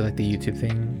this into like the YouTube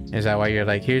thing? Is that why you're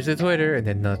like, here's the Twitter and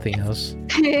then nothing else?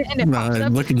 and it pops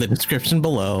up. Look in the description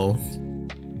below.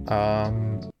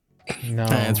 No.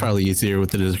 It's probably easier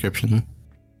with the description.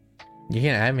 You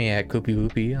can add me at Koopy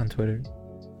Whoopy on Twitter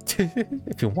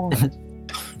if you want.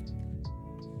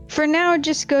 For now,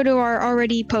 just go to our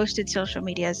already posted social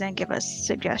medias and give us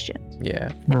suggestions.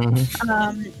 Yeah.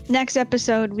 Next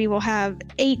episode, we will have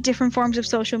 8 different forms of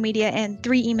social media and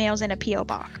 3 emails in a PO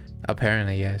box.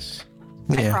 Apparently, yes.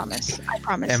 I Yeah. promise. I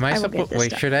promise. Am I will get supposed? this Wait,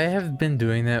 done. should I have been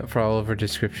doing that for all of our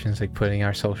descriptions, like putting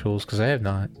our socials? Because I have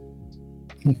not.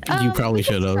 You probably we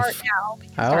can should have. start now. We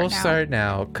can I will now. start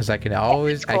now because I can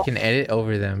always I can edit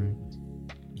over them.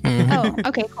 Oh,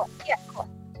 okay, cool. Yeah, cool.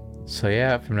 So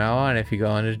yeah, from now on, if you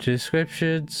go into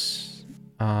descriptions,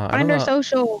 I don't Find our know.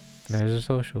 social. There's a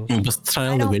social. Just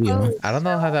title I the don't video. know. I don't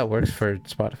know how that works for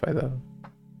Spotify though.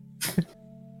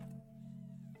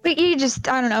 But you just,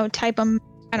 I don't know, type them.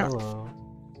 I don't know. Hello.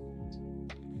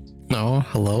 No,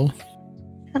 hello.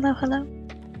 Hello, hello.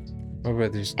 My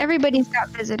brother's. Everybody's got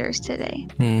visitors today.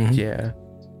 Mhm. Yeah.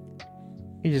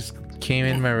 He just came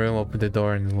in my room, opened the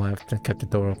door, and left, and kept the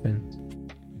door open.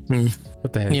 Hmm.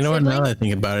 What the heck? You know what? Now that I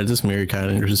think about it, this mirror kind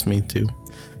of interests me too.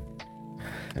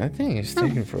 That thing is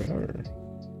taking forever.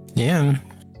 Yeah.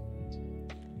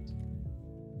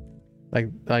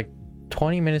 Like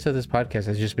 20 minutes of this podcast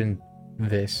has just been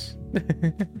this.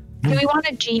 Do we want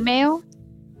a Gmail?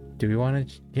 Do we want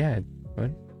to? Yeah.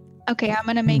 What? Okay, I'm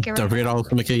gonna make it Don't forget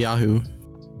also make a Yahoo.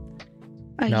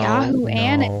 a No, Yahoo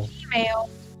and a no. Gmail.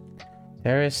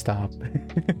 There is stop.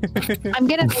 I'm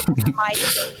gonna make us a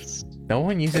MySpace. No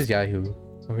one uses Yahoo.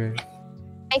 Okay.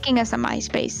 Making us a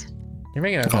MySpace. You're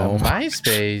making us Oh. a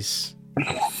MySpace.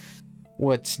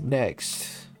 What's next?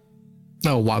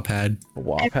 Oh, Wattpad.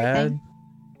 Wattpad? Everything.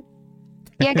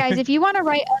 Yeah, guys, if you want to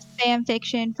write us fan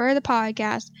fiction for the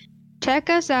podcast, check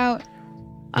us out.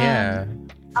 Yeah.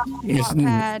 On Yes,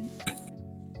 Wattpad.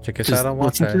 Check us Just out on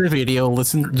listen to Wattpad. the video.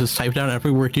 Just type down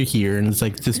every word you hear, and it's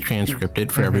like just transcript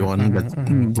it for everyone that's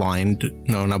blind.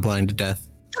 No, not blind to death.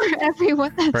 For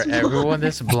everyone that's For everyone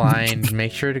that's blind,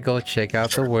 make sure to go check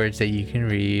out the words that you can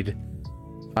read.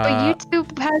 But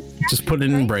YouTube has Just put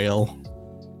it in Braille.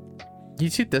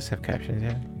 YouTube does have captions,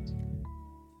 yeah.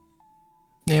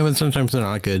 Yeah, but sometimes they're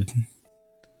not good.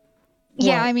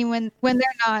 Yeah, Well- I mean when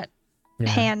they're not Yeah.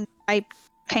 hand typed,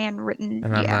 handwritten.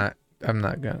 And Yeah, I'm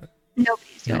not gonna.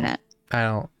 nobody's doing No. that. I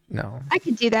don't. No. I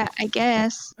could do that, I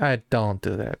guess. I don't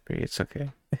do that, Bree. It's okay.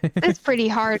 It's pretty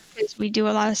hard because we do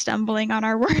a lot of stumbling on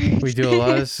our words. We do a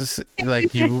lot of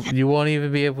like you won't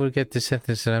even be able to get the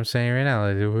sentence that I'm saying right now.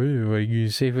 Like, what are you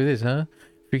say for this, huh?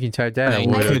 If you can type that, I I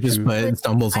would. could just put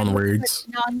stumbles on I would words.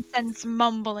 put nonsense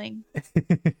mumbling.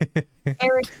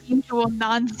 Eric's usual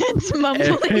nonsense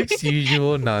mumbling. Eric's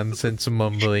usual nonsense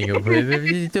mumbling of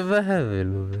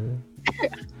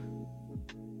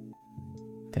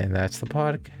and that's the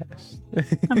podcast.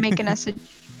 I'm making us a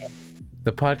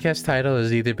The podcast title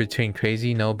is either between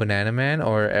Crazy No Banana Man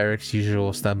or Eric's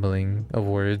usual stumbling of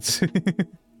words.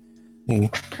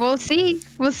 We'll see.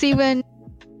 We'll see when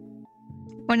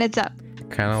it's up.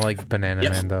 Kind of like Banana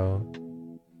Yep. Man though.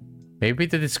 Maybe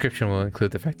the description will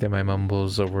include the fact that my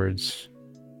mumbles of words.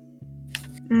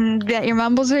 That your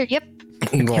mumbles are. Yep.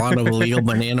 A lot of illegal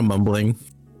banana mumbling.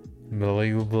 Blah,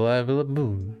 blah, blah,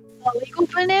 blah. Illegal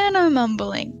banana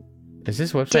mumbling. Is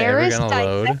this website ever Deras1005. gonna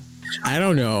load? I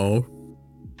don't know.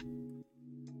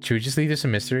 Should we just leave this a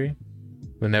mystery?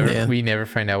 We never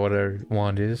find out what our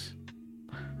wand is.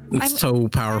 It's so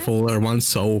powerful, or one's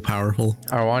so powerful.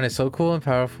 Our wand is so cool and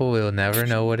powerful, we'll never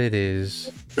know what it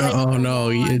is. Oh no,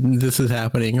 this is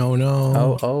happening. Oh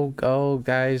no. Oh,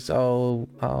 guys. Oh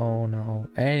no.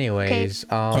 Anyways,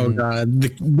 Oh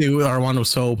god, our one was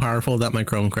so powerful that my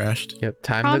Chrome crashed. Yep.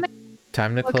 Time to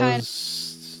What kind?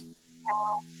 close.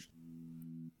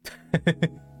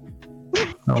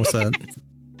 How was that?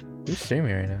 Who's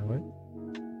streaming right now? What?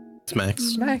 It's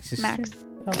Max. Max is Max. streaming.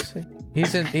 Oh, sick.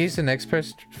 He's the next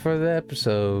person for the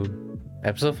episode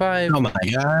 5. Oh my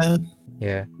god.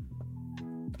 Yeah.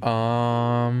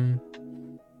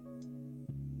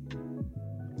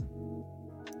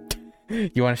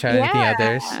 You want to shout anything out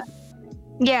there?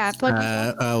 Yeah. Plug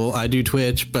Well, I do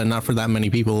Twitch, but not for that many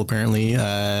people apparently.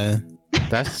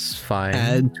 That's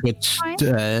fine. Twitch. I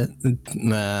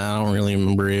don't really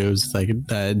remember. It was like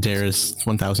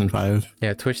Deras1005.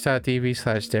 Yeah,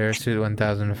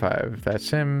 twitch.tv/Deras1005. That's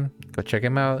him. Go check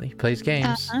him out. He plays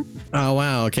games. Oh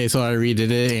wow. Okay, so I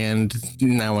redid it, and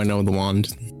now I know the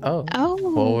wand. Oh. Oh.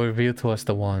 Well, reveal to us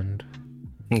the wand.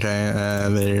 Okay,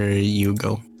 there you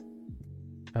go.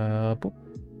 Boop.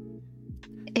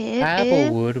 It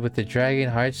Applewood with the dragon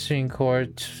heartstring core,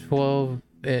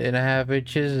 12.5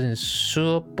 inches, and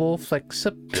supple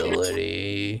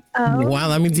flexibility. Oh. Wow,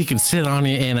 that means you can sit on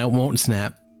it and it won't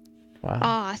snap. Wow.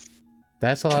 Awesome.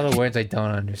 That's a lot of words I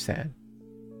don't understand.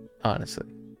 Honestly.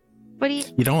 What do you?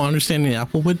 You don't understand the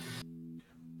applewood?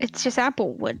 It's just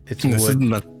apple wood. It's This is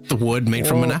wood. the wood made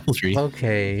from an Well, apple tree.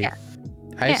 Okay. Yeah.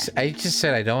 I just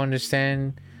said I don't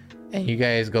understand, and you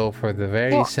guys go for the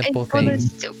very simple thing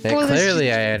that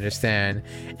clearly I understand.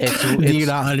 Do you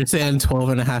not understand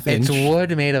 12.5 It's inch?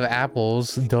 wood made of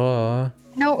apples. Duh.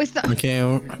 No, it's not. Okay,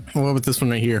 what about this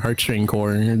one right here? Heartstring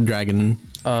core dragon.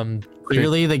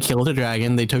 Clearly, they killed a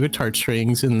dragon. They took its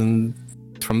heartstrings and then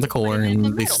from the core Put it in the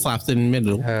and they middle. slapped it in the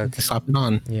middle. They slapped it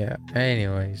on. Yeah.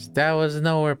 Anyways, that was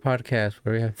Nowhere podcast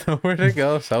where we have nowhere to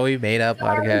go, so we made a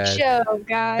podcast. Show,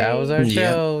 guys. That was our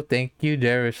Yeah. show. Thank you,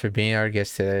 Darius, for being our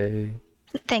guest today.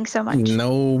 Thanks so much.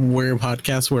 Nowhere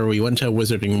podcast where we went to a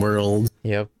wizarding world.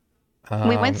 Yep.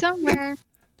 We went somewhere.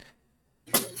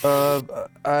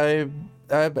 I'm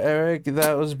Eric.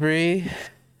 That was Bree.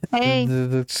 Hey,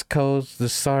 The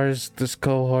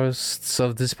co-hosts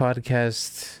of this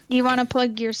podcast. you want to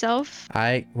plug yourself?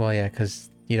 Because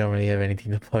you don't really have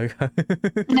anything to plug.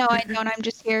 No, I don't. I'm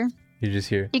just here. You're just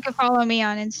here. You can follow me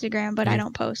on Instagram, but I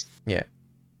don't post. You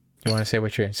want to say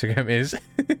what your Instagram is?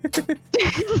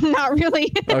 Not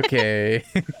really. Okay.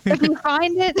 If you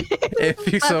find it,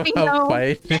 If you Let me somehow know.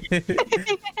 find it,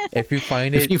 if you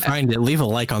find If it, you find it, leave a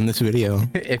like on this video.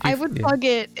 if I you, would plug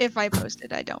it if I post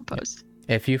it. I don't post.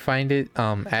 if you find it,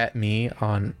 at me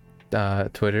on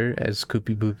Twitter as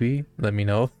Koopy Boopy, let me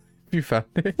know if you found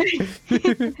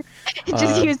it.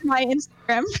 Just use my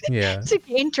Instagram Yeah. to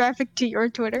gain traffic to your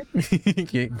Twitter.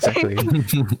 Yeah, exactly.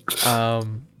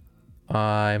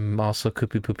 I'm also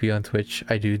Koopy Poopy on Twitch.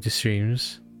 I do the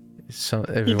streams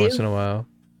every You once do? in a while.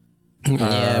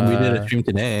 Yeah, we did a stream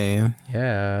today.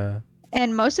 Yeah.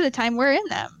 And most of the time, we're in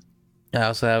them. I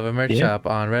also have a merch Yeah. shop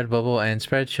on Redbubble and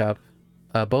Spreadshop.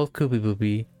 Both Koopy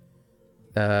Poopy.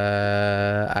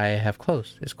 I have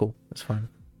clothes. It's cool. It's fun.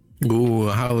 Ooh,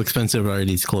 how expensive are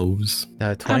these clothes?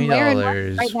 I'm $20. wearing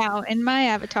one right now in my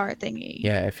avatar thingy.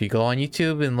 Yeah, if you go on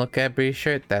YouTube and look at Bree's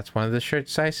shirt, that's one of the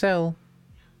shirts I sell.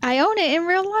 I own it in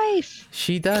real life.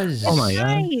 She does. Oh my god.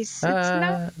 Nice. It's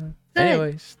not.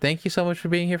 Anyways, thank you so much for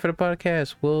being here for the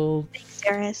podcast. We'll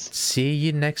see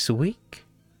you next week.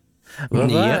 Bye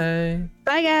bye.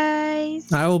 Bye,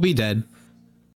 guys. I will be dead.